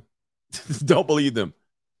believe them. Don't believe them.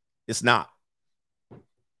 It's not.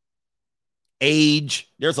 Age,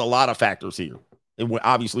 there's a lot of factors here. And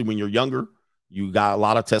obviously when you're younger, you got a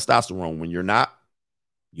lot of testosterone. When you're not,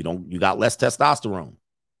 you got less testosterone.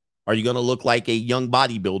 Are you going to look like a young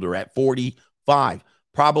bodybuilder at 45?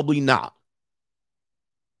 Probably not.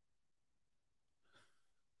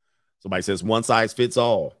 Somebody says one size fits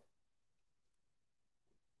all.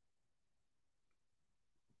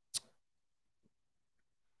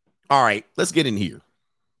 All right, let's get in here.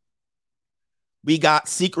 We got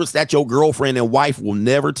secrets that your girlfriend and wife will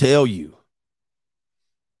never tell you.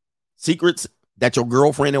 Secrets that your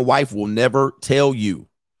girlfriend and wife will never tell you.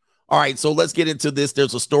 All right, so let's get into this.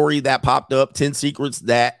 There's a story that popped up, 10 secrets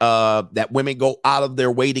that women go out of their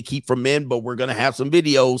way to keep from men, but we're going to have some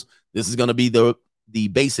videos. This is going to be the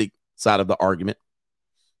basic side of the argument.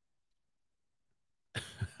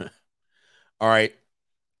 All right.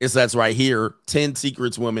 It says right here, 10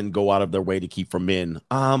 secrets women go out of their way to keep from men.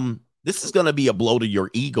 This is going to be a blow to your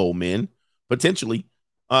ego, men, potentially.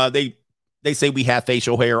 They say we have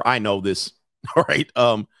facial hair. I know this. All right.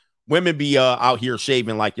 Women be out here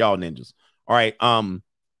shaving like y'all ninjas. All right.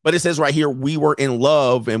 But it says right here, we were in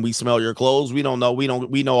love and we smell your clothes. We don't know.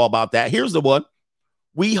 We know all about that. Here's the one.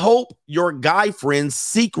 We hope your guy friends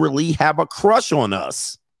secretly have a crush on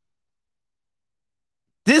us.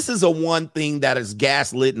 This is a one thing that is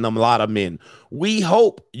gaslit in a lot of men. We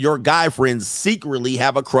hope your guy friends secretly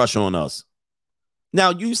have a crush on us.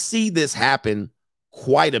 Now, you see this happen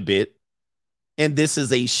quite a bit, and this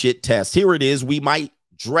is a shit test. Here it is. We might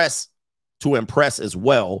dress to impress as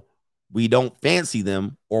well. We don't fancy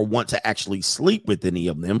them or want to actually sleep with any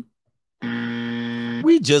of them.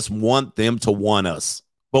 We just want them to want us,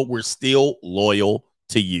 but we're still loyal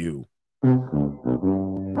to you.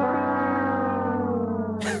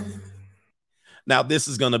 Now, this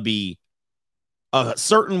is going to be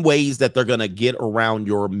certain ways that they're going to get around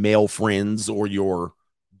your male friends or your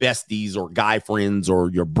besties or guy friends or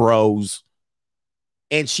your bros.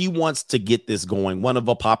 And she wants to get this going. One of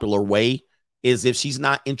a popular way is if she's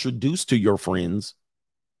not introduced to your friends,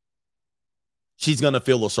 she's going to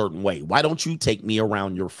feel a certain way. Why don't you take me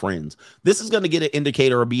around your friends? This is going to get an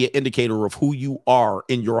indicator or be an indicator of who you are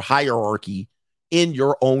in your hierarchy in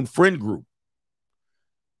your own friend group.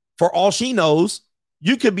 For all she knows,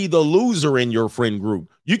 you could be the loser in your friend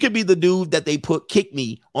group. You could be the dude that they put kick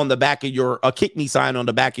me on the back of your kick me sign on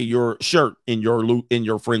the back of your shirt in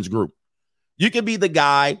your friends group. You could be the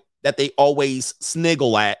guy that they always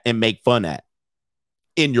sniggle at and make fun at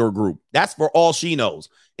in your group. That's for all she knows.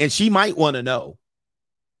 And she might want to know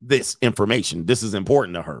this information. This is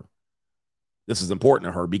important to her. This is important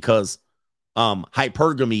to her because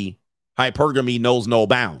hypergamy knows no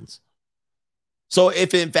bounds. So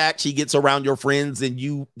if in fact she gets around your friends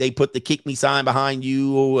and they put the kick me sign behind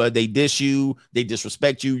you, they dish you, they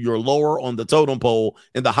disrespect you, you're lower on the totem pole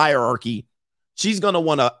in the hierarchy, she's going to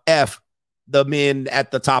want to F the men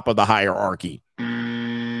at the top of the hierarchy.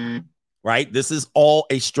 Right? This is all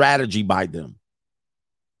a strategy by them.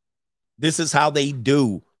 This is how they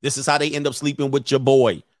do. This is how they end up sleeping with your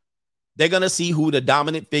boy. They're going to see who the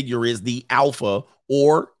dominant figure is, the alpha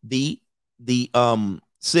or the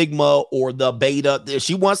sigma or the beta.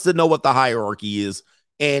 She wants to know what the hierarchy is.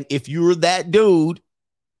 And if you're that dude,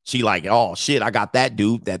 she like, oh shit, I got that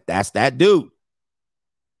dude. That's that dude.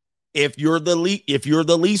 If you're the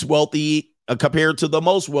least wealthy compared to the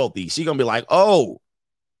most wealthy, she gonna be like, oh,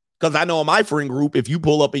 because I know in my friend group, if you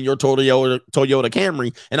pull up in your Toyota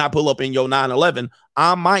Camry and I pull up in your 911,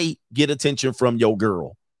 I might get attention from your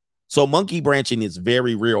girl. So monkey branching is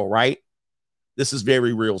very real, right? This is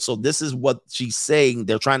very real. So this is what she's saying.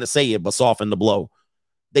 They're trying to say it, but soften the blow.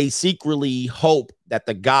 They secretly hope that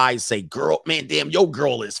the guys say, girl, man, damn, your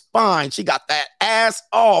girl is fine. She got that ass.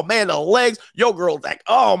 Oh, man, the legs. Your girl's like,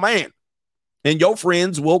 oh, man. And your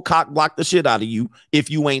friends will cock block the shit out of you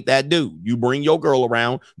if you ain't that dude. You bring your girl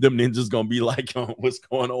around, them ninjas gonna be like, oh, what's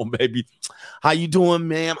going on, baby? How you doing,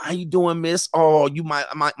 ma'am? How you doing, miss? Oh, you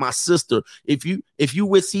my sister. If you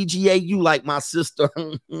with CGA, you like my sister.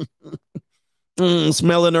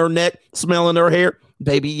 Smelling her neck, smelling her hair,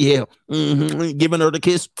 baby, yeah. Giving her the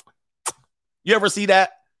kiss. You ever see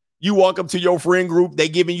that? You walk up to your friend group, they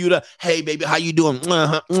giving you the, hey, baby, how you doing?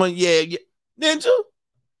 Yeah. Ninja.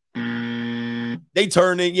 They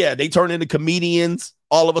turn into comedians.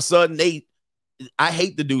 All of a sudden, I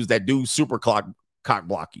hate the dudes that do super cock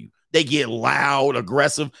block you. They get loud,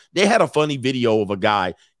 aggressive. They had a funny video of a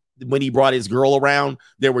guy when he brought his girl around.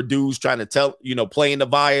 There were dudes trying to playing the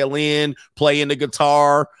violin, playing the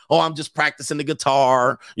guitar. Oh, I'm just practicing the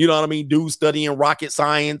guitar. You know what I mean? Dudes studying rocket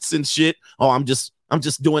science and shit. Oh, I'm just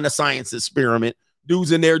doing a science experiment.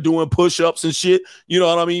 Dudes in there doing push-ups and shit. You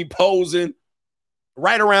know what I mean? Posing.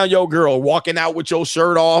 Right around your girl, walking out with your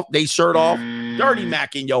shirt off, dirty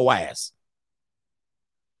macking your ass.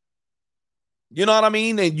 You know what I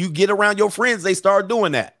mean? And you get around your friends, they start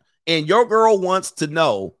doing that. And your girl wants to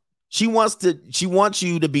know, she wants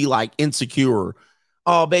you to be like insecure.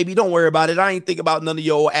 Oh, baby, don't worry about it. I ain't thinking about none of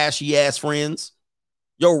your ashy ass friends,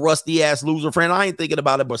 your rusty ass loser friend. I ain't thinking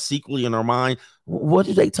about it, but secretly in her mind, what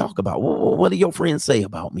do they talk about? What do your friends say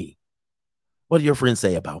about me? What do your friends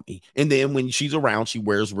say about me? And then when she's around, she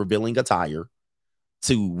wears revealing attire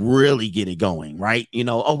to really get it going, right? You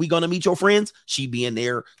know, oh, we gonna meet your friends? She be in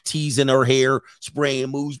there teasing her hair, spraying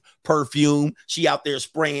mousse, perfume. She out there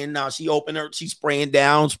spraying. Now she's spraying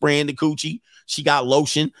down, spraying the coochie. She got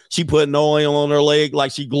lotion. She putting oil on her leg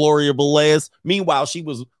like she Gloria Velez. Meanwhile, she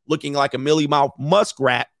was looking like a Millie Mouth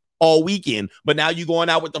muskrat all weekend. But now you going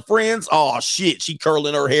out with the friends? Oh shit, she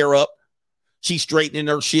curling her hair up. She straightening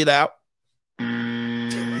her shit out.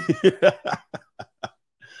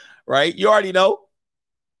 Right? You already know.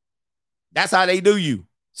 That's how they do you.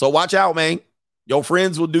 So watch out, man. Your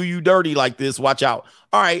friends will do you dirty like this. Watch out.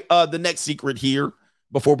 All right. The next secret here,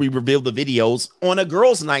 before we reveal the videos, on a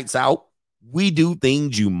girls' nights out, we do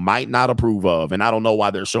things you might not approve of. And I don't know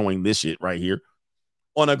why they're showing this shit right here.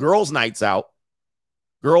 On a girls' night out,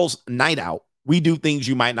 we do things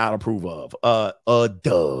you might not approve of.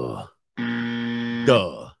 Duh.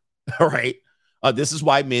 All right. This is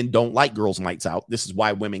why men don't like girls' nights out. This is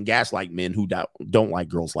why women gaslight men who don't like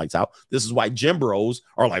girls' nights out. This is why gym bros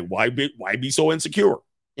are like, why be so insecure?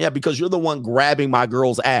 Yeah, because you're the one grabbing my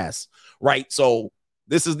girl's ass, right? So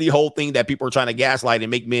this is the whole thing that people are trying to gaslight and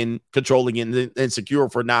make men controlling and insecure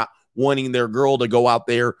for not wanting their girl to go out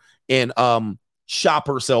there and shop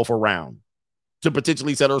herself around to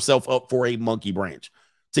potentially set herself up for a monkey branch,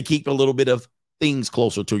 to keep a little bit of things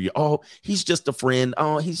closer to you. Oh, he's just a friend.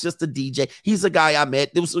 Oh, he's just a DJ. He's a guy I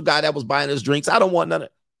met. There was a guy that was buying his drinks. I don't want none of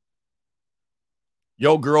it.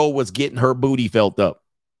 Your girl was getting her booty felt up.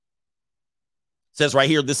 Says right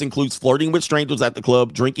here, this includes flirting with strangers at the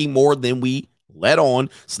club, drinking more than we led on,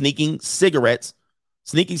 sneaking cigarettes,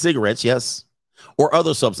 yes, or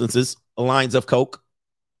other substances, lines of coke,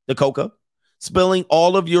 the coca, spilling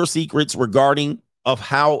all of your secrets regarding of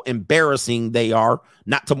how embarrassing they are,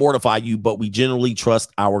 not to mortify you, but we generally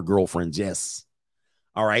trust our girlfriends. Yes.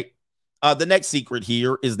 All right. The next secret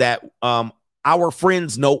here is that our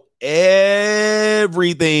friends know everything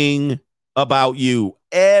about you.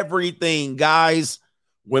 Everything, guys.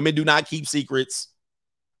 Women do not keep secrets.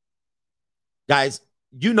 Guys,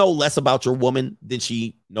 you know less about your woman than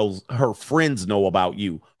she knows. Her friends know about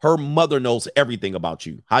you. Her mother knows everything about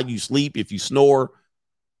you. How you sleep, if you snore,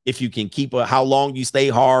 if you can keep how long you stay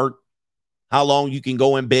hard, how long you can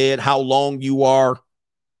go in bed, how long you are.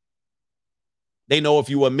 They know if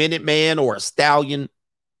you a minute man or a stallion.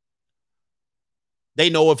 They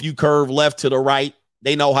know if you curve left to the right.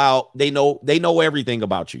 They know how they know everything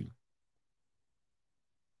about you.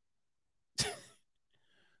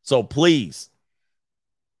 So please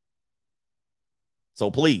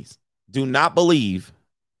do not believe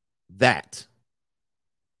that.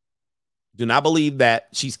 Do not believe that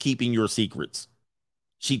she's keeping your secrets.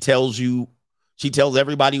 She tells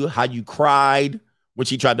everybody how you cried when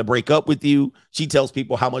she tried to break up with you. She tells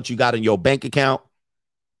people how much you got in your bank account,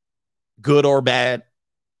 good or bad.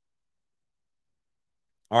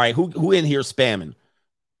 All right, who in here spamming?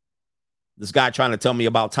 This guy trying to tell me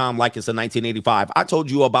about Tom Likas in 1985. I told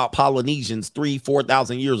you about Polynesians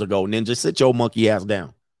 4,000 years ago. Ninja, sit your monkey ass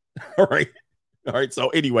down. All right. So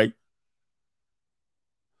anyway.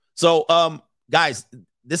 So, guys,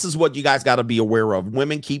 this is what you guys got to be aware of.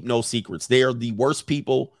 Women keep no secrets. They are the worst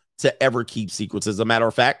people to ever keep secrets. As a matter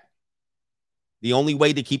of fact, the only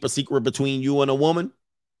way to keep a secret between you and a woman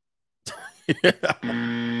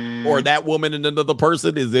or that woman and another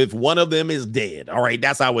person is if one of them is dead. All right,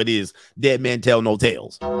 that's how it is. Dead men tell no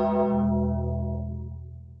tales. All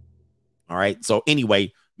right, so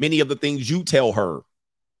anyway, many of the things you tell her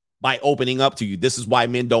by opening up to you. This is why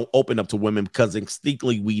men don't open up to women, because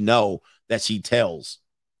instinctively we know that she tells.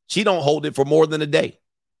 She don't hold it for more than a day.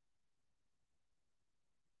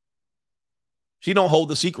 She don't hold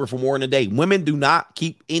the secret for more than a day. Women do not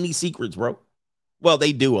keep any secrets, bro. Well,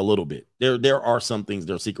 they do a little bit. There are some things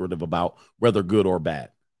they're secretive about, whether good or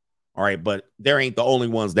bad. All right, but there ain't the only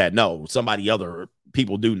ones that know. Other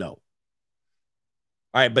people do know.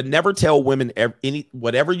 All right, but never tell women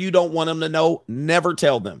whatever you don't want them to know. Never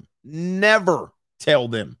tell them. Never tell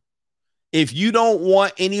them. If you don't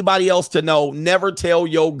want anybody else to know, never tell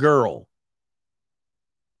your girl.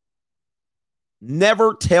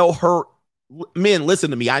 Never tell her. Men,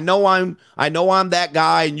 listen to me. I know I'm that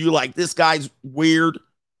guy, and you like, this guy's weird.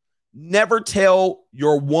 Never tell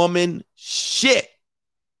your woman shit.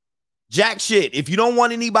 Jack shit. If you don't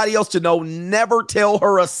want anybody else to know, never tell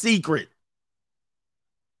her a secret.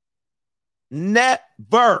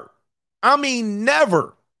 Never. I mean,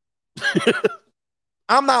 never.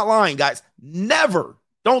 I'm not lying, guys. Never.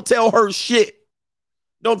 Don't tell her shit.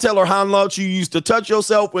 Don't tell her how much you used to touch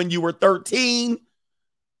yourself when you were 13.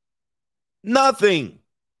 Nothing.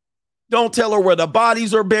 Don't tell her where the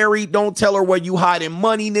bodies are buried. Don't tell her where you hiding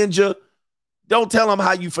money, Ninja. Don't tell them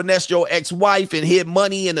how you finessed your ex-wife and hid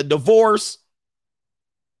money in a divorce.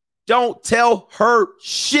 Don't tell her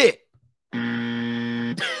shit.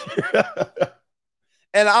 And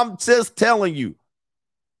I'm just telling you.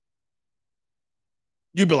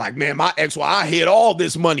 You'd be like, man, my ex-wife, I hid all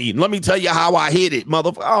this money. Let me tell you how I hid it,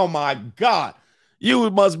 motherfucker. Oh, my God.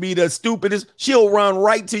 You must be the stupidest. She'll run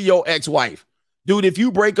right to your ex-wife. Dude, if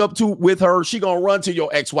you break up with her, she going to run to your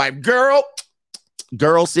ex-wife. Girl,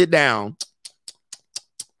 sit down.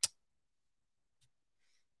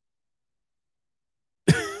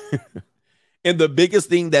 And the biggest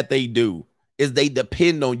thing that they do is they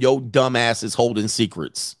depend on your dumb asses holding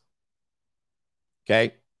secrets.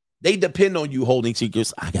 Okay? They depend on you holding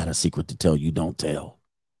secrets. I got a secret to tell you. Don't tell.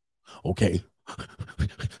 Okay.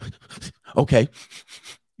 Okay.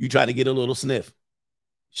 You try to get a little sniff.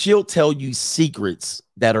 She'll tell you secrets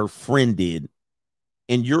that her friend did.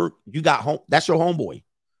 And you got home. That's your homeboy.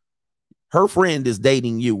 Her friend is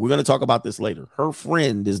dating you. We're going to talk about this later. Her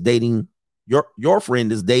friend is dating your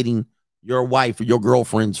friend is dating your wife or your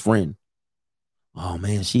girlfriend's friend. Oh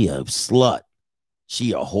man, she a slut.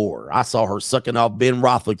 She a whore. I saw her sucking off Ben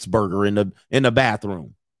Roethlisberger in the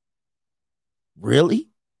bathroom. Really?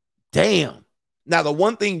 Damn. Now, the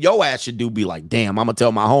one thing your ass should do be like, damn, I'm going to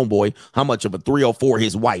tell my homeboy how much of a 304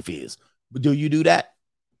 his wife is. But do you do that?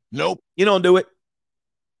 Nope. You don't do it.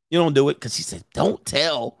 You don't do it because she said, don't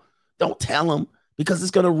tell him because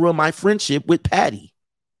it's going to ruin my friendship with Patty.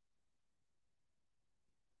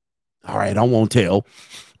 All right, I won't tell.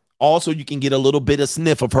 Also, you can get a little bit of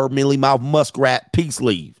sniff of her mealy mouth muskrat peace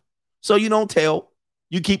leave. So you don't tell.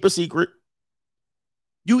 You keep a secret.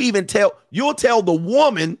 You'll tell the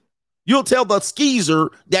woman, you'll tell the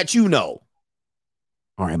skeezer that you know.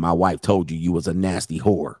 All right, my wife told you was a nasty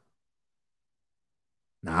whore.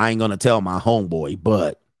 Now, I ain't going to tell my homeboy,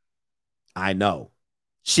 but I know.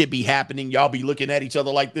 Shit be happening. Y'all be looking at each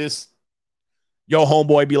other like this. Your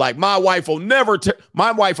homeboy be like, my wife will never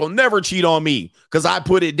cheat on me because I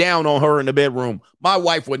put it down on her in the bedroom. My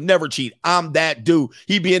wife would never cheat. I'm that dude.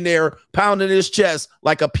 He be in there pounding his chest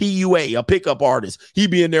like a PUA, a pickup artist. He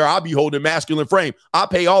be in there. I'll be holding masculine frame. I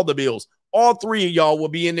pay all the bills. All three of y'all will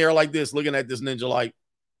be in there like this, looking at this ninja like,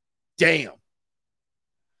 damn.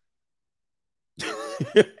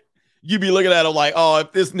 You be looking at him like, oh,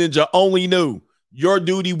 if this ninja only knew. Your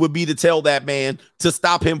duty would be to tell that man to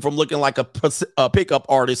stop him from looking like a pickup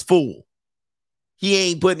artist fool. He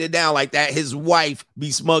ain't putting it down like that. His wife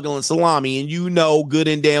be smuggling salami, and you know good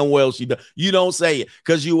and damn well she does. You don't say it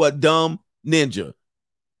because you a dumb ninja,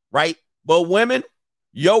 right? But women,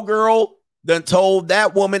 your girl done told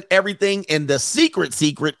that woman everything, and the secret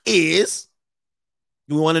is,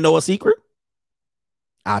 you want to know a secret?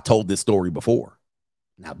 I told this story before.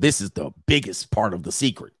 Now, this is the biggest part of the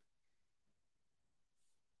secret.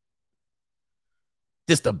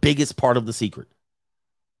 This is the biggest part of the secret.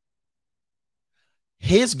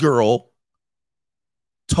 His girl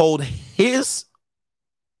told his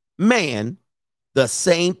man the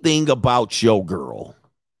same thing about your girl.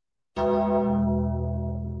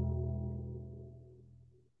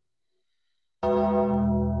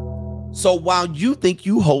 So while you think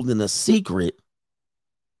you holding a secret,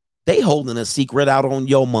 they holding a secret out on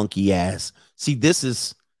your monkey ass. See, this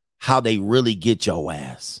is how they really get your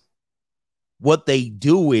ass. What they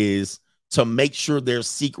do is, to make sure their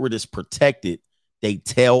secret is protected, they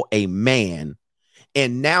tell a man.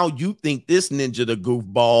 And now you think this ninja the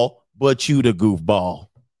goofball, but you the goofball.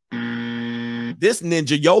 This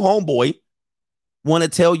ninja, your homeboy, want to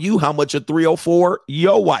tell you how much a 304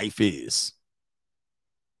 your wife is.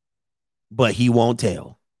 But he won't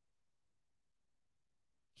tell.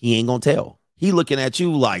 He ain't gonna tell. He looking at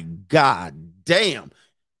you like, God damn.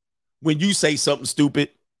 When you say something stupid,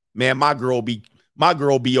 man, my girl be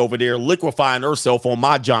over there liquefying herself on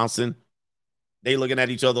my Johnson. They looking at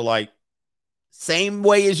each other like, same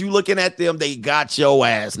way as you looking at them, they got your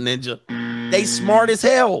ass, ninja. They smart as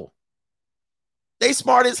hell. They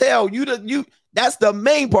smart as hell. That's the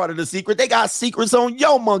main part of the secret. They got secrets on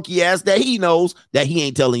your monkey ass that he knows that he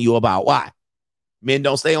ain't telling you about. Why? Men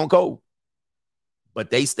don't stay on code, but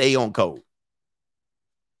they stay on code.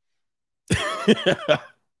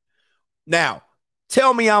 Now,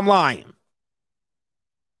 tell me I'm lying.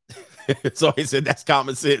 So he said, that's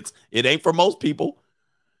common sense. It ain't for most people.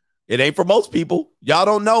 It ain't for most people. Y'all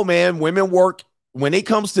don't know, man. Women work when it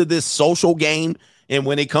comes to this social game, and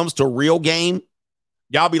when it comes to real game,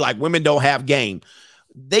 y'all be like, women don't have game.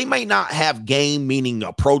 They may not have game, meaning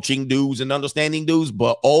approaching dudes and understanding dudes,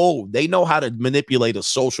 but they know how to manipulate a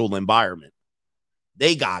social environment.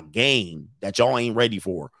 They got game that y'all ain't ready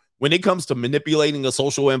for. When it comes to manipulating a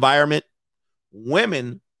social environment,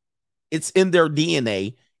 women, it's in their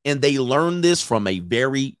DNA, and they learn this from a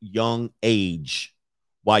very young age.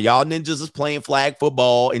 While y'all ninjas is playing flag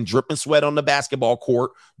football and dripping sweat on the basketball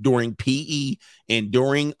court during PE and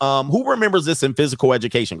during, who remembers this in physical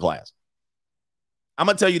education class? I'm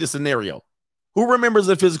going to tell you the scenario. Who remembers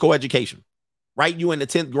the physical education, right? You in the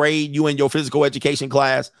 10th grade, you in your physical education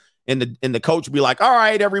class, and the coach be like, all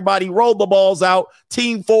right, everybody, roll the balls out.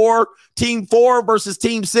 Team 4 versus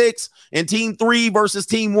team 6, and team 3 versus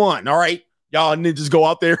team 1. All right. Y'all ninjas go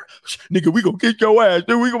out there. Nigga, we gonna kick your ass.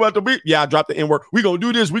 Dude, we about to beat. Yeah, I dropped the N-word. We gonna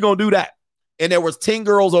do this. We gonna do that. And there was 10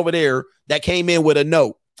 girls over there that came in with a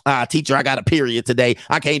note. Teacher, I got a period today.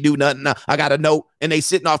 I can't do nothing. I got a note. And they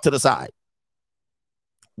sitting off to the side.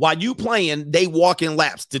 While you playing, they walk in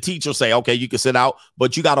laps. The teacher say, okay, you can sit out,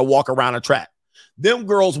 but you got to walk around a track. Them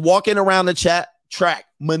girls walking around the track,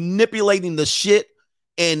 manipulating the shit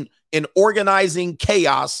and organizing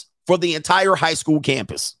chaos for the entire high school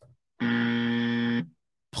campus.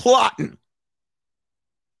 Plotting.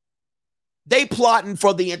 They plotting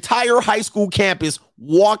for the entire high school campus,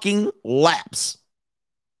 walking laps.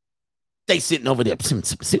 They sitting over there. They've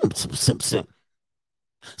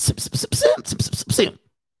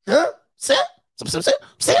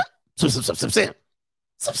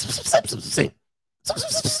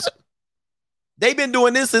been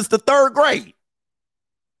doing this since the 3rd grade.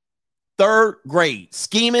 3rd grade.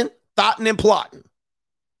 Scheming, thoughting, and plotting.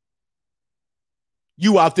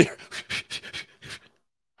 You out there.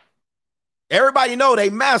 Everybody know they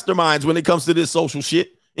masterminds when it comes to this social shit.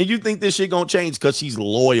 And you think this shit gonna change because she's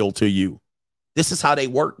loyal to you. This is how they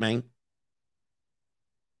work, man.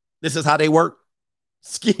 This is how they work.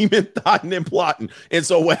 Scheming, thotting, and plotting. And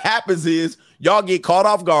so what happens is y'all get caught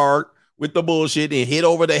off guard with the bullshit and hit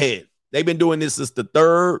over the head. They've been doing this since the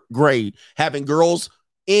 3rd grade, having girls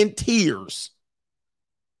in tears.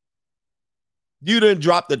 You done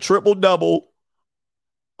dropped the triple-double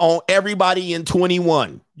on everybody in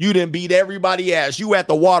 21. You done beat everybody ass. You at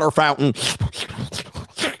the water fountain.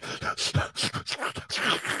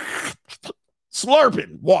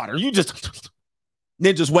 Slurping water. You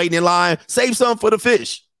just waiting in line. Save some for the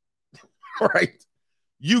fish. All right.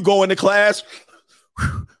 You go into class,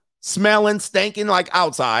 smelling, stinking like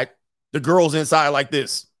outside. The girls inside like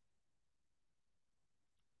this.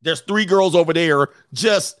 There's 3 girls over there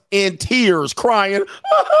just in tears, crying.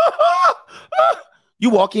 You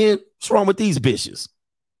walk in, what's wrong with these bitches?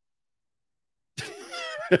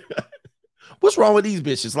 What's wrong with these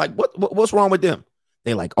bitches? Like, what's wrong with them?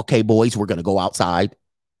 They're like, okay, boys, we're going to go outside.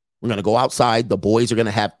 We're going to go outside. The boys are going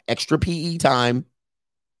to have extra PE time.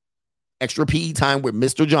 Extra PE time with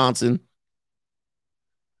Mr. Johnson.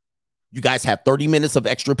 You guys have 30 minutes of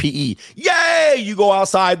extra PE. Yay! You go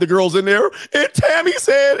outside, the girls in there, and Tammy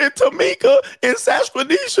said, and Tamika, and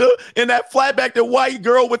Sashquanisha, and that flatback, the white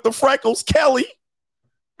girl with the freckles, Kelly.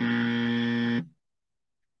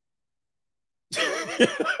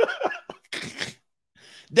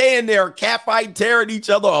 They in there catfighting, tearing each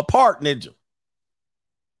other apart, Ninja.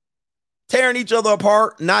 Tearing each other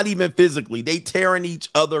apart, not even physically. They tearing each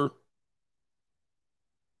other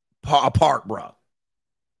apart, bro.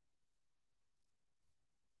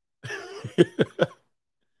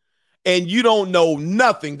 And you don't know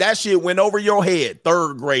nothing. That shit went over your head.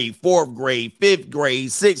 3rd grade, 4th grade, 5th grade,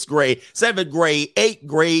 6th grade, 7th grade, 8th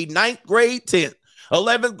grade, 9th grade, 10th,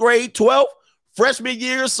 11th grade, 12th, freshman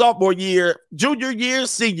year, sophomore year, junior year,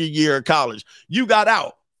 senior year of college. You got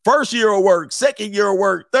out. 1st year of work, 2nd year of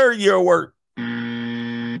work, 3rd year of work.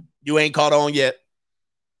 You ain't caught on yet.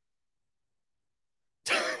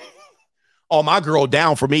 Oh, my girl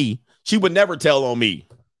down for me. She would never tell on me.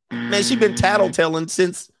 Man, she been tattletelling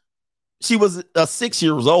since she was 6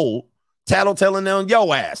 years old. Tattletelling on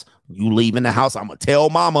your ass. You leaving the house. I'm going to tell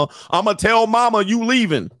mama. I'm going to tell mama you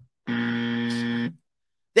leaving.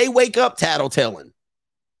 They wake up tattletelling.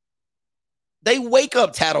 They wake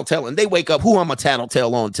up tattletelling. They wake up, who I'm going to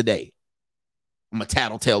tattletale on today? I'm going to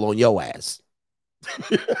tattletale on your ass.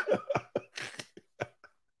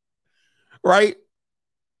 Right?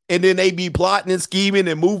 And then they be plotting and scheming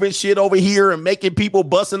and moving shit over here and making people,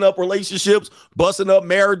 busting up relationships, busting up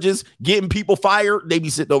marriages, getting people fired. They be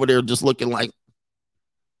sitting over there just looking like.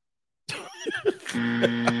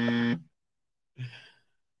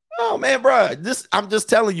 Oh, man, bro. I'm just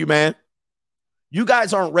telling you, man. You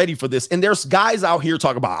guys aren't ready for this. And there's guys out here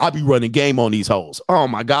talking about, I'll be running game on these hoes. Oh,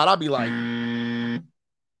 my God. I'll be like.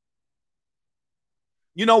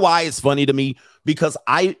 You know why it's funny to me? Because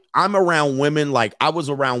I'm around women, like I was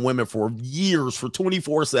around women for years, for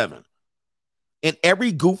 24/7. And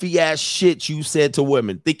every goofy ass shit you said to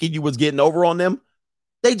women, thinking you was getting over on them,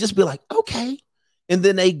 they just be like, okay. And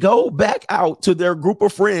then they go back out to their group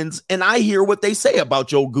of friends, and I hear what they say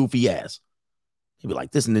about your goofy ass. He be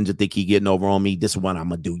like, this ninja think he getting over on me. This is what I'm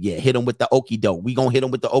going to do. Yeah, hit him with the okie doke. We going to hit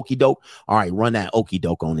him with the okie doke. All right, run that okie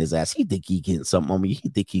doke on his ass. He think he getting something on me. He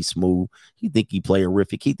think he's smooth. He think he play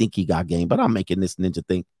horrific. He think he got game. But I'm making this ninja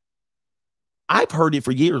think. I've heard it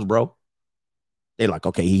for years, bro. They like,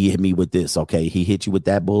 okay, he hit me with this. Okay, he hit you with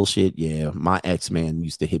that bullshit. Yeah, my ex-man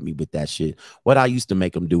used to hit me with that shit. What I used to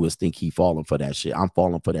make him do is think he falling for that shit. I'm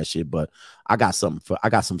falling for that shit, but I got some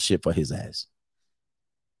shit for his ass.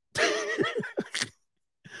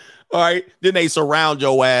 All right. Then they surround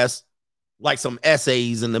your ass like some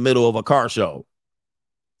essays in the middle of a car show.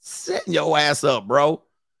 Setting your ass up, bro.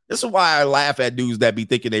 This is why I laugh at dudes that be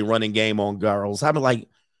thinking they running game on girls. I'm like,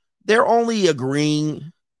 they're only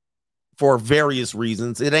agreeing for various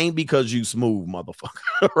reasons. It ain't because you smooth,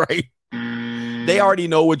 motherfucker, right? They already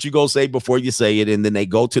know what you go say before you say it, and then they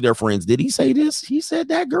go to their friends. Did he say this? He said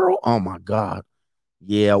that, girl? Oh, my God.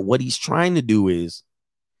 Yeah, what he's trying to do is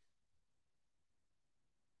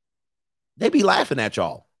they be laughing at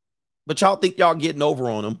y'all, but y'all think y'all getting over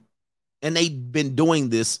on them. And they've been doing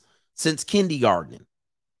this since kindergarten.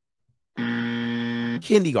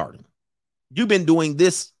 Kindergarten. You've been doing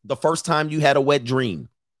this the first time you had a wet dream.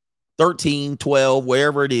 13, 12,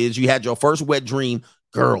 wherever it is, you had your first wet dream.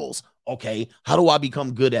 Girls, okay, how do I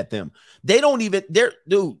become good at them? They don't even,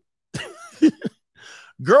 dude.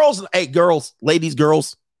 Girls, hey, girls, ladies,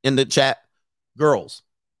 girls in the chat, girls,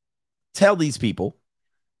 tell these people.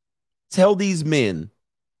 Tell these men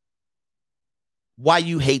why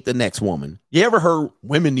you hate the next woman. You ever heard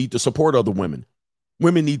women need to support other women?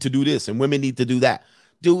 Women need to do this and women need to do that.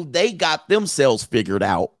 Dude, they got themselves figured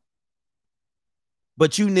out.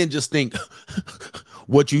 But you ninjas think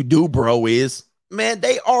what you do, bro, is, man,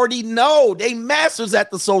 they already know. They masters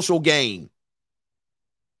at the social game.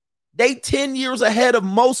 They 10 years ahead of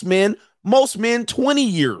most men. Most men, 20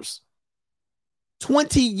 years.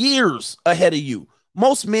 20 years ahead of you.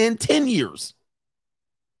 Most men, 10 years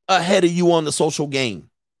ahead of you on the social game.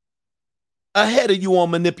 Ahead of you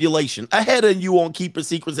on manipulation. Ahead of you on keeping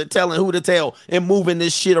secrets and telling who to tell and moving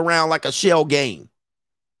this shit around like a shell game.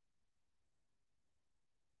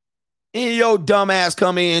 And your dumb ass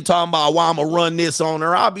come in talking about why I'm going to run this on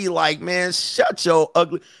her. I'll be like, man, shut your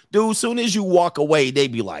ugly. Dude, as soon as you walk away, they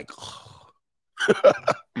be like, oh.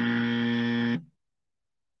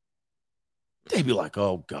 They be like,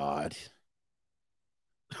 oh, God.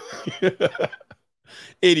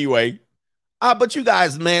 Anyway, but you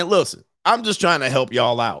guys, man, listen, I'm just trying to help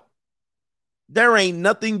y'all out. There ain't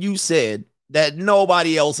nothing you said that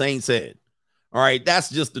nobody else ain't said. All right, that's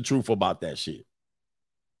just the truth about that shit.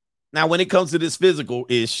 Now, when it comes to this physical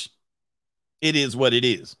ish, it is what it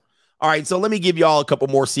is. All right, so let me give y'all a couple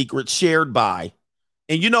more secrets shared by,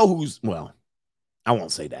 and you know who's, well, I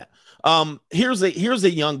won't say that. Here's a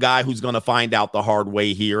young guy who's going to find out the hard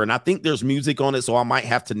way here, and I think there's music on it, so I might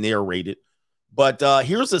have to narrate it. But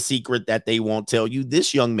here's a secret that they won't tell you.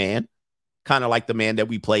 This young man, kind of like the man that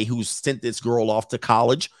we play who sent this girl off to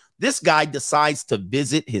college, this guy decides to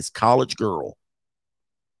visit his college girl.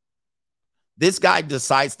 This guy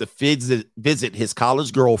decides to visit his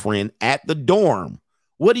college girlfriend at the dorm.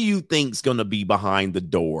 What do you think's going to be behind the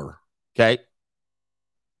door? Okay.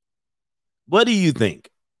 What do you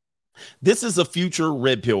think? This is a future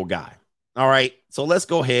red pill guy. All right. So let's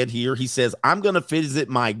go ahead here. He says, I'm going to visit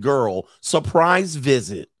my girl. Surprise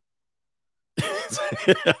visit.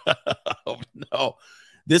 Oh, no.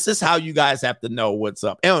 This is how you guys have to know what's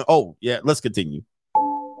up. And, oh, yeah. Let's continue.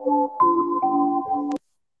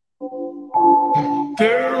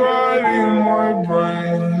 They're riding my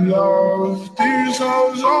brain, love. These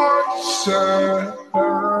hoes are sad.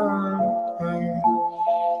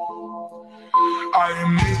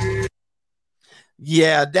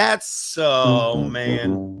 Yeah, that's, oh,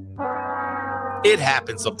 man. It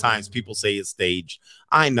happens sometimes. People say it's staged.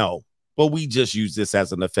 I know, but we just use this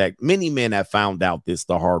as an effect. Many men have found out this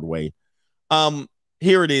the hard way.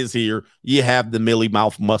 Here it is here. You have the Millie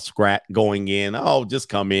Mouth Muskrat going in. Oh, just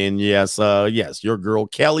come in. Yes, yes, your girl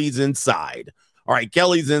Kelly's inside. All right,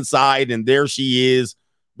 Kelly's inside, and there she is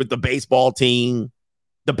with the baseball team,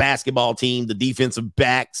 the basketball team, the defensive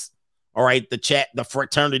backs. All right, the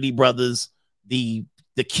fraternity brothers, the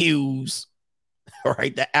Qs, all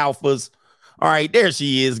right, the alphas. All right, there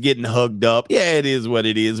she is getting hugged up. Yeah, it is what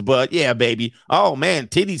it is. But yeah, baby. Oh, man,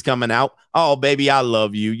 titties coming out. Oh, baby, I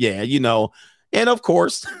love you. Yeah, you know. And of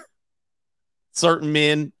course, certain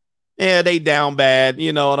men, yeah, they down bad.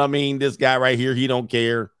 You know what I mean? This guy right here, he don't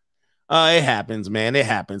care. It happens, man. It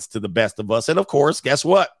happens to the best of us. And of course, guess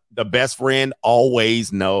what? The best friend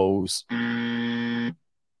always knows. The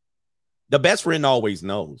best friend always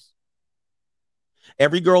knows.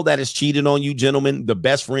 Every girl that has cheated on you, gentlemen, the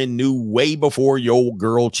best friend knew way before your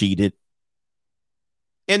girl cheated.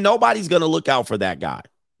 And nobody's going to look out for that guy.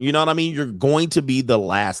 You know what I mean? You're going to be the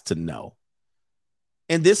last to know.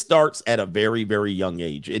 And this starts at a very, very young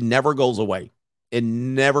age. It never goes away. It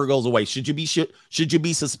never goes away. Should you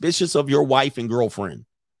be suspicious of your wife and girlfriend?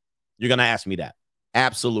 You're going to ask me that.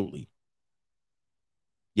 Absolutely.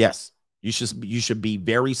 Yes, you should be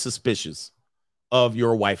very suspicious of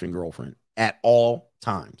your wife and girlfriend at all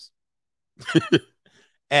times.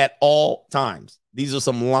 At all times. These are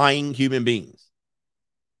some lying human beings.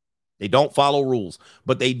 They don't follow rules,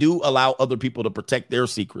 but they do allow other people to protect their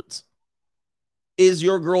secrets. Is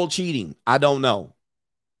your girl cheating? I don't know.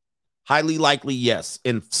 Highly likely, yes,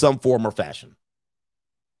 in some form or fashion.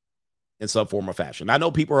 In some form or fashion. I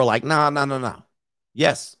know people are like, nah.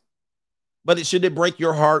 Yes. But should it break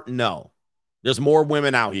your heart? No. There's more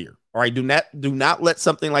women out here. All right. Do not let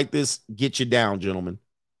something like this get you down, gentlemen.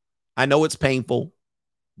 I know it's painful,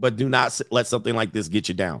 but do not let something like this get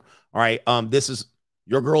you down. All right.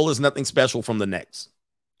 Your girl is nothing special from the next.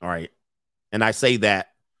 All right. And I say that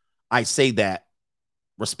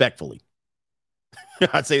respectfully.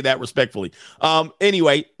 I say that respectfully.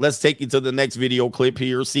 Anyway, let's take you to the next video clip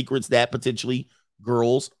here. Secrets that potentially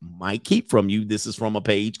girls might keep from you. This is from a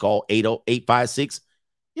page called 80856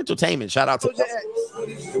 Entertainment. Shout out to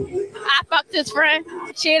I fucked his friend.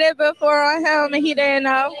 Cheated before on him and he didn't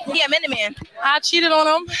know. He a mini man. I cheated on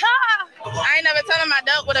him. I ain't never telling my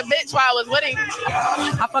dog with a bitch while I was with him.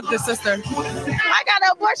 I fucked his sister. I got an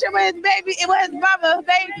abortion with his baby. It was his brother,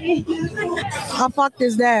 baby. I fucked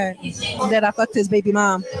his dad. Then I fucked his baby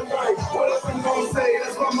mom.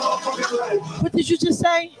 What did you just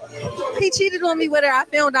say? He cheated on me with her. I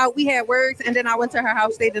found out we had words, and then I went to her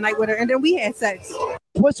house, stayed the night with her, and then we had sex.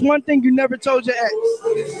 What's one thing you never told your ex?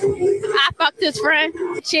 I fucked his friend.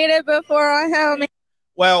 Cheated before on him.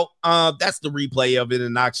 Well, that's the replay of it.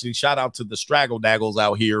 And actually, shout out to the Straggle Daggles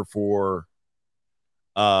out here for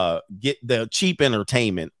get the cheap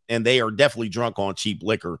entertainment. And they are definitely drunk on cheap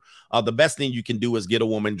liquor. The best thing you can do is get a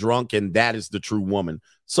woman drunk, and that is the true woman.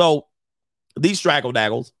 So these Straggle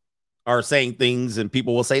Daggles are saying things, and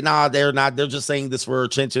people will say, nah, they're not. They're just saying this for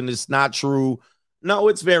attention. It's not true. No,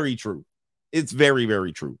 it's very true. It's very,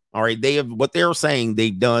 very true. All right. They have what they're saying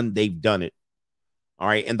they've done it. All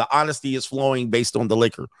right. And the honesty is flowing based on the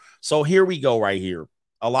liquor. So here we go right here.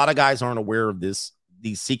 A lot of guys aren't aware of these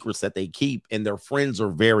secrets that they keep, and their friends are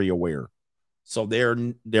very aware. So their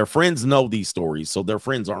friends know these stories. So their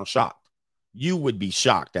friends aren't shocked. You would be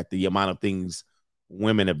shocked at the amount of things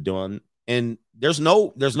women have done. And there's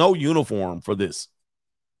no uniform for this.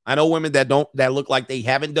 I know women that look like they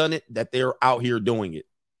haven't done it, that they're out here doing it.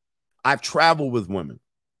 I've traveled with women.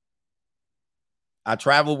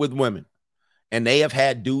 And they have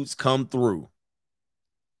had dudes come through.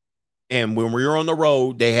 And when we were on the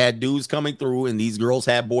road, they had dudes coming through, and these girls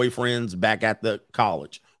had boyfriends back at the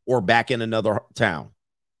college or back in another town.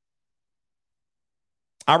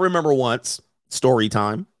 I remember once, story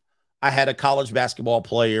time, I had a college basketball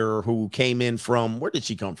player who came in from, where did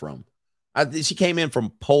she come from? She came in from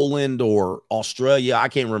Poland or Australia. I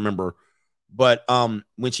can't remember. But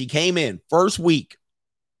when she came in, first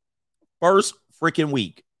freaking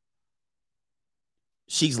week,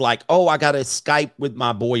 she's like, oh, I got to Skype with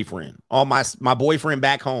my boyfriend. My boyfriend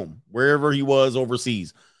back home, wherever he was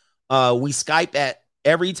overseas. We Skype at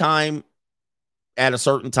every time at a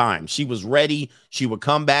certain time. She was ready. She would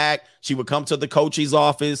come back. She would come to the coach's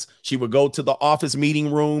office. She would go to the office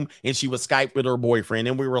meeting room, and she would Skype with her boyfriend.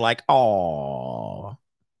 And we were like, oh,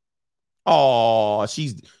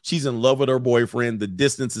 she's in love with her boyfriend. The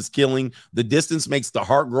distance is killing. The distance makes the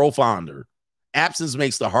heart grow fonder. Absence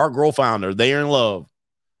makes the heart grow fonder. They are in love.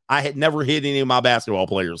 I had never hit any of my basketball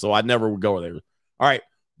players, so I never would go there. All right.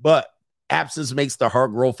 But absence makes the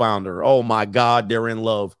heart grow fonder. Oh my God, they're in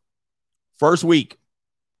love. First week.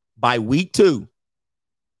 By week two,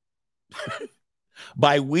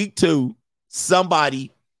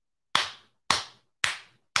 somebody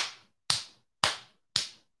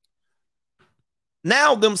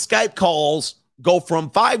now them Skype calls go from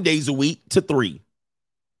 5 days a week to 3.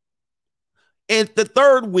 And the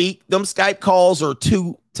third week, them Skype calls are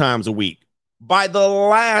 2 times a week. By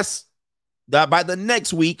the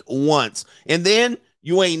next week, once. And then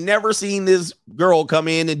you ain't never seen this girl come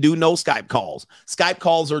in and do no Skype calls. Skype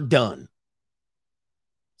calls are done.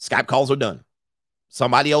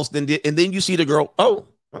 Somebody else then did. And then you see the girl, oh.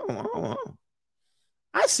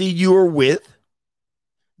 I see you were with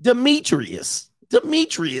Demetrius.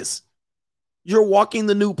 You're walking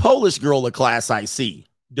the new Polish girl of class, I see.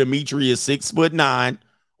 Demetrius 6'9"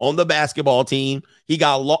 on the basketball team. He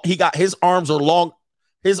got his arms are long.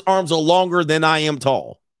 His arms are longer than I am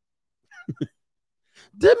tall.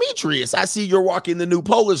 Demetrius, I see you're walking the new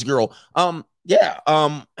Polish girl.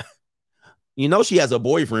 Yeah. You know she has a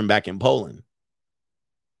boyfriend back in Poland.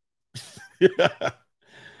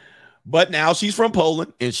 But now she's from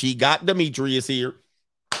Poland, and she got Demetrius here.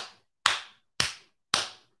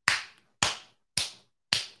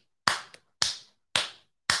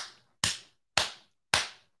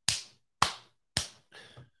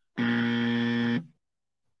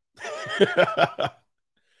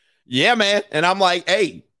 Yeah, man. And I'm like,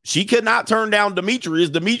 hey, she could not turn down Demetrius.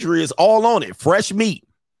 Demetrius all on it. Fresh meat.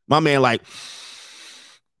 My man, like,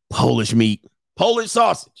 Polish meat, Polish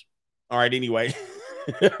sausage. All right, anyway.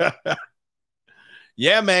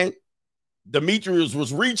 Yeah, man. Demetrius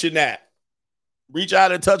was reaching that. Reach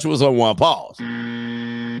out and touch with someone. Pause.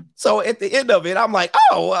 So at the end of it, I'm like,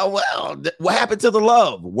 oh, well, what happened to the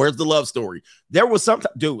love? Where's the love story? There was some,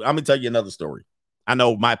 dude, I'm going to tell you another story. I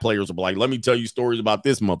know my players will be like, let me tell you stories about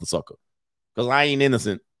this motherfucker, because I ain't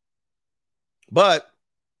innocent. But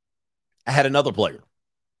I had another player,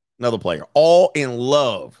 all in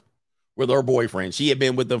love with her boyfriend. She had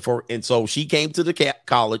been with them and so she came to the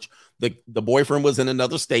college. The boyfriend was in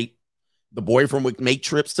another state. The boyfriend would make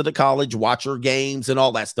trips to the college, watch her games and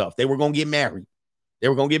all that stuff. They were going to get married.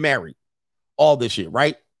 All this shit,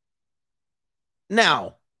 right?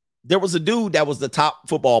 Now, there was a dude that was the top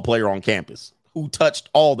football player on campus who touched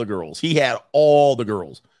all the girls. He had all the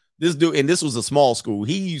girls. This dude, and this was a small school.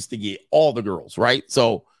 He used to get all the girls, right?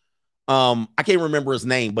 So I can't remember his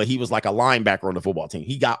name, but he was like a linebacker on the football team.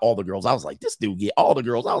 He got all the girls. I was like, this dude get all the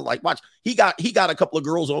girls. I was like, watch, he got a couple of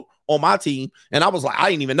girls on my team. And I was like, I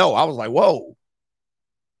didn't even know. I was like, whoa.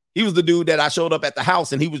 He was the dude that I showed up at the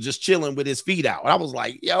house and he was just chilling with his feet out. And I was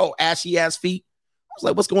like, yo, ashy ass feet. I was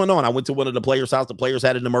like, what's going on? I went to one of the players' house. The players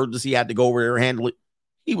had an emergency. I had to go over there and handle it.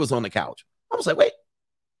 He was on the couch. I was like, wait,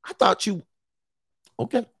 I thought you,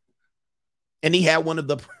 okay. And he had one of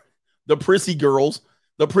the prissy girls,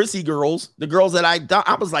 the girls that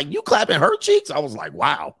I was like, you clapping her cheeks? I was like,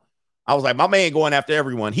 wow. I was like, my man going after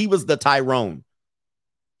everyone. He was the Tyrone.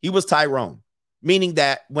 He was Tyrone. Meaning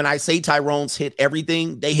that when I say Tyrones hit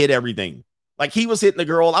everything, they hit everything. Like he was hitting the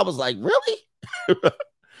girl. I was like, really?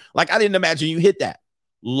 Like I didn't imagine you hit that.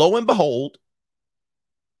 Lo and behold,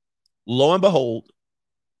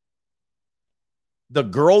 the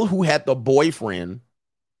girl who had the boyfriend,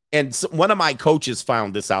 and one of my coaches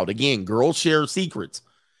found this out. Again, girls share secrets.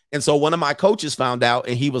 And so one of my coaches found out,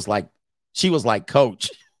 and she was like, coach.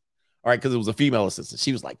 All right, because it was a female assistant.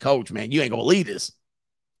 She was like, coach, man, you ain't gonna believe this.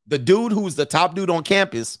 The dude who was the top dude on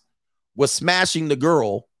campus was smashing the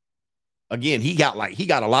girl. Again, he got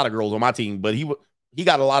a lot of girls on my team, but he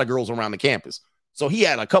got a lot of girls around the campus. So he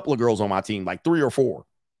had a couple of girls on my team, like 3 or 4.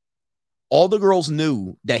 All the girls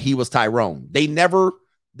knew that he was Tyrone. They never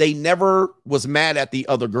was mad at the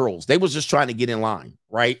other girls. They was just trying to get in line,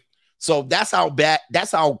 right? So that's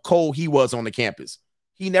how cold he was on the campus.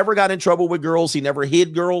 He never got in trouble with girls. He never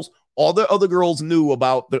hid girls. All the other girls knew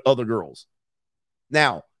about the other girls.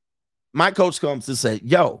 Now, my coach comes and said,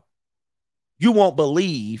 yo, you won't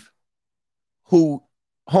believe who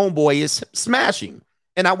homeboy is smashing.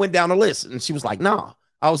 And I went down the list and she was like, nah.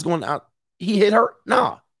 I was going out. He hit her?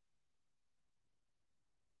 Nah.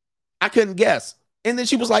 I couldn't guess. And then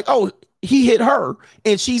she was like, oh, he hit her.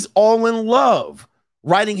 And she's all in love,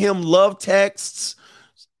 writing him love texts.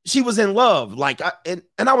 She was in love. Like, and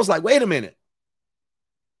I was like, wait a minute.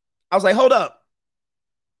 I was like, hold up.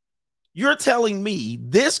 You're telling me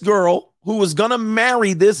this girl who was going to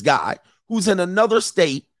marry this guy who's in another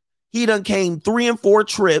state, he done came 3 and 4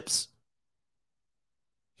 trips.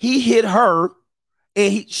 He hit her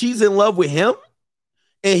and she's in love with him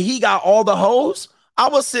and he got all the hoes. I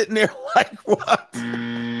was sitting there like, what?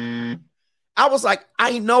 I was like,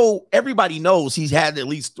 I know everybody knows he's had at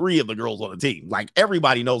least 3 of the girls on the team. Like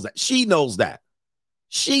everybody knows that. She knows that.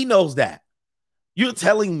 She knows that. You're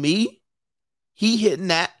telling me he hitting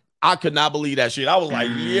that? I could not believe that shit. I was like,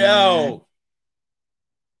 yo.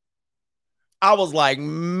 I was like,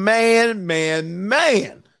 man.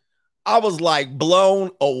 I was like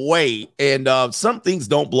blown away. And some things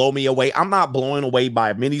don't blow me away. I'm not blown away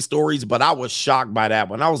by many stories, but I was shocked by that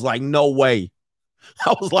one. I was like, no way.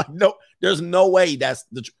 I was like, no, there's no way that's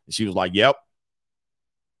the truth. She was like, yep.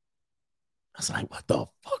 I was like, what the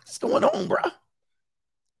fuck is going on, bro?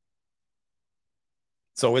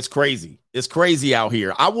 So it's crazy. It's crazy out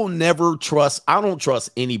here. I don't trust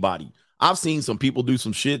anybody. I've seen some people do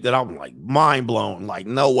some shit that I'm like mind blown. Like,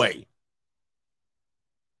 no way.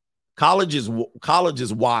 College is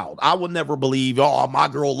wild. I would never believe, oh, my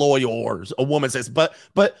girl loyal, or a woman says, but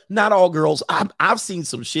not all girls. I've seen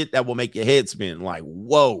some shit that will make your head spin. Like,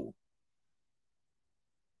 whoa.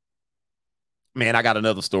 Man, I got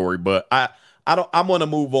another story, but I'm gonna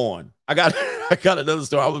move on. I got another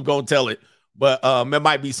story. I was gonna tell it, but there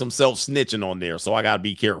might be some self-snitching on there, so I gotta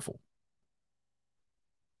be careful.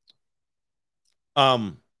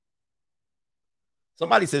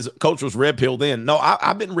 Somebody says coach was red pilled in. No,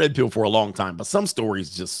 I've been red pilled for a long time, but some stories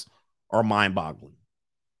just are mind-boggling.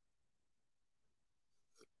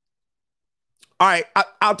 All right,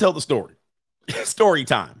 I'll tell the story. Story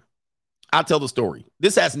time. I'll tell the story.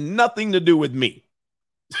 This has nothing to do with me.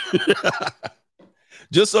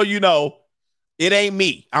 Just so you know, it ain't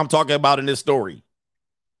me I'm talking about in this story.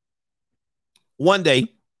 One day,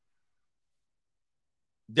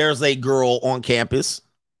 there's a girl on campus.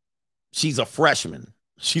 She's a freshman.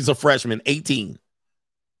 18.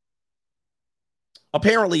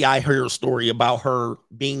 Apparently, I heard a story about her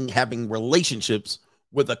having relationships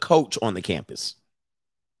with a coach on the campus.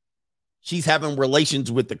 She's having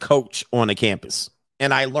relations with the coach on the campus.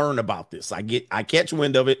 And I learned about this. I catch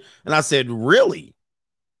wind of it. And I said, really?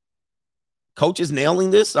 Coach is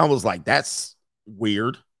nailing this? I was like, that's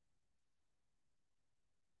weird.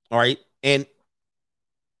 All right. And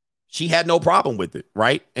she had no problem with it,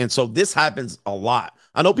 right? And so this happens a lot.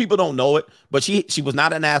 I know people don't know it, but she was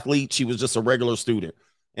not an athlete. She was just a regular student.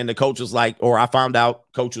 And the coach was like, or I found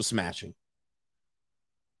out coach was smashing.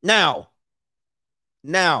 Now,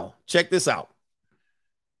 check this out.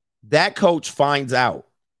 That coach finds out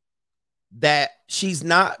that she's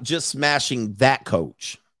not just smashing that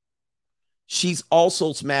coach. She's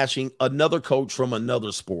also smashing another coach from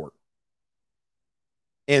another sport.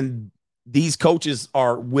 And these coaches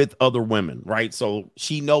are with other women, right? So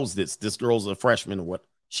she knows this. This girl's a freshman or what?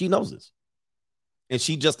 She knows this. And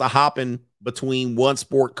she just a hopping between one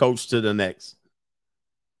sport coach to the next.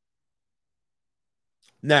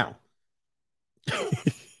 Now,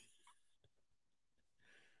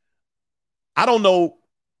 I don't know.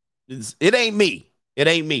 It ain't me. It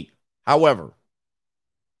ain't me. However,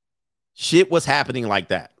 shit was happening like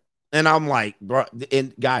that. And I'm like, bro,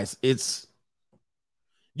 and guys,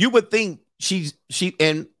 you would think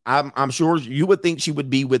and I'm sure you would think she would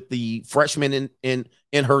be with the freshman in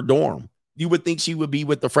her dorm. You would think she would be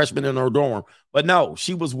with the freshman in her dorm. But no,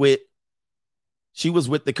 she was with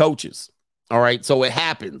the coaches. All right. So it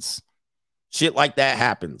happens. Shit like that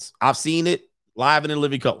happens. I've seen it live and in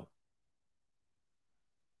living color.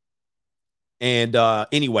 And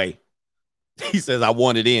anyway, he says, I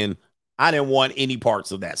want it in. I didn't want any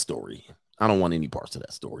parts of that story. I don't want any parts of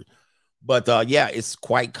that story. But yeah, it's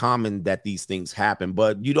quite common that these things happen,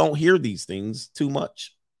 but you don't hear these things too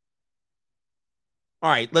much. All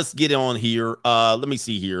right, let's get on here. Let me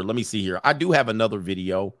see here. I do have another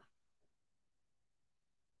video.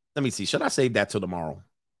 Let me see. Should I save that till tomorrow?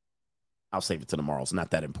 I'll save it to tomorrow. It's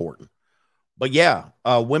not that important. But yeah,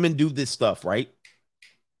 women do this stuff, right?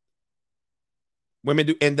 Women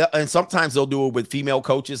do, and sometimes they'll do it with female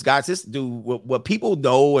coaches. Guys, this do what people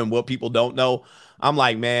know and what people don't know. I'm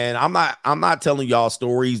like, man, I'm not telling y'all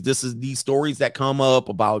stories. This is these stories that come up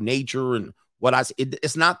about nature and what I say.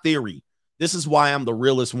 It's not theory. This is why I'm the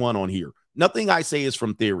realest one on here. Nothing I say is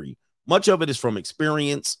from theory. Much of it is from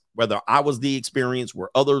experience, whether I was the experience, where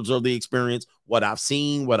others are the experience, what I've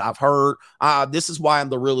seen, what I've heard. This is why I'm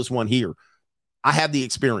the realest one here. I have the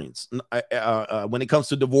experience. When it comes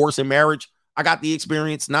to divorce and marriage, I got the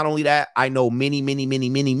experience. Not only that, I know many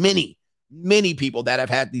people that have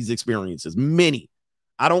had these experiences. Many.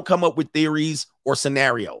 I don't come up with theories or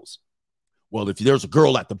scenarios. Well, if there's a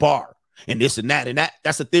girl at the bar and this and that,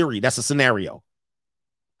 that's a theory. That's a scenario.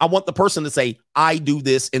 I want the person to say, I do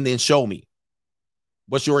this, and then show me.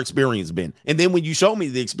 What's your experience been? And then when you show me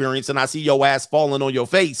the experience and I see your ass falling on your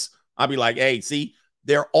face, I'll be like, hey, see,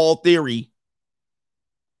 they're all theory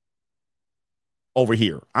over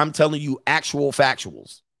here. I'm telling you actual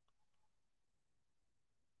factuals.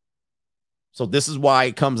 So this is why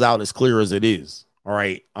it comes out as clear as it is. All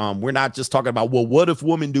right. We're not just talking about, well, what if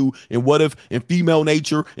women do, and what if in female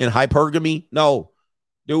nature and hypergamy? No,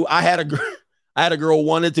 dude, I had a girl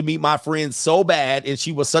wanted to meet my friends so bad, and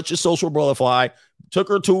she was such a social butterfly. Took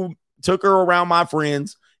her around my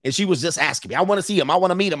friends, and she was just asking me, I want to see him. I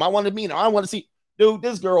want to meet him. I want to meet him. I want to see. Dude,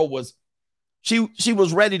 this girl was, she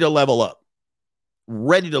was ready to level up.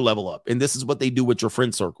 And this is what they do with your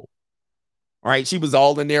friend circle. All right. She was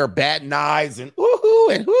all in there batting eyes and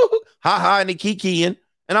woohoo and woohoo, ha ha, and kikiing.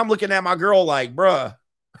 And I'm looking at my girl like, bruh,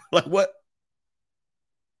 like what?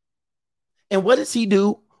 And what does he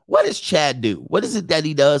do? What does Chad do? What is it that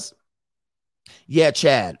he does? Yeah,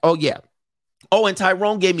 Chad. Oh, yeah. Oh, and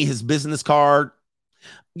Tyrone gave me his business card.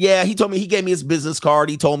 Yeah, he gave me his business card.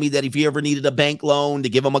 He told me that if he ever needed a bank loan to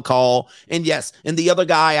give him a call. And yes, and the other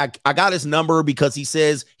guy, I got his number because he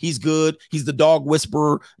says he's good. He's the dog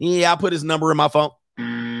whisperer. Yeah, I put his number in my phone.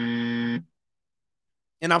 And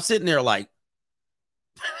I'm sitting there like,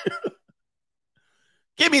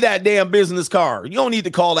 give me that damn business card. You don't need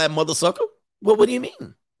to call that mother sucker. Well, what do you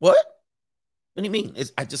mean? What do you mean?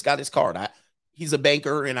 I just got his card. He's a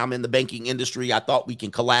banker, and I'm in the banking industry. I thought we can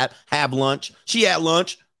collab, have lunch. She had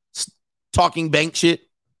lunch, talking bank shit.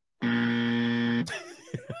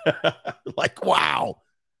 Like, wow,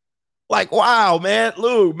 man.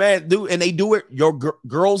 Lou, man, dude. And they do it. Your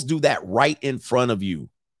girls do that right in front of you.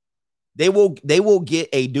 They will get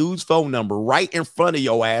a dude's phone number right in front of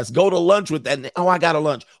your ass. Go to lunch with that. Oh, I got a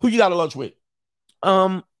lunch. Who you got a lunch with?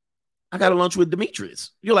 I got a lunch with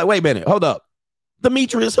Demetrius. You're like, wait a minute, hold up.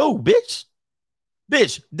 Demetrius who, bitch?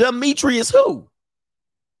 Bitch, Demetrius who?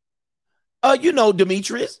 You know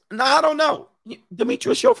Demetrius. No, I don't know.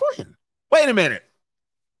 Demetrius, your friend. Wait a minute.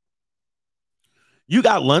 You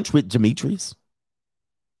got lunch with Demetrius?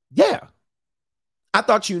 Yeah. I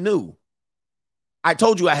thought you knew. I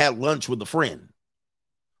told you I had lunch with a friend.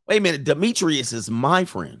 Wait a minute. Demetrius is my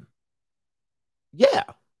friend. Yeah.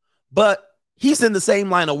 But he's in the same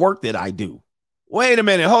line of work that I do. Wait a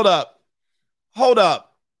minute. Hold up.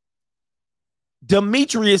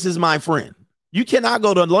 Demetrius is my friend. You cannot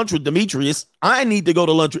go to lunch with Demetrius. I need to go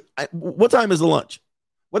to lunch. What time is the lunch?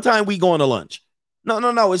 What time we going to lunch?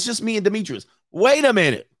 No. It's just me and Demetrius. Wait a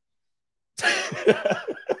minute.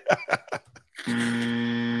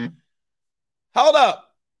 Hold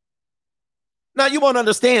up. Now you won't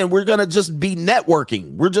understand. We're going to just be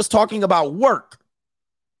networking. We're just talking about work.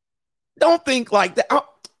 Don't think like that.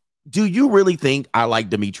 Do you really think I like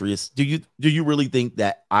Demetrius? Do you really think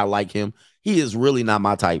that I like him? He is really not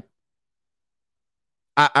my type.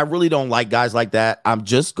 I really don't like guys like that. I'm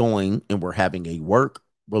just going and we're having a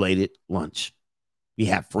work-related lunch. We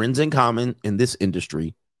have friends in common in this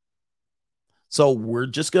industry. So we're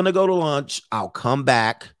just going to go to lunch. I'll come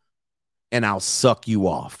back and I'll suck you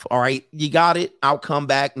off. All right, you got it? I'll come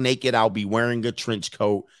back naked. I'll be wearing a trench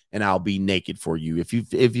coat and I'll be naked for you if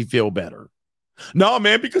you feel better. No,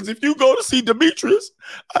 man, because if you go to see Demetrius,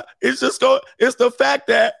 it's the fact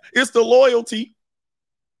that it's the loyalty.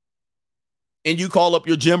 And you call up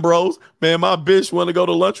your gym bros, man, my bitch want to go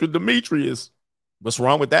to lunch with Demetrius. What's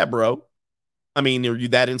wrong with that, bro? I mean, are you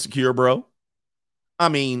that insecure, bro? I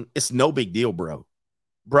mean, it's no big deal, bro.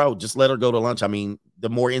 Bro, just let her go to lunch. I mean,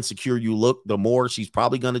 the more insecure you look, the more she's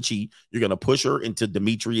probably going to cheat. You're going to push her into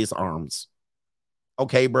Demetrius' arms.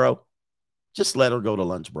 Okay, bro? Just let her go to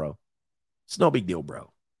lunch, bro. It's no big deal,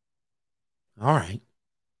 bro. All right.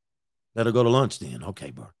 Let her go to lunch then.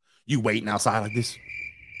 Okay, bro. You waiting outside like this?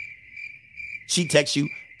 She texts you,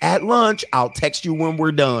 at lunch, I'll text you when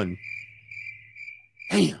we're done.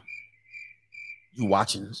 Damn. You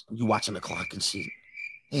watching the clock and shit.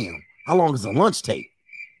 Damn. How long does the lunch take?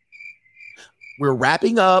 We're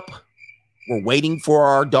wrapping up. We're waiting for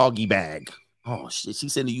our doggy bag. Oh, shit.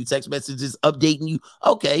 She's sending you text messages, updating you.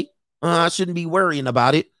 Okay. I shouldn't be worrying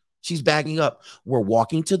about it. She's bagging up. We're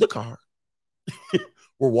walking to the car.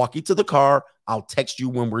 I'll text you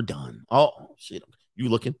when we're done. Oh, shit. You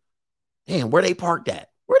looking? Damn, where they parked at?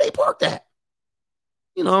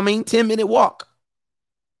 You know what I mean? 10-minute walk.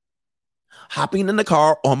 Hopping in the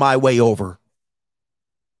car on my way over.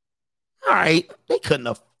 All right. They couldn't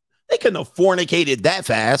have fornicated that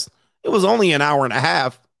fast. It was only an hour and a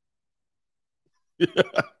half.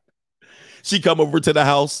 She come over to the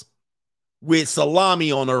house with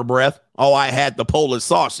salami on her breath. Oh, I had the Polish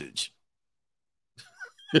sausage.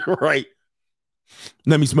 Right.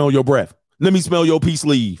 Let me smell your breath. Let me smell your peace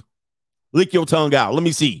sleeve. Lick your tongue out. Let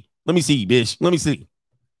me see, bitch. Let me see.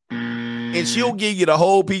 And she'll give you the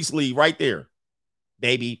whole peace sleeve right there.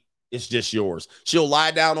 Baby, it's just yours. She'll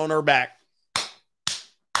lie down on her back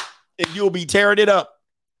and you'll be tearing it up.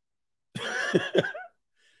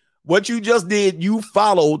 What you just did, you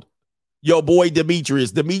followed your boy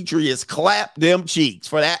Demetrius. Demetrius clapped them cheeks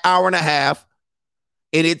for that hour and a half.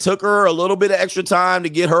 And it took her a little bit of extra time to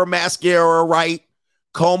get her mascara right,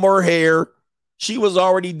 comb her hair. She was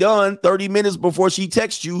already done 30 minutes before she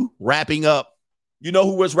texted you, wrapping up. You know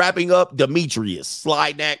who was wrapping up? Demetrius.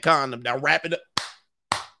 Slide that condom. Now wrap it up.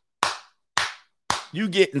 You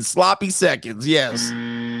getting sloppy seconds, yes.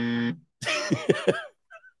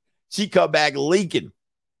 She come back leaking.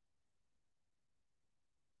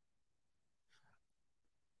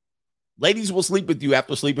 Ladies will sleep with you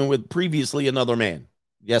after sleeping with previously another man.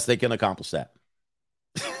 Yes, they can accomplish that.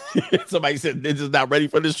 Somebody said, this is not ready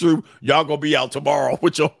for this truth. Y'all gonna be out tomorrow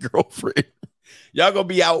with your girlfriend. Y'all gonna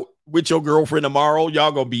be out with your girlfriend tomorrow.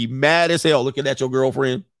 Y'all gonna be mad as hell looking at your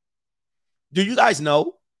girlfriend. Do you guys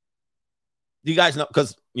know?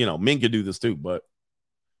 Because, men can do this too, but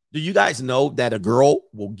do you guys know that a girl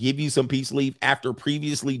will give you some peace leave after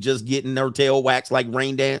previously just getting her tail waxed like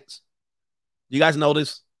Rain Dance? Do you guys know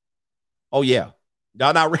this? Oh, yeah.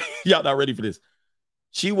 Y'all not ready for this.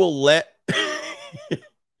 She will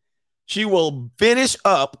she will finish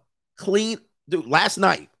up clean. Dude, last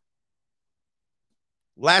night,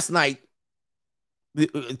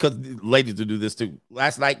 because ladies do this too.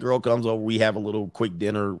 Last night, girl comes over. We have a little quick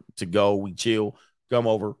dinner to go. We chill, come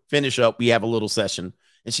over, finish up. We have a little session.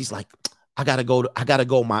 And she's like, I gotta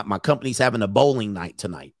go. My company's having a bowling night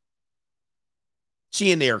tonight.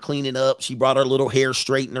 She in there cleaning up. She brought her little hair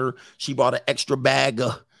straightener. She brought an extra bag.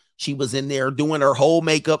 She was in there doing her whole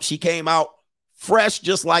makeup. She came out fresh,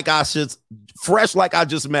 like I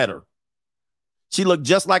just met her. She looked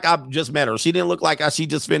just like I just met her. She didn't look like she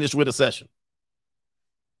just finished with a session.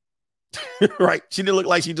 Right? She didn't look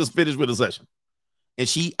like she just finished with a session. And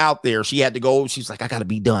she out there, she had to go. She's like, I got to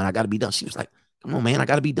be done. She was like, come on, man, I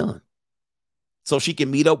got to be done. So she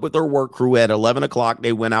can meet up with her work crew at 11 o'clock.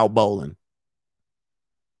 They went out bowling.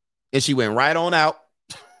 And she went right on out.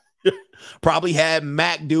 Probably had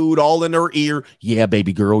Mac dude all in her ear. Yeah,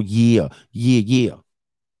 baby girl. Yeah. Yeah,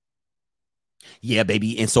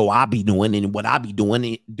 baby. And so I be doing, and what I be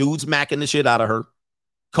doing, dudes macking the shit out of her.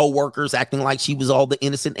 Co-workers acting like she was all the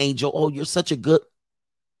innocent angel. Oh, you're such a good.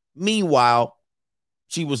 Meanwhile,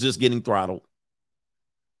 she was just getting throttled.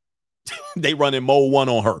 They running mode 1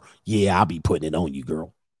 on her. Yeah, I'll be putting it on you,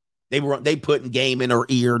 girl. They putting game in her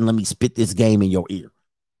ear, and let me spit this game in your ear.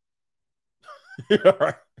 All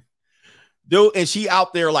right. Dude, and she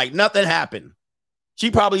out there like nothing happened.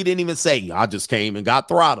 She probably didn't even say, I just came and got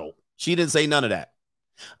throttled. She didn't say none of that.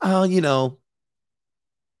 Oh, you know.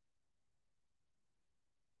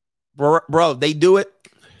 Bro, they do it.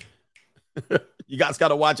 You guys got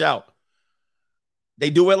to watch out. They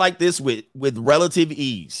do it like this with relative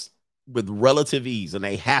ease. With relative ease, and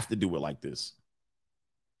they have to do it like this.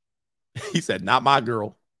 He said, not my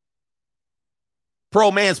girl. Pro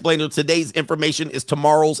mansplainer, today's information is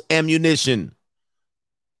tomorrow's ammunition.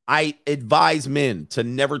 I advise men to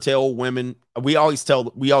never tell women. We always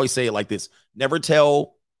say it like this. Never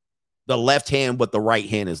tell the left hand what the right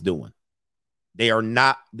hand is doing.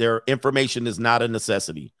 Their information is not a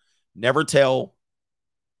necessity. Never tell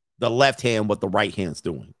the left hand what the right hand's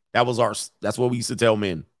doing. That's what we used to tell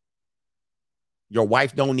men. Your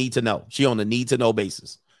wife don't need to know. She on a need to know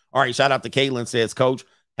basis. All right. Shout out to Kaylin, says, Coach,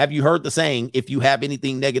 have you heard the saying, if you have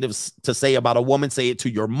anything negative to say about a woman, say it to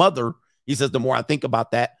your mother? He says, the more I think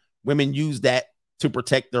about that, women use that to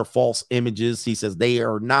protect their false images. He says they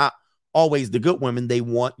are not always the good women. They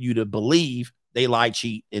want you to believe they lie,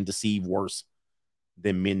 cheat, and deceive worse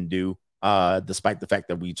than men do, despite the fact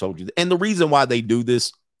that we told you. And the reason why they do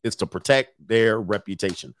this is to protect their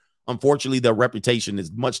reputation. Unfortunately, their reputation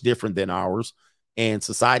is much different than ours, and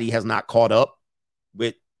society has not caught up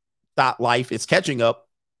with thought life. It's catching up.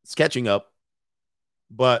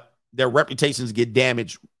 But their reputations get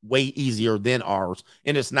damaged way easier than ours.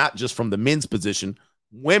 And it's not just from the men's position.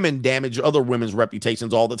 Women damage other women's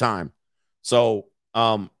reputations all the time. So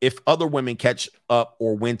if other women catch up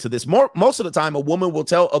or win to this, most of the time, a woman will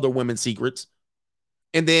tell other women secrets.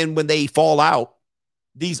 And then when they fall out,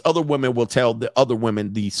 these other women will tell the other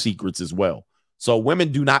women these secrets as well. So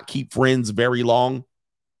women do not keep friends very long.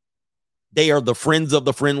 They are the friends of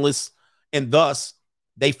the friendless. And thus,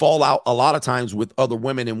 they fall out a lot of times with other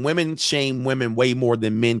women. And women shame women way more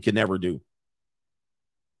than men can ever do.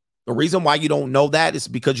 The reason why you don't know that is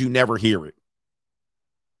because you never hear it.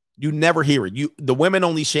 You never hear it. The women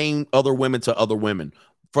only shame other women to other women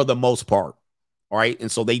for the most part. All right.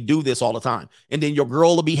 And so they do this all the time. And then your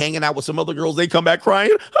girl will be hanging out with some other girls. They come back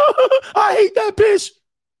crying. I hate that bitch.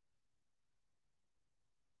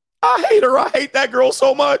 I hate her. I hate that girl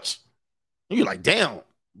so much. And you're like, damn.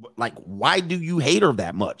 Like, why do you hate her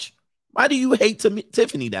that much? Why do you hate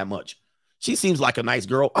Tiffany that much? She seems like a nice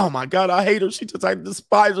girl. Oh my God, I hate her. I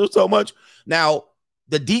despise her so much. Now,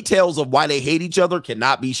 the details of why they hate each other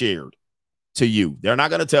cannot be shared to you. They're not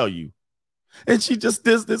going to tell you. And she just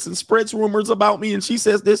does this and spreads rumors about me. And she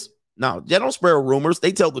says this. No, they don't spread rumors.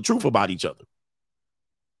 They tell the truth about each other.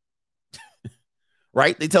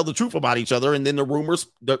 Right? They tell the truth about each other. And then the rumors,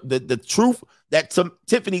 the truth that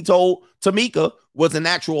Tiffany told Tamika was an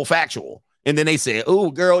actual factual. And then they say, oh,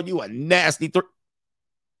 girl, you a nasty.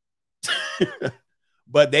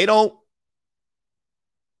 But they don't,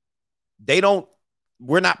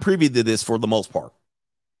 we're not privy to this for the most part.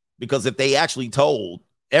 Because if they actually told,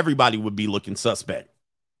 everybody would be looking suspect.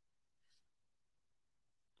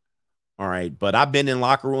 All right. But I've been in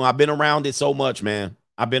locker room. I've been around it so much, man.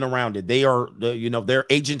 I've been around it. They are, they're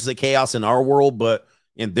agents of chaos in our world, but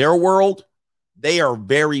in their world, they are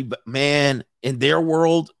very, man, in their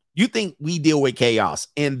world, you think we deal with chaos.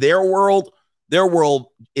 In their world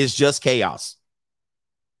is just chaos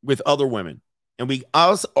with other women. And we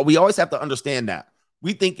always have to understand that.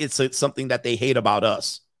 We think it's something that they hate about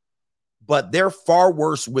us, but they're far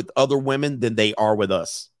worse with other women than they are with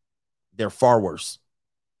us. They're far worse.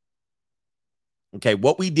 Okay,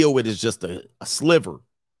 what we deal with is just a sliver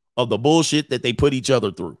of the bullshit that they put each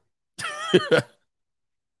other through.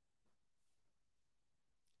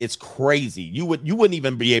 It's crazy. You wouldn't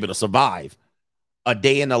even be able to survive a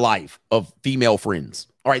day in the life of female friends.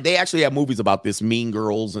 All right, they actually have movies about this, Mean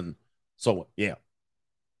Girls and so on. Yeah.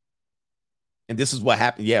 And this is what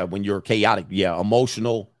happened. Yeah, when you're chaotic, yeah,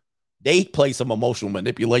 emotional. They play some emotional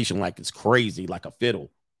manipulation like it's crazy, like a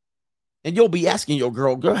fiddle. And you'll be asking your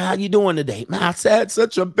girl, how you doing today? Man, I had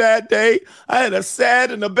such a bad day. I had a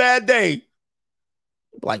sad and a bad day.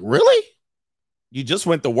 Like, really? You just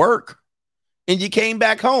went to work and you came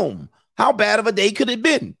back home. How bad of a day could it have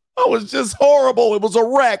been? Oh, it was just horrible. It was a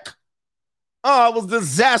wreck. Oh, it was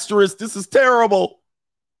disastrous. This is terrible.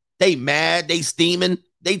 They mad. They steaming.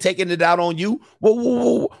 They taking it out on you.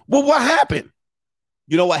 Well, what happened?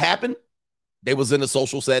 You know what happened? They was in a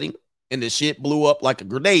social setting. And the shit blew up like a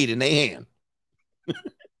grenade in their hand.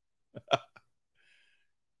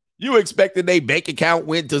 You expected their bank account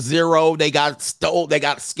went to zero. They got stole. They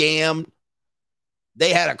got scammed.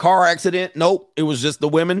 They had a car accident. Nope. It was just the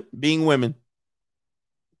women being women.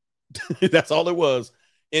 That's all it was.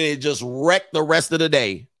 And it just wrecked the rest of the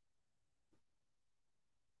day.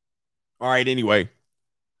 All right, anyway.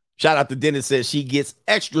 Shout out to Dennis, says she gets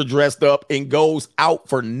extra dressed up and goes out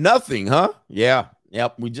for nothing, huh? Yeah.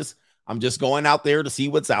 Yep. I'm just going out there to see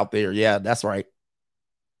what's out there. Yeah, that's right.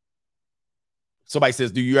 Somebody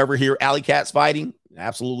says, do you ever hear alley cats fighting?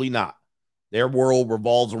 Absolutely not. Their world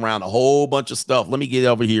revolves around a whole bunch of stuff. Let me get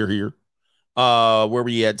over here. Where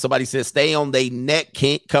we at? Somebody says, stay on they neck,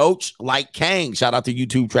 coach, like Kang. Shout out to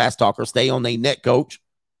YouTube Trash Talker. Stay on they neck, coach.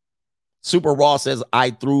 Super Raw says, I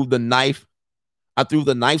threw the knife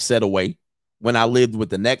set away when I lived with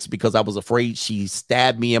the next because I was afraid she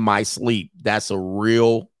stabbed me in my sleep. That's a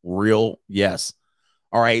real yes.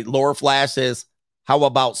 All right. Laura Flash says, how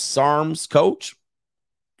about SARMs, coach?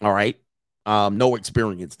 All right. No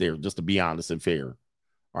experience there, just to be honest and fair.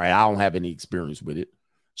 All right. I don't have any experience with it.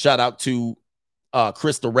 Shout out to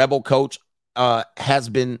Chris the Rebel, coach, has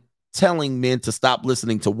been telling men to stop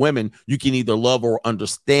listening to women. You can either love or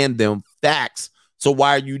understand them. Facts. So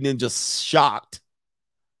why are you then just shocked?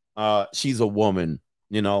 She's a woman,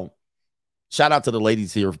 you know. Shout out to the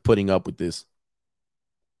ladies here for putting up with this.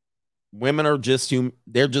 Women are just human.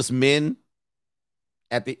 They're just men.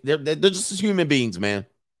 They're just human beings, man.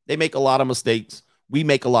 They make a lot of mistakes. We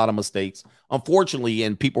make a lot of mistakes, unfortunately.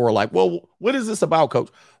 And people are like, "Well, what is this about, coach?"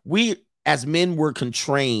 We, as men, we're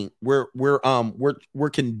constrained. We're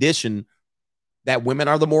conditioned that women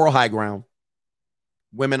are the moral high ground.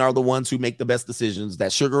 Women are the ones who make the best decisions.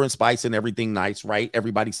 That sugar and spice and everything nice, right?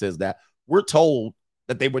 Everybody says that. We're told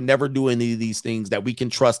that they would never do any of these things. That we can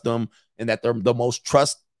trust them, and that they're the most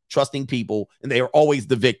trusting people, and they are always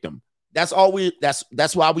the victim. That's all we.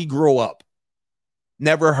 That's why we grow up.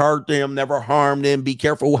 Never hurt them, never harm them. Be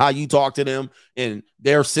careful how you talk to them, and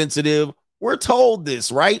they're sensitive. We're told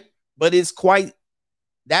this, right? But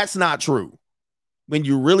that's not true. When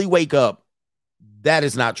you really wake up, that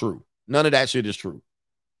is not true. None of that shit is true.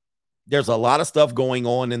 There's a lot of stuff going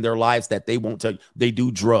on in their lives that they won't tell you. They do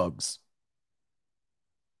drugs,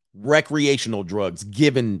 recreational drugs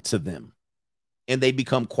given to them, and they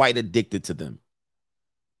become quite addicted to them.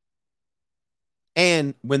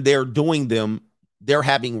 And when they're doing them, they're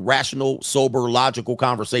having rational, sober, logical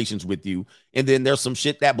conversations with you. And then there's some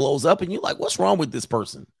shit that blows up and you're like, what's wrong with this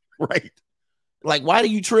person? Right? Like, why are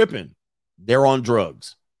you tripping? They're on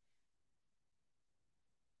drugs.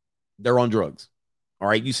 They're on drugs. All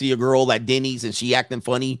right. You see a girl at Denny's and she acting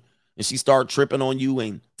funny and she start tripping on you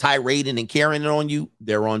and tirading and carrying it on you.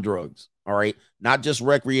 They're on drugs. All right. Not just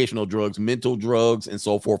recreational drugs, mental drugs, and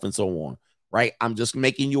so forth and so on. Right. I'm just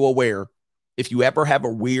making you aware. If you ever have a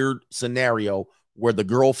weird scenario where the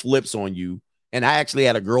girl flips on you, and I actually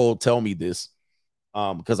had a girl tell me this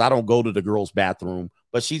because I don't go to the girls' bathroom,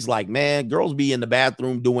 but she's like, man, girls be in the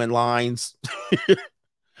bathroom doing lines,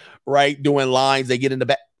 right? Doing lines. They get in the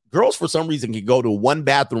back. Girls, for some reason, can go to one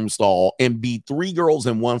bathroom stall and be 3 girls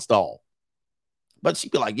in one stall. But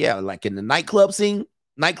she'd be like, yeah, like in the nightclub scene,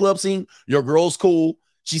 your girl's cool.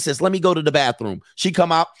 She says, let me go to the bathroom. She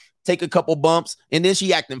come out, take a couple bumps, and then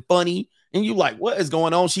she acting funny. And you like, what is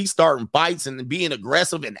going on? She's starting fights and being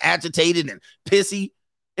aggressive and agitated and pissy.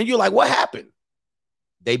 And you're like, what happened?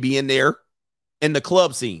 They be in there in the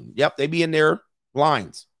club scene. Yep, they be in there,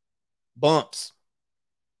 lines, bumps.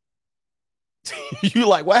 You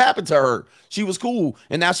like, what happened to her? She was cool.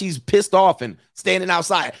 And now she's pissed off and standing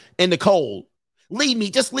outside in the cold.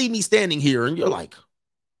 Just leave me standing here. And you're like,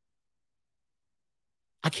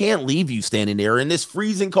 I can't leave you standing there in this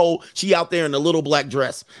freezing cold. She out there in a little black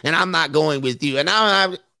dress, and I'm not going with you. And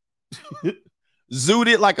I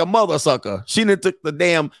zooted it like a mother sucker. She done took the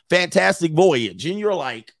damn Fantastic Voyage, and you're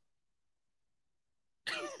like,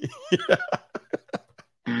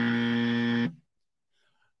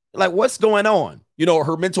 like, what's going on? You know,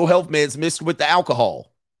 her mental health meds mixed with the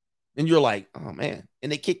alcohol, and you're like, oh man.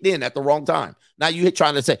 And they kicked in at the wrong time. Now you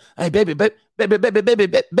trying to say, hey, baby,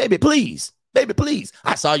 please. Baby, please.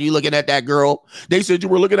 I saw you looking at that girl. They said you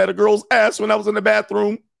were looking at a girl's ass when I was in the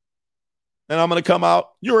bathroom. And I'm going to come out.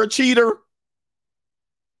 You're a cheater.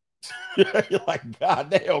 You're like, God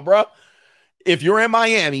damn, bro. If you're in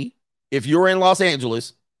Miami, if you're in Los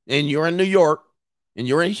Angeles, and you're in New York, and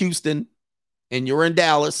you're in Houston, and you're in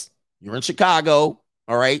Dallas, you're in Chicago,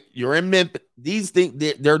 all right? You're in Memphis. These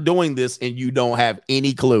things, they're doing this, and you don't have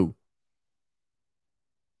any clue.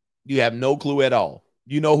 You have no clue at all.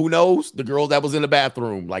 You know who knows? The girl that was in the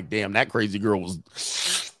bathroom. Like, damn, that crazy girl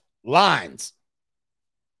was lines.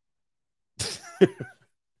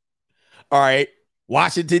 All right.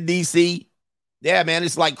 Washington, D.C. Yeah, man,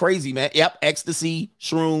 it's like crazy, man. Yep, ecstasy,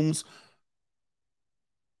 shrooms,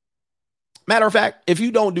 Matter of fact, if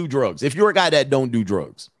you don't do drugs, if you're a guy that don't do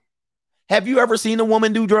drugs, have you ever seen a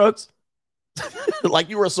woman do drugs? Like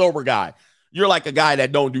you're a sober guy. You're like a guy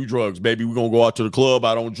that don't do drugs, baby. We're going to go out to the club.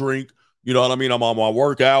 I don't drink. You know what I mean? I'm on my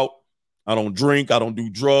workout. I don't drink. I don't do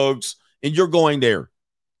drugs. And you're going there.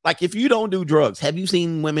 Like if you don't do drugs, have you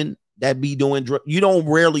seen women that be doing drugs? You don't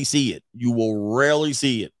rarely see it. You will rarely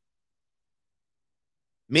see it.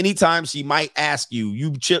 Many times she might ask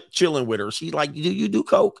you, chilling with her. She's like, do you do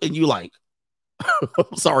coke? And you like,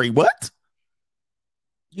 I'm sorry, what?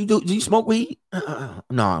 Do you smoke weed?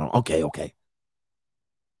 No. Okay.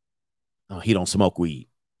 No, he don't smoke weed.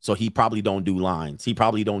 So he probably don't do lines. He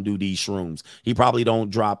probably don't do these shrooms. He probably don't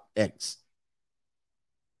drop X.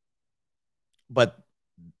 But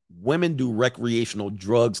women do recreational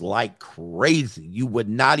drugs like crazy. You would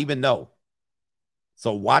not even know.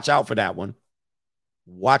 So watch out for that one.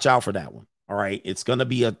 Watch out for that one. All right. It's going to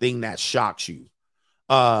be a thing that shocks you.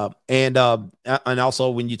 And also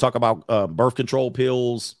when you talk about birth control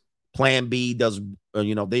pills, Plan B does,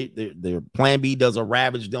 their Plan B does a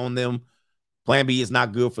ravage on them. Plan B is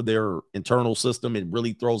not good for their internal system. It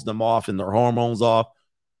really throws them off and their hormones off.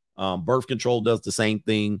 Birth control does the same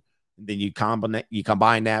thing. And then you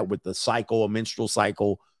combine that with the cycle, a menstrual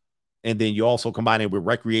cycle, and then you also combine it with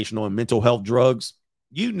recreational and mental health drugs.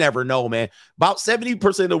 You never know, man. About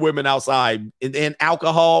 70% of women outside and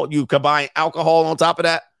alcohol, you combine alcohol on top of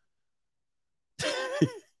that.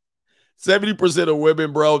 70% of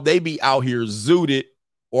women, bro, they be out here zooted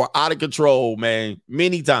or out of control, man,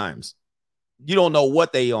 many times. You don't know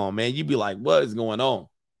what they on, man. You be like, what is going on?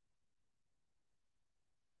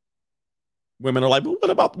 Women are like, but what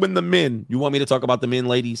about when the men? You want me to talk about the men,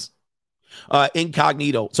 ladies?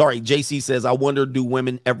 Incognito. Sorry, JC says, I wonder, do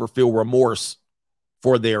women ever feel remorse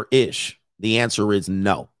for their ish? The answer is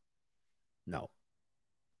no. No.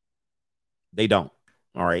 They don't.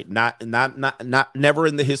 All right. Not never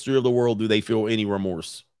in the history of the world do they feel any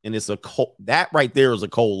remorse. And it's that right there is a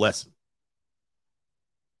cold lesson.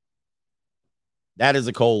 That is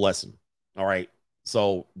a cold lesson. All right.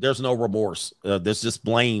 So there's no remorse. There's just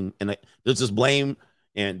blame, and there's just blame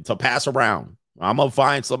and to pass around. I'm gonna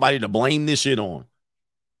find somebody to blame this shit on.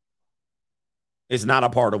 It's not a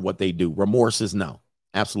part of what they do. Remorse is no,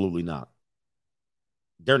 absolutely not.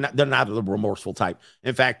 They're not the remorseful type.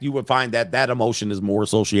 In fact, you would find that emotion is more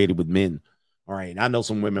associated with men. All right. I know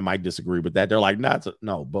some women might disagree with that. They're like,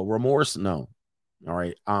 no, but remorse, no. All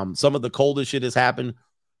right. Some of the coldest shit has happened.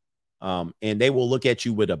 And they will look at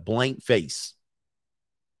you with a blank face.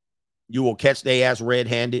 You will catch their ass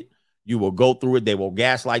red-handed. You will go through it. They will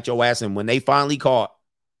gaslight your ass. And when they finally caught,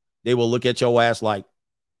 they will look at your ass like,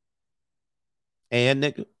 and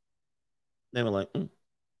nigga. They were like,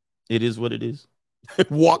 it is what it is.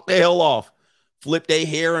 Walk the hell off. Flip their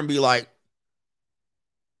hair and be like,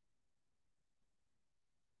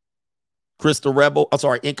 Chris the Rebel,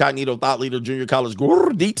 Incognito Thought Leader, Junior College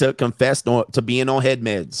Gordita confessed to being on head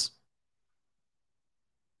meds.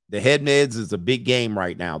 The head meds is a big game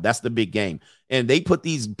right now. That's the big game. And they put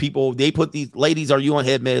these ladies, are you on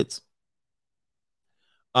head meds?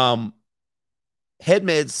 Head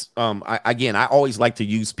meds, I always like to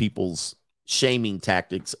use people's shaming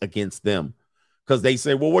tactics against them because they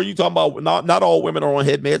say, well, what are you talking about? Not all women are on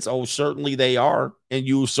head meds. Oh, certainly they are. And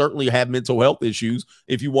you certainly have mental health issues.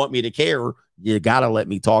 If you want me to care, you got to let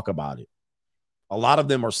me talk about it. A lot of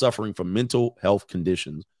them are suffering from mental health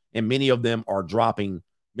conditions, and many of them are dropping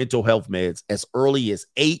mental health meds as early as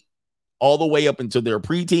 8, all the way up into their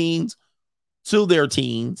preteens, to their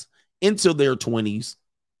teens, into their 20s,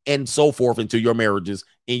 and so forth into your marriages,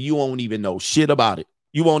 and you won't even know shit about it.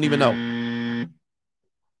 You won't even know.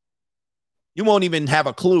 You won't even have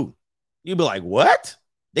a clue. You'll be like, what?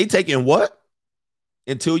 They taking what?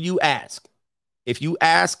 Until you ask. If you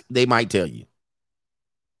ask, they might tell you.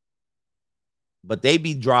 But they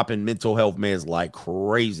be dropping mental health meds like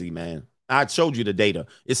crazy, man. I showed you the data.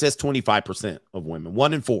 It says 25% of women,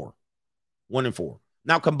 1 in 4. 1 in 4.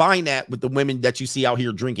 Now combine that with the women that you see out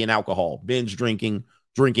here drinking alcohol, binge drinking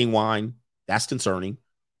wine. That's concerning.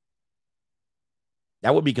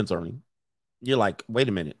 That would be concerning. You're like, wait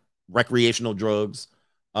a minute. Recreational drugs,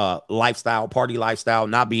 lifestyle, party lifestyle,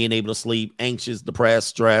 not being able to sleep, anxious, depressed,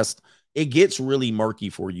 stressed. It gets really murky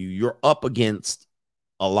for you. You're up against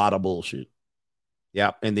a lot of bullshit.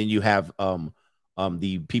 Yeah. And then you have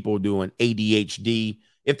the people doing ADHD.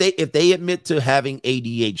 If they admit to having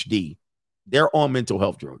ADHD, they're on mental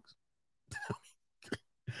health drugs.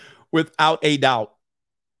 Without a doubt.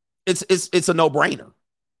 It's a no-brainer.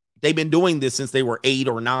 They've been doing this since they were 8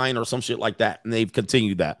 or 9 or some shit like that, and they've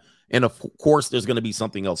continued that. And of course, there's going to be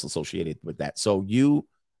something else associated with that. So you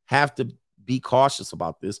have to be cautious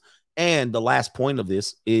about this. And the last point of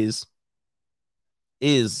this is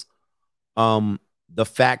the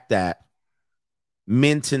fact that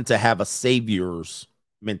men tend to have a savior's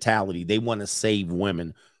mentality. They want to save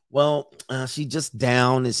women. Well, she's just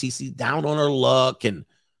down, and she's down on her luck, and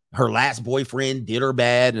her last boyfriend did her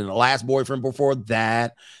bad, and the last boyfriend before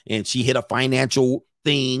that, and she hit a financial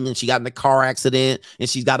thing, and she got in a car accident, and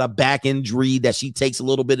she's got a back injury that she takes a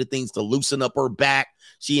little bit of things to loosen up her back.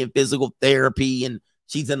 She in physical therapy, and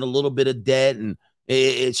she's in a little bit of debt, and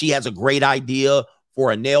she has a great idea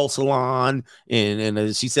for a nail salon,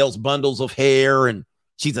 and she sells bundles of hair, and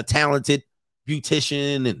she's a talented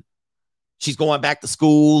beautician, and she's going back to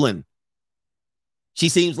school, and she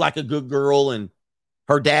seems like a good girl, and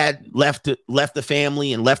her dad left the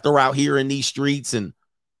family and left her out here in these streets, and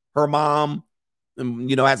her mom,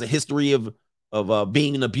 has a history of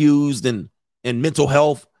being abused and mental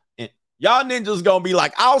health. And y'all ninjas gonna be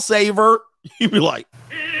like, I'll save her. You be like,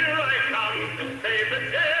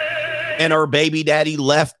 and her baby daddy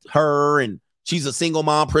left her, and she's a single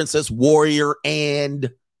mom, princess warrior,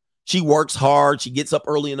 and she works hard. She gets up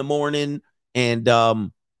early in the morning,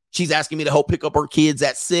 and she's asking me to help pick up her kids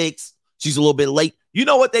at 6. She's a little bit late. You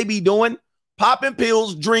know what they be doing? Popping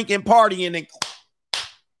pills, drinking, partying, and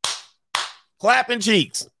clapping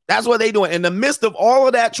cheeks. That's what they doing. In the midst of all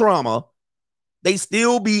of that trauma, they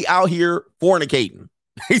still be out here fornicating.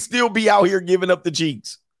 They still be out here giving up the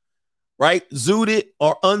cheeks, right? Zooted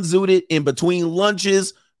or unzooted in between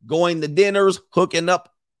lunches, going to dinners, hooking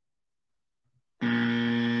up.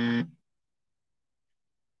 In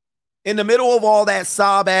the middle of all that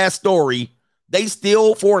sob ass story, they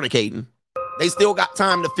still fornicating. They still got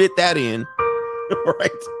time to fit that in.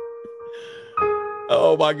 Right?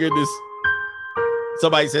 Oh my goodness.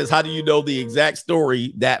 Somebody says, how do you know the exact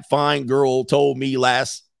story that fine girl told me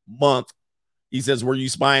last month? He says, were you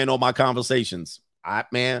spying on my conversations?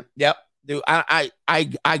 Yep. Dude,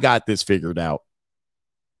 I got this figured out.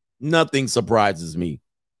 Nothing surprises me.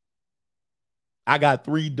 I got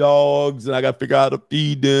 3 dogs, and I got to figure out how to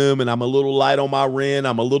feed them, and I'm a little light on my rent.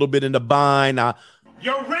 I'm a little bit in the bind.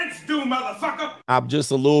 Your rent's due, motherfucker. I'm just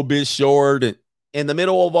a little bit short. And in the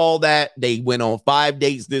middle of all that, they went on 5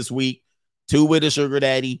 dates this week, 2 with a sugar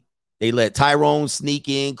daddy. They let Tyrone sneak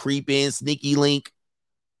in, creep in, sneaky link.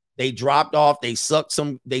 They dropped off. They sucked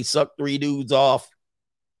 3 dudes off.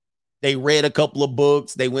 They read a couple of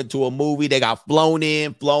books. They went to a movie. They got flown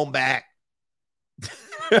in, flown back.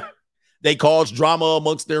 They caused drama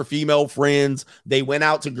amongst their female friends. They went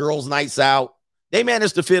out to girls' nights out. They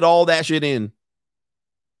managed to fit all that shit in.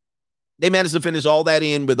 They managed to finish all that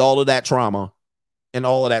in with all of that trauma and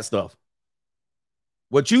all of that stuff.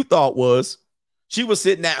 What you thought was she was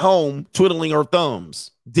sitting at home twiddling her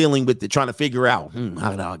thumbs, dealing with it, trying to figure out,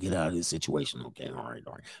 how do I get out of this situation? Okay, all right.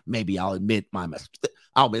 Maybe I'll admit my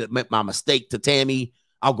mistake to Tammy.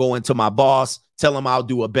 I'll go into my boss, tell him I'll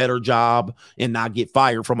do a better job and not get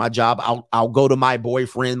fired from my job. I'll go to my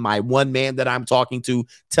boyfriend, my one man that I'm talking to,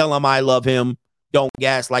 tell him I love him. Don't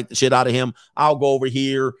gaslight the shit out of him. I'll go over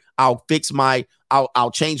here. I'll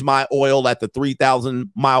change my oil at the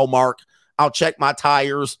 3,000 mile mark. I'll check my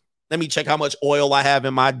tires. Let me check how much oil I have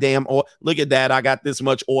in my damn oil. Look at that. I got this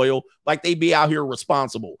much oil. Like, they be out here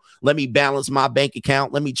responsible. Let me balance my bank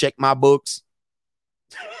account. Let me check my books.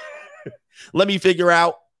 Let me figure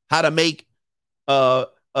out how to make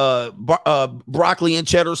broccoli and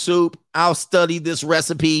cheddar soup. I'll study this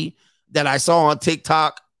recipe that I saw on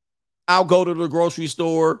TikTok. I'll go to the grocery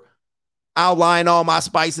store. I'll line all my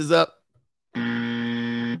spices up.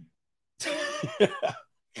 You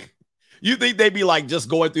think they'd be like just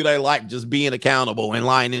going through their life, just being accountable and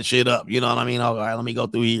lining shit up? You know what I mean? All right, let me go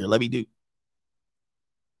through here. Let me do.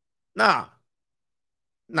 Nah.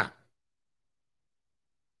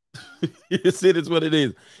 It is what it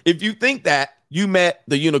is. If you think that, you met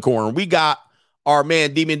the unicorn. We got our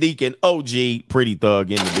man Demon Deacon OG Pretty Thug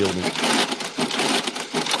in the building.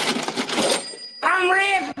 I'm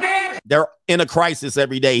rich, bitch. They're in a crisis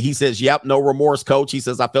every day. He says, yep, no remorse, coach. He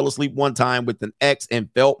says, I fell asleep one time with an ex and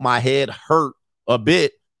felt my head hurt a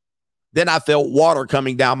bit. Then I felt water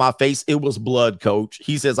coming down my face. It was blood, coach.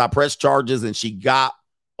 He says, I pressed charges and she got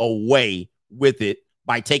away with it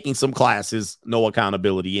by taking some classes, no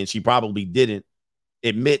accountability. And she probably didn't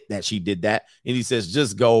admit that she did that. And he says,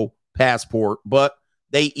 just go passport. But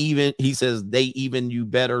he says, you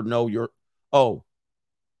better know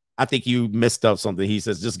I think you messed up something. He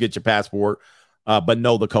says, just get your passport, but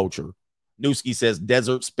know the culture. Newski says,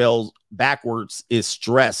 desert spells backwards is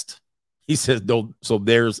stressed. He says, so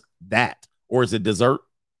there's that. Or is it dessert?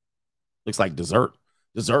 Looks like dessert.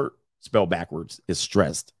 Dessert spelled backwards is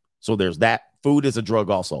stressed. So there's that. Food is a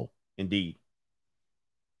drug also. Indeed.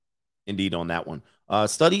 indeed on that one.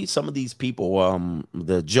 Study some of these people.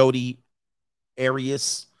 The Jody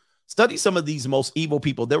Arias. Study some of these most evil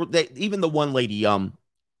people. Even the one lady. I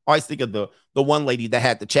always think of the one lady that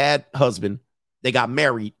had the Chad husband. They got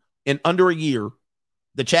married in under a year.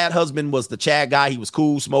 The Chad husband was the Chad guy. He was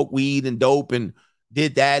cool, smoked weed and dope and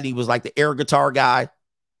did that. He was like the air guitar guy.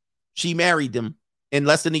 She married him. In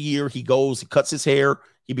less than a year, he goes, he cuts his hair.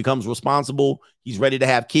 He becomes responsible. He's ready to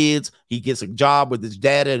have kids. He gets a job with his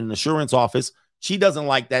dad at an insurance office. She doesn't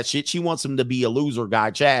like that shit. She wants him to be a loser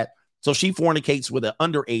guy, Chad. So she fornicates with an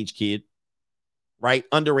underage kid, right?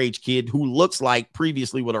 Underage kid who looks like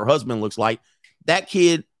previously what her husband looks like. That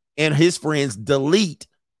kid and his friends delete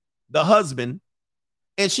the husband,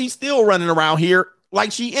 and she's still running around here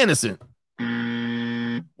like she innocent.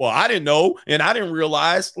 Well, I didn't know, and I didn't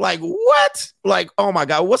realize. Like, what? Like, oh my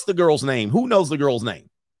God, what's the girl's name? Who knows the girl's name?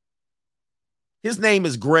 His name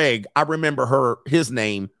is Greg. I remember his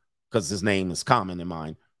name because his name is common in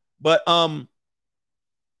mine. But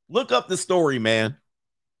look up the story, man.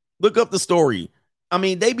 Look up the story. I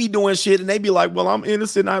mean, they be doing shit and they be like, well, I'm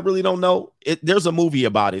innocent. I really don't know. There's a movie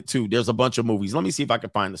about it too. There's a bunch of movies. Let me see if I can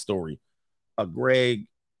find the story. Greg.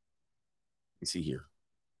 Let me see here.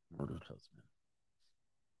 Murdered husband.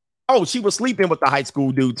 Oh, she was sleeping with the high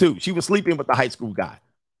school dude too. She was sleeping with the high school guy.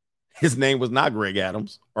 His name was not Greg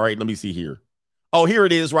Adams. All right, let me see here. Oh, here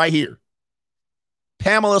it is right here.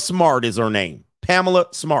 Pamela Smart is her name. Pamela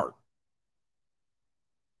Smart.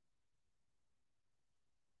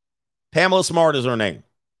 Pamela Smart is her name.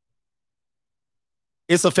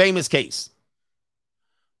 It's a famous case.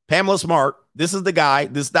 Pamela Smart. This is the guy.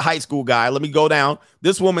 This is the high school guy. Let me go down.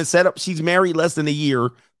 This woman set up. She's married less than a year.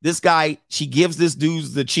 This guy, she gives this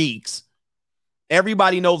dude the cheeks.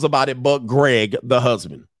 Everybody knows about it but Greg, the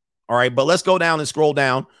husband. All right, but let's go down and scroll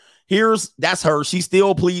down. That's her. She's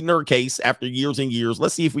still pleading her case after years and years.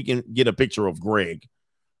 Let's see if we can get a picture of Greg.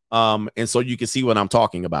 And so you can see what I'm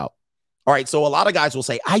talking about. All right, so a lot of guys will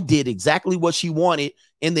say, I did exactly what she wanted.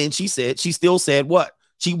 And then she still said what?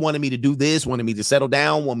 She wanted me to do this, wanted me to settle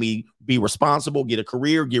down, want me to be responsible, get a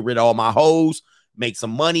career, get rid of all my hoes, make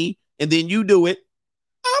some money. And then you do it.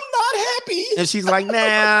 I'm not happy. And she's like,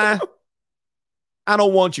 nah, I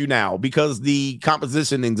don't want you now because the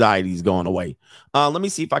composition anxiety is going away. Let me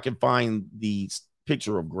see if I can find the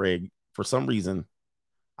picture of Greg. For some reason,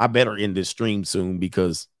 I better end this stream soon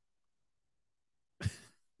because,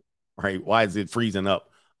 right, why is it freezing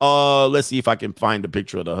up? Let's see if I can find a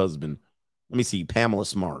picture of the husband. Let me see. Pamela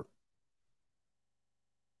Smart.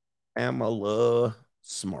 Pamela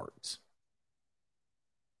Smart.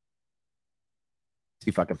 See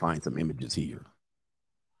if I can find some images here.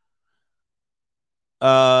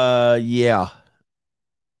 Yeah.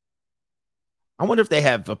 I wonder if they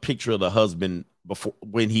have a picture of the husband before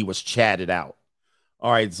when he was chatted out.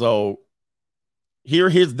 All right, so here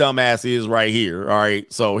his dumb ass is right here. All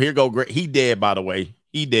right, so here go Greg. He dead, by the way.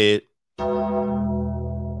 He dead.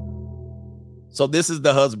 So this is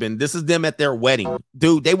the husband. This is them at their wedding.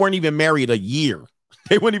 Dude, they weren't even married a year.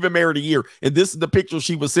 They weren't even married a year. And this is the picture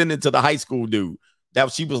she was sending to the high school dude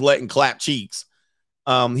that she was letting clap cheeks.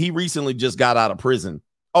 He recently just got out of prison.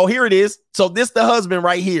 Oh, here it is. So this the husband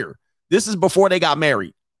right here. This is before they got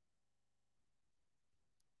married.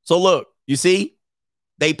 So look, you see?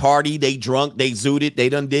 They partied, they drunk, they zooted, they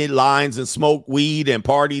done did lines and smoked weed and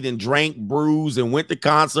partied and drank brews and went to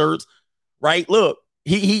concerts. Right? Look.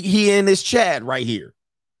 He in this Chad right here.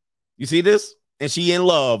 You see this? And she in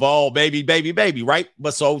love. Oh, baby, baby, baby, right?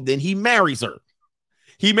 But so then he marries her.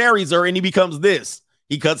 He marries her and he becomes this.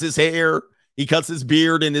 He cuts his hair. He cuts his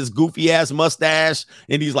beard and his goofy ass mustache.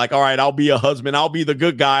 And he's like, all right, I'll be a husband. I'll be the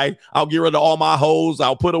good guy. I'll get rid of all my hoes.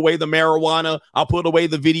 I'll put away the marijuana. I'll put away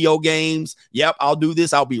the video games. Yep, I'll do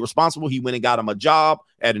this. I'll be responsible. He went and got him a job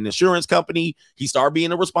at an insurance company. He started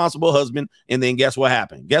being a responsible husband. And then guess what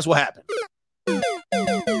happened? Guess what happened?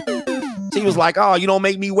 She was like, oh, you don't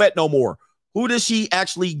make me wet no more. Who does she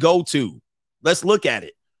actually go to? Let's look at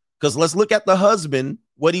it. Because let's look at the husband,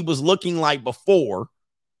 what he was looking like before.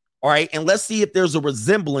 All right. And let's see if there's a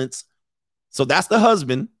resemblance. So that's the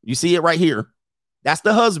husband. You see it right here. That's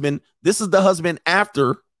the husband. This is the husband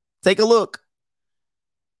after. Take a look.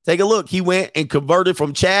 Take a look. He went and converted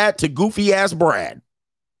from Chad to goofy ass Brad.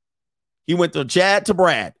 He went to Chad to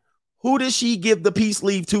Brad. Who does she give the peace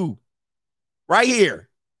leave to? Right here.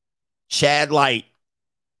 Chad Light.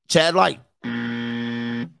 Chad Light.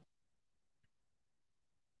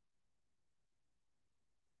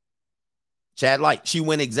 Chad Light. She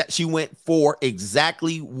went for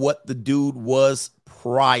exactly what the dude was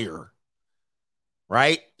prior.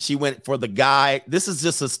 Right? She went for the guy. This is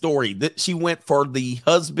just a story. She went for the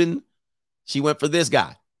husband. She went for this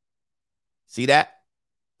guy. See that?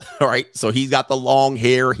 All right. So he's got the long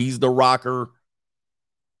hair. He's the rocker.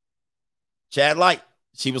 Chad Light.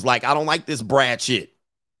 She was like, I don't like this Brad shit.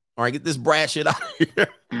 All right. Get this Brad shit out of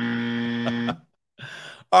here.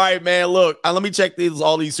 All right, man. Look, let me check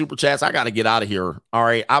all these super chats. I got to get out of here. All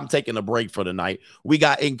right. I'm taking a break for the night. We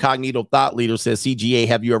got Incognito Thought Leader says, CGA,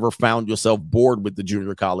 have you ever found yourself bored with the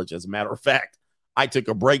junior college? As a matter of fact, I took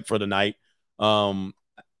a break for the night.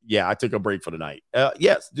 Yeah, I took a break for the night.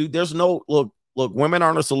 Yes, dude, there's no look, women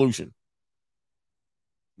aren't a solution.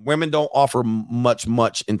 Women don't offer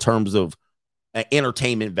much in terms of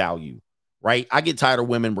entertainment value, right? I get tired of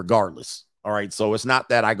women regardless. All right. So it's not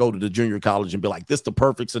that I go to the junior college and be like, this is the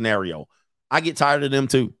perfect scenario. I get tired of them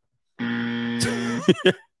too. I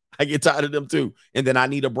get tired of them too. And then I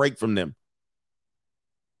need a break from them.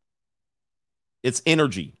 It's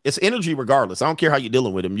energy. It's energy regardless. I don't care how you're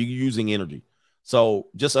dealing with them. You're using energy. So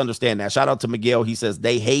just understand that. Shout out to Miguel. He says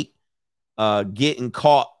they hate getting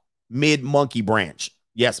caught mid-monkey branch.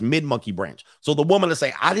 Yes, mid-monkey branch. So the woman will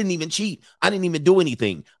say, I didn't even cheat. I didn't even do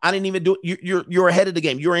anything. I didn't even do it. You're ahead of the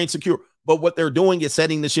game. You're insecure. But what they're doing is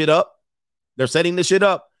setting the shit up. They're setting the shit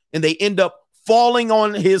up. And they end up falling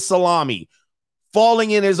on his salami,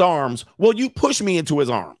 falling in his arms. Well, you push me into his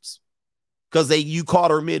arms because you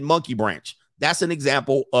caught her mid-monkey branch. That's an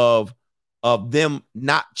example of them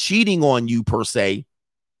not cheating on you per se,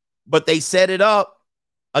 but they set it up,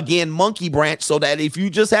 again, monkey branch, so that if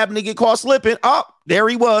you just happen to get caught slipping, there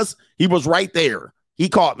he was. He was right there. He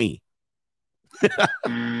caught me.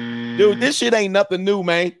 Dude, this shit ain't nothing new,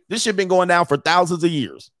 man. This shit been going down for thousands of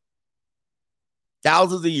years.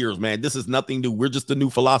 Thousands of years, man. This is nothing new. We're just the new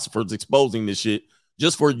philosophers exposing this shit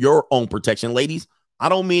just for your own protection. Ladies, I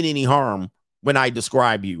don't mean any harm when I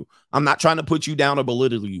describe you. I'm not trying to put you down or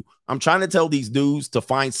belittle you. I'm trying to tell these dudes to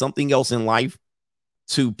find something else in life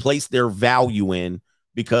to place their value in,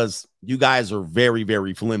 because you guys are very,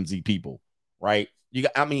 very flimsy people, right?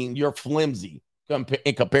 You're flimsy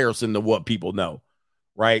in comparison to what people know,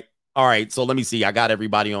 right? All right, so let me see. I got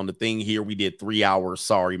everybody on the thing here. We did 3 hours.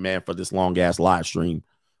 Sorry, man, for this long-ass live stream.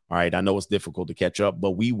 All right, I know it's difficult to catch up,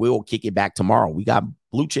 but we will kick it back tomorrow. We got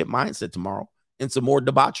Blue Chip Mindset tomorrow and some more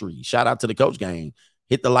debauchery. Shout out to the Coach Gang.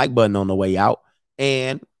 Hit the like button on the way out,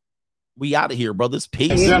 and we out of here, brothers.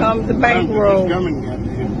 Peace. Here comes the bankroll.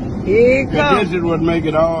 Here it comes. This is what make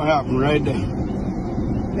it all happen right there.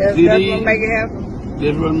 That's what make it happen.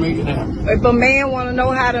 This what make it happen. If a man want to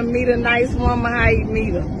know how to meet a nice woman, how you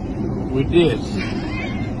meet her? With this.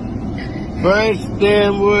 First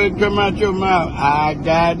damn word come out your mouth, I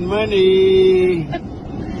got money.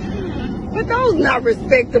 But those not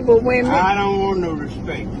respectable women. I don't want no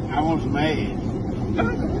respect. I want some ass.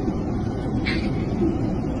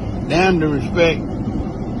 Damn the respect.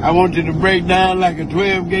 I want you to break down like a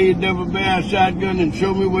 12-gauge double barrel shotgun and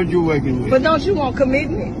show me what you're working with. But don't you want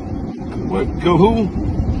commitment? What? Go who?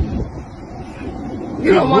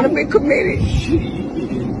 You don't want to be committed.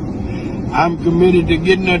 I'm committed to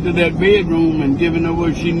getting her to that bedroom and giving her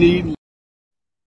what she needs.